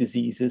to these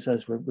diseases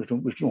as we're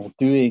all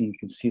doing. You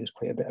can see there's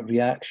quite a bit of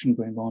reaction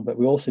going on, but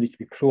we also need to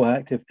be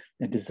proactive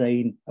and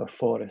design our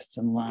forests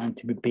and land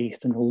to be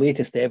based on the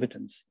latest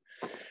evidence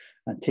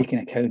and taking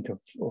account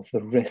of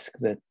the risk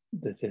that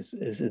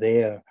is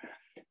there.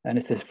 And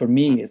it's this, for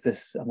me, it's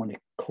this, I want to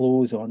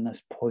close on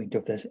this point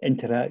of this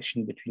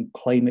interaction between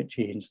climate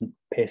change and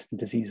pests and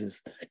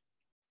diseases.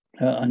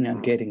 And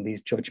I'm getting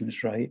these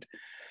judgments right.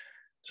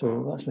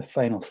 So that's my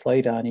final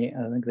slide, Annie.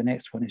 I think the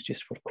next one is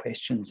just for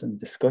questions and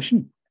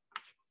discussion.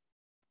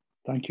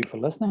 Thank you for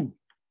listening.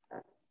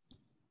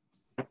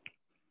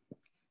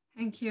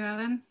 Thank you,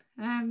 Alan.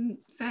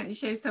 Certainly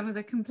shows some of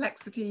the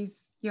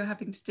complexities you're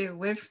having to deal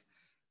with.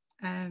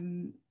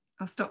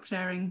 I'll stop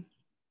sharing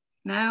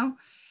now.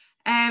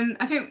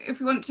 I think if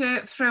we want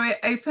to throw it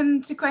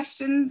open to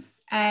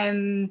questions,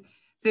 so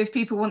if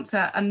people want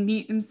to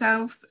unmute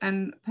themselves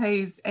and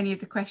pose any of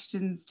the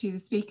questions to the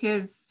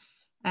speakers.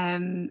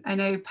 I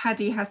know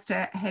Paddy has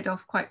to head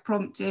off quite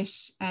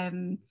promptish.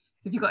 So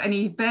if you've got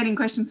any burning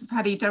questions for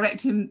Paddy,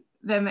 direct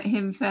them at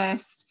him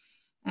first.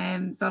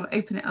 So I'll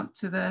open it up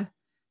to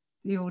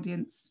the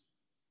audience.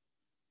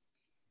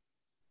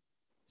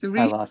 So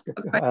Ruth, I'll ask a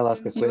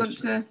question. You want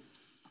to...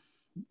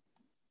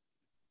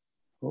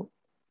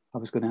 I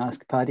was going to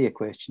ask Paddy a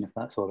question, if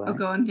that's all right. Oh,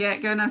 go on. Yeah,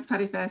 go and ask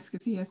Paddy first,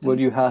 because he has to... Were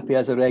you happy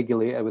as a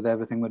regulator with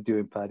everything we're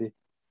doing, Paddy?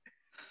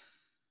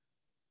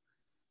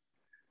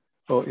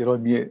 Oh, you're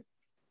on mute.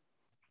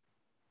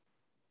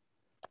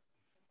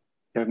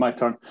 Yeah, my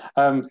turn.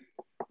 How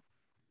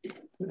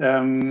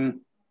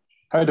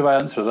do I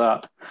answer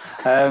that?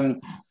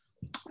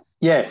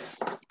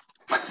 Yes,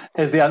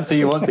 is the answer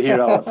you want to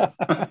hear, Alan.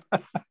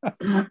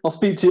 I'll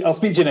speak to you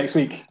next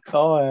week.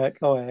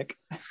 Oh heck.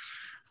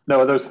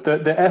 No, there's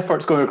the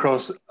efforts going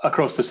across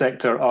the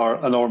sector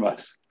are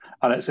enormous,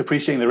 and it's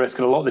appreciating the risk,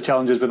 and a lot of the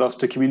challenges with us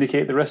to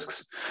communicate the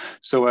risks.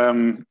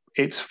 So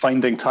it's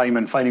finding time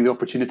and finding the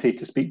opportunity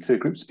to speak to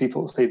groups of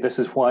people to say this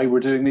is why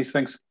we're doing these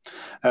things,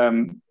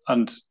 and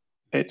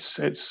it's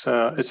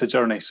a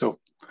journey. So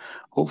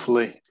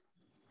hopefully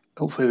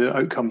the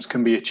outcomes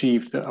can be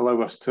achieved that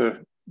allow us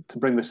to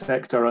bring the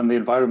sector and the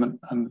environment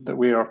and that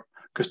we are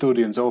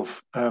custodians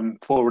of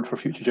forward for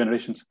future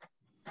generations.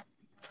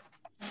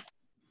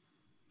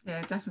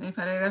 Yeah, definitely,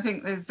 Paddy. I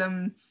think there's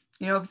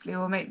you know, obviously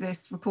we'll make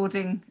this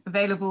recording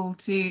available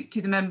to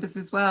the members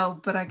as well,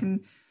 but I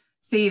can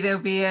see there'll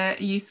be a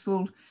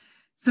useful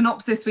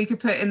synopsis we could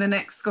put in the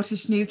next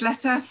Scottish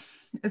newsletter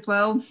as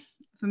well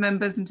for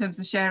members in terms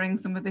of sharing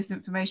some of this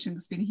information.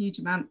 There's been a huge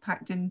amount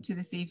packed into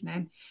this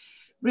evening.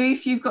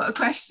 Ruth, you've got a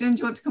question. Do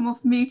you want to come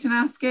off mute and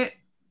ask it?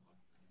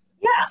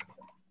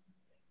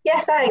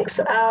 Yeah, thanks.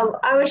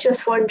 I was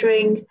just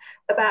wondering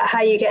about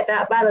how you get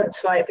that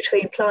balance right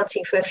between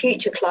planting for a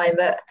future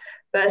climate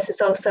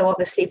versus also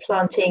obviously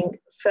planting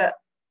for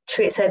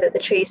trees so that the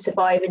trees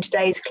survive in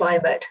today's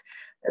climate,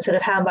 and sort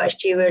of how much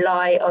do you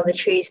rely on the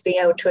trees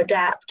being able to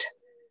adapt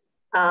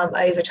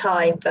over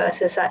time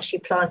versus actually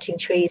planting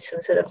trees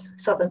from sort of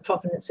southern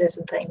provinces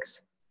and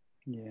things.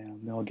 Yeah,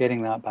 no,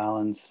 getting that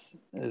balance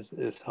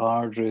is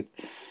hard, Ruth.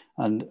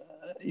 And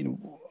you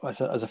know,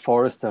 as a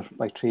forester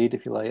by trade,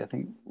 if you like, I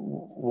think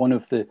one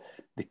of the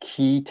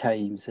key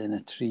times in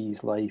a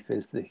tree's life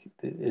is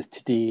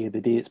today,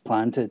 the day it's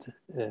planted,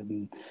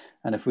 and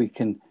if we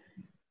can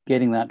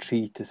getting that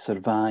tree to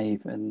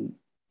survive in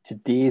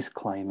today's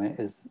climate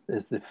is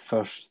the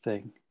first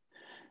thing.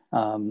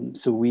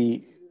 So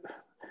we've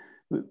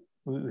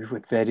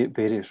got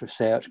various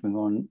research going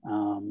on,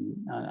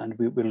 and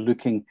we're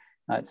looking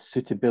at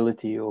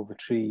suitability of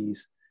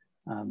trees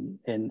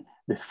in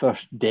the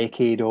first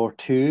decade or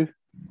two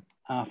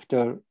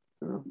after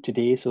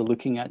today, so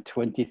looking at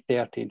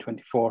 2030 and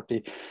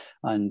 2040,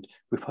 and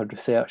we've had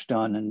research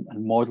done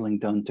and modelling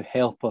done to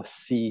help us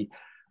see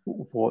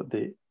what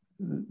the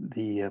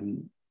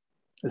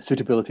the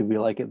suitability will be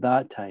like at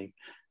that time.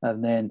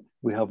 And then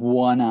we have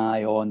one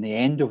eye on the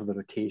end of the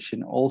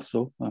rotation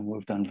also, and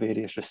we've done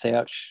various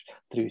research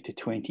through to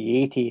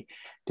 2080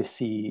 to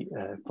see,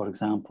 for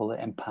example,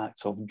 the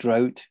impacts of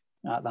drought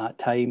at that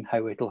time,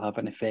 how it'll have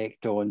an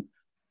effect on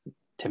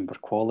timber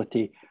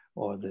quality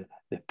or the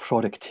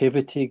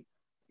productivity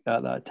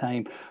at that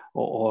time,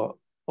 or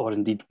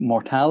indeed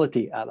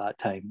mortality at that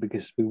time,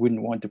 because we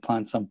wouldn't want to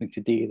plant something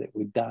today that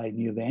would die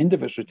near the end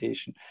of its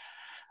rotation.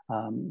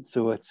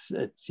 So it's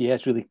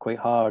really quite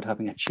hard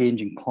having a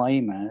changing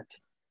climate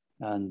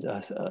and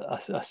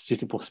a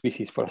suitable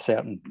species for a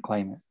certain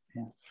climate.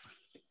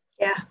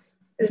 Yeah,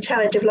 it's a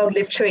challenge of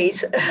long-lived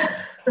trees.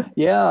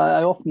 Yeah,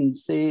 I often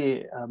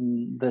say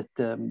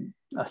that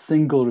a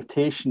single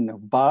rotation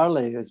of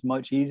barley is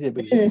much easier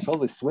because you can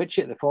probably switch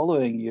it the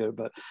following year,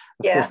 but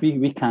of course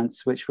we can't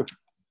switch for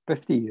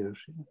 50 years.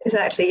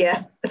 Exactly,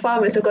 yeah. The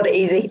farmers have got it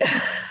easy.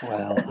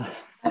 Well.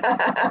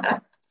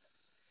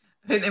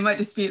 I think they might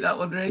dispute that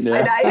one, Ruth.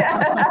 Yeah. I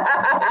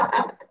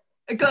know.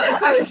 I got a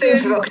question. I was so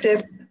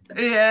provocative.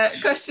 Yeah,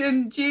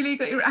 question. Julie,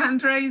 got your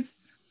hand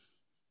raised?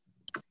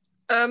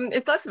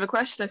 It's less of a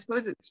question. I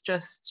suppose it's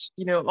just,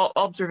 you know,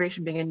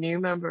 observation being a new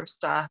member of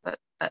staff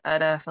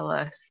at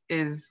FLS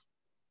is,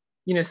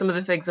 you know, some of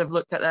the things I've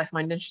looked at that I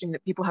find interesting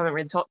that people haven't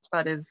really talked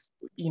about is,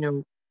 you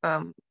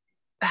know,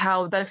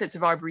 how the benefits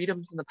of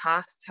arboretums in the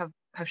past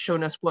have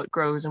shown us what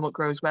grows and what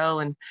grows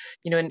well. And,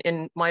 you know,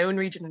 in my own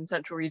region, in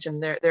Central Region,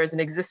 there's an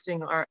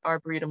existing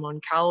arboretum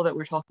on Cal that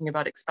we're talking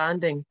about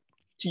expanding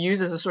to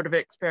use as a sort of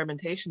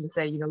experimentation to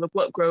say, you know, look,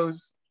 what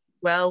grows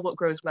well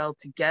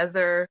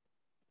together,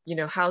 you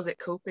know, how's it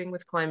coping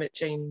with climate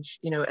change,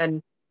 you know.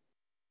 And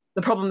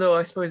the problem, though,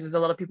 I suppose, is a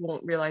lot of people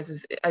won't realize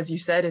is, as you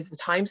said, is the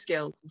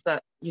timescales, is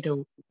that, you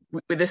know,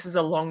 this is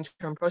a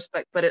long-term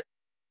prospect, but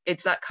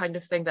it's that kind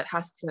of thing that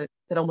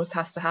almost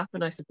has to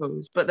happen, I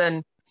suppose. But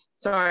then,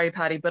 sorry,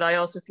 Paddy, but I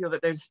also feel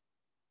that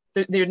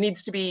there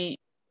needs to be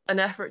an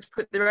effort to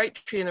put the right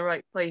tree in the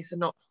right place and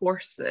not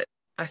force it,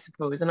 I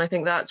suppose. And I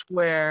think that's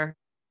where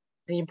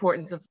the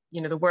importance of,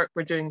 you know, the work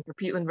we're doing for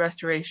peatland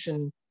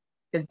restoration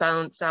is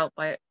balanced out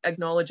by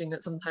acknowledging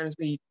that sometimes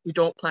we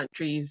don't plant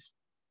trees,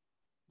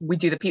 we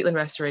do the peatland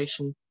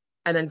restoration,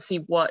 and then see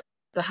what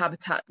the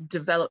habitat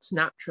develops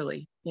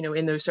naturally, you know,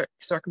 in those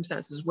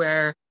circumstances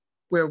where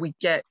we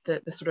get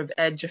the sort of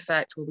edge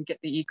effect, where we get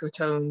the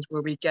ecotones,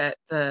 where we get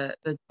the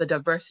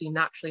diversity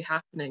naturally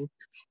happening.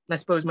 And I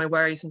suppose my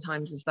worry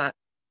sometimes is that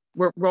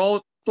we're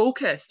all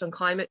focused on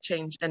climate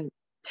change and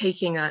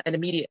taking an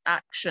immediate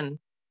action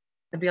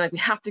and being like, we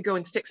have to go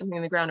and stick something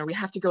in the ground, or we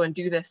have to go and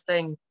do this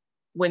thing,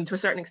 when to a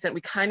certain extent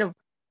we kind of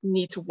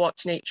need to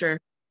watch nature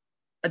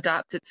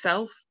adapt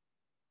itself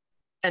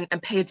and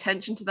pay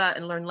attention to that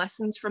and learn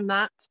lessons from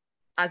that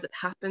as it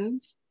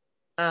happens,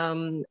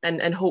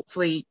 and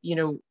hopefully, you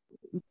know,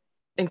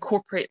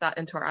 incorporate that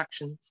into our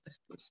actions, I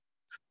suppose.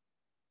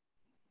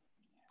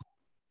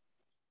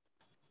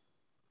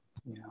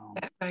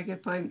 Yeah, very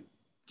good point,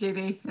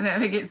 Julie. And I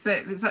think it's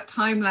that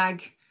time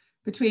lag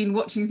between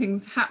watching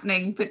things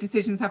happening, but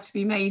decisions have to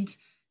be made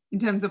in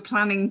terms of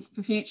planning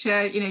for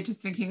future, you know,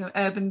 just thinking of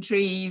urban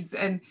trees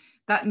and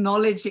that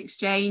knowledge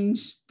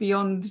exchange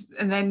beyond,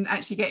 and then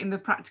actually getting the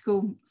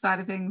practical side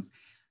of things.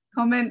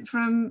 Comment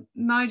from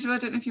Nigel. I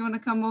don't know if you want to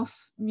come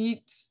off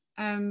mute.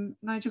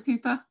 Nigel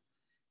Cooper,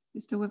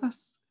 you're still with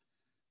us?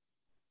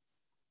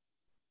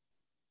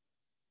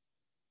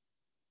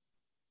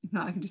 If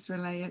not, I can just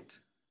relay it.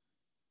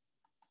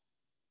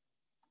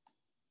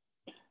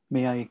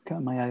 May I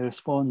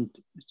respond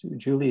to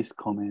Julie's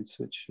comments,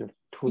 which are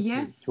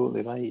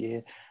totally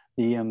right.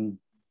 Yeah,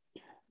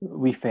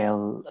 we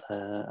fell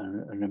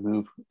and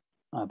remove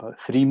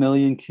about 3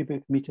 million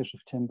cubic meters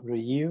of timber a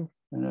year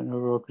in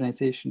our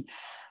organisation,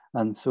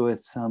 and so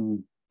it's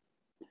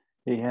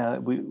yeah,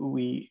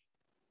 we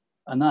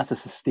and that's a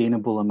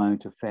sustainable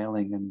amount of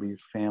felling, and we're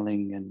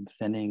felling and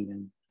thinning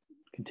and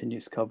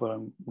continuous cover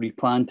and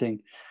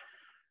replanting.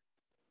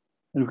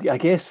 And I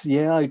guess,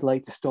 yeah, I'd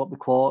like to stop the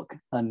clock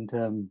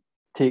and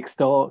take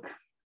stock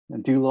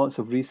and do lots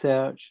of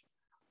research,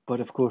 but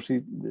of course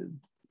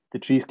the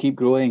trees keep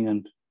growing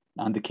and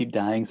they keep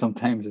dying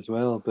sometimes as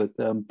well. But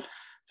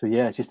so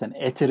yeah, it's just an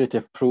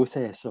iterative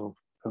process of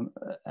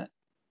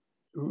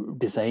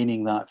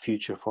designing that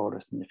future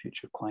forest and the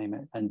future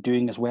climate and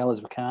doing as well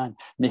as we can,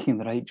 making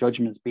the right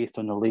judgments based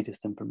on the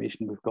latest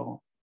information we've got.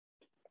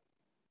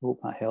 I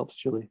hope that helps,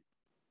 Julie.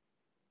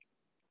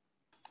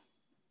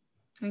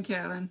 Thank you,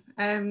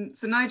 Alan.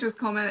 So Nigel's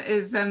comment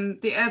is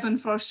the urban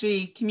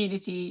forestry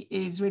community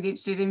is really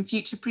interested in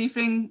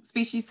future-proofing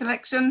species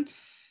selection,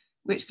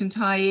 which can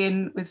tie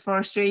in with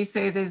forestry.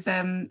 So there's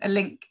a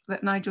link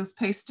that Nigel's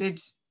posted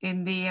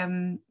in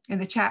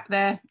the chat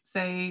there. So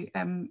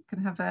can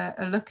have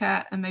a look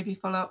at and maybe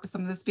follow up with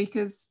some of the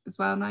speakers as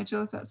well,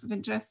 Nigel, if that's of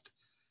interest.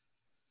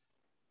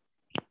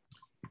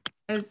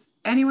 Has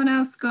anyone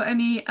else got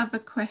any other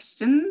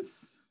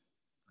questions?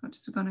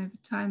 Conscious we've gone over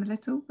time a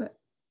little, but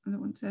I don't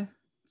want to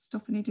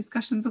stop any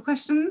discussions or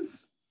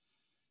questions.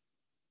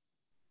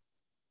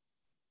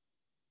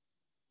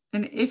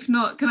 And if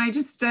not, can I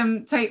just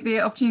take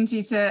the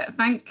opportunity to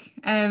thank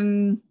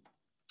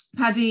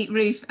Paddy,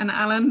 Ruth and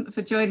Alan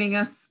for joining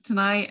us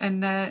tonight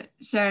and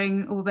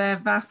sharing all their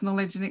vast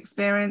knowledge and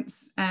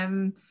experience.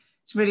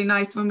 It's really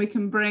nice when we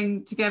can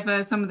bring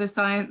together some of the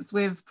science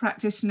with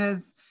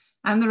practitioners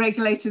and the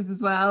regulators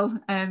as well,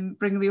 and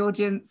bring the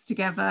audience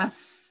together.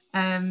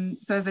 So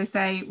as I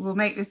say, we'll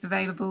make this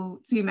available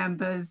to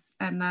members,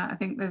 and I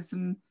think there's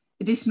some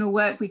additional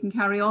work we can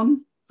carry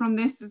on from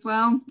this as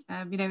well.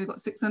 You know, we've got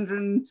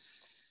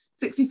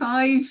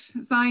 665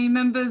 CIEEM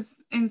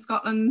members in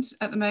Scotland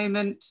at the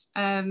moment,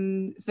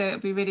 so it'll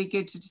be really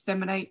good to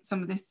disseminate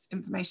some of this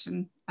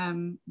information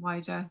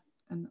wider.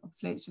 And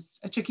obviously it's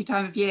just a tricky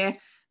time of year,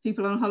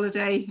 people on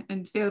holiday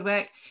and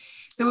fieldwork.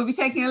 So we'll be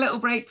taking a little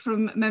break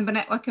from member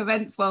network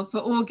events, well, for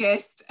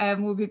August,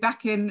 we'll be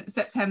back in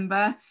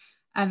September.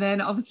 And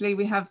then obviously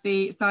we have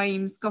the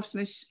CIEEM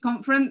Scottish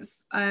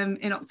Conference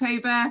in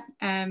October, 5th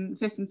and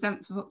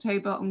 7th of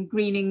October, on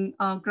greening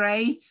our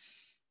grey.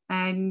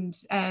 And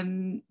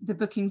the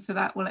bookings for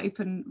that will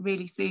open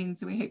really soon.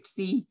 So we hope to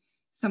see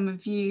some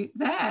of you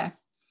there.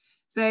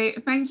 So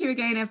thank you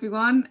again,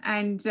 everyone.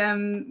 And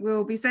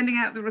we'll be sending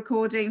out the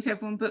recording to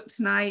everyone booked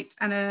tonight,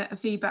 and a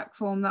feedback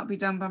form that'll be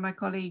done by my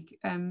colleague,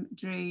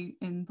 Drew,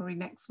 in probably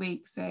next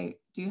week. So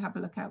do have a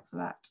look out for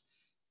that.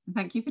 And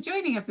thank you for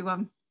joining,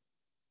 everyone.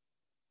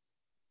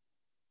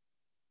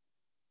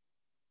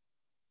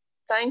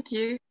 Thank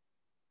you.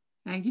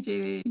 Thank you,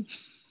 Julie. Thank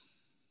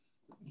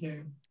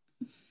you.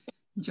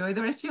 Enjoy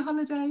the rest of your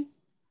holiday.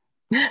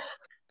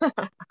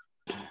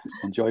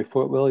 Enjoy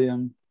Fort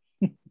William.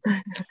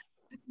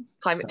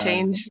 Climate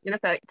change in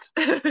effect.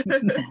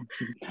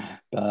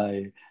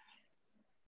 Bye.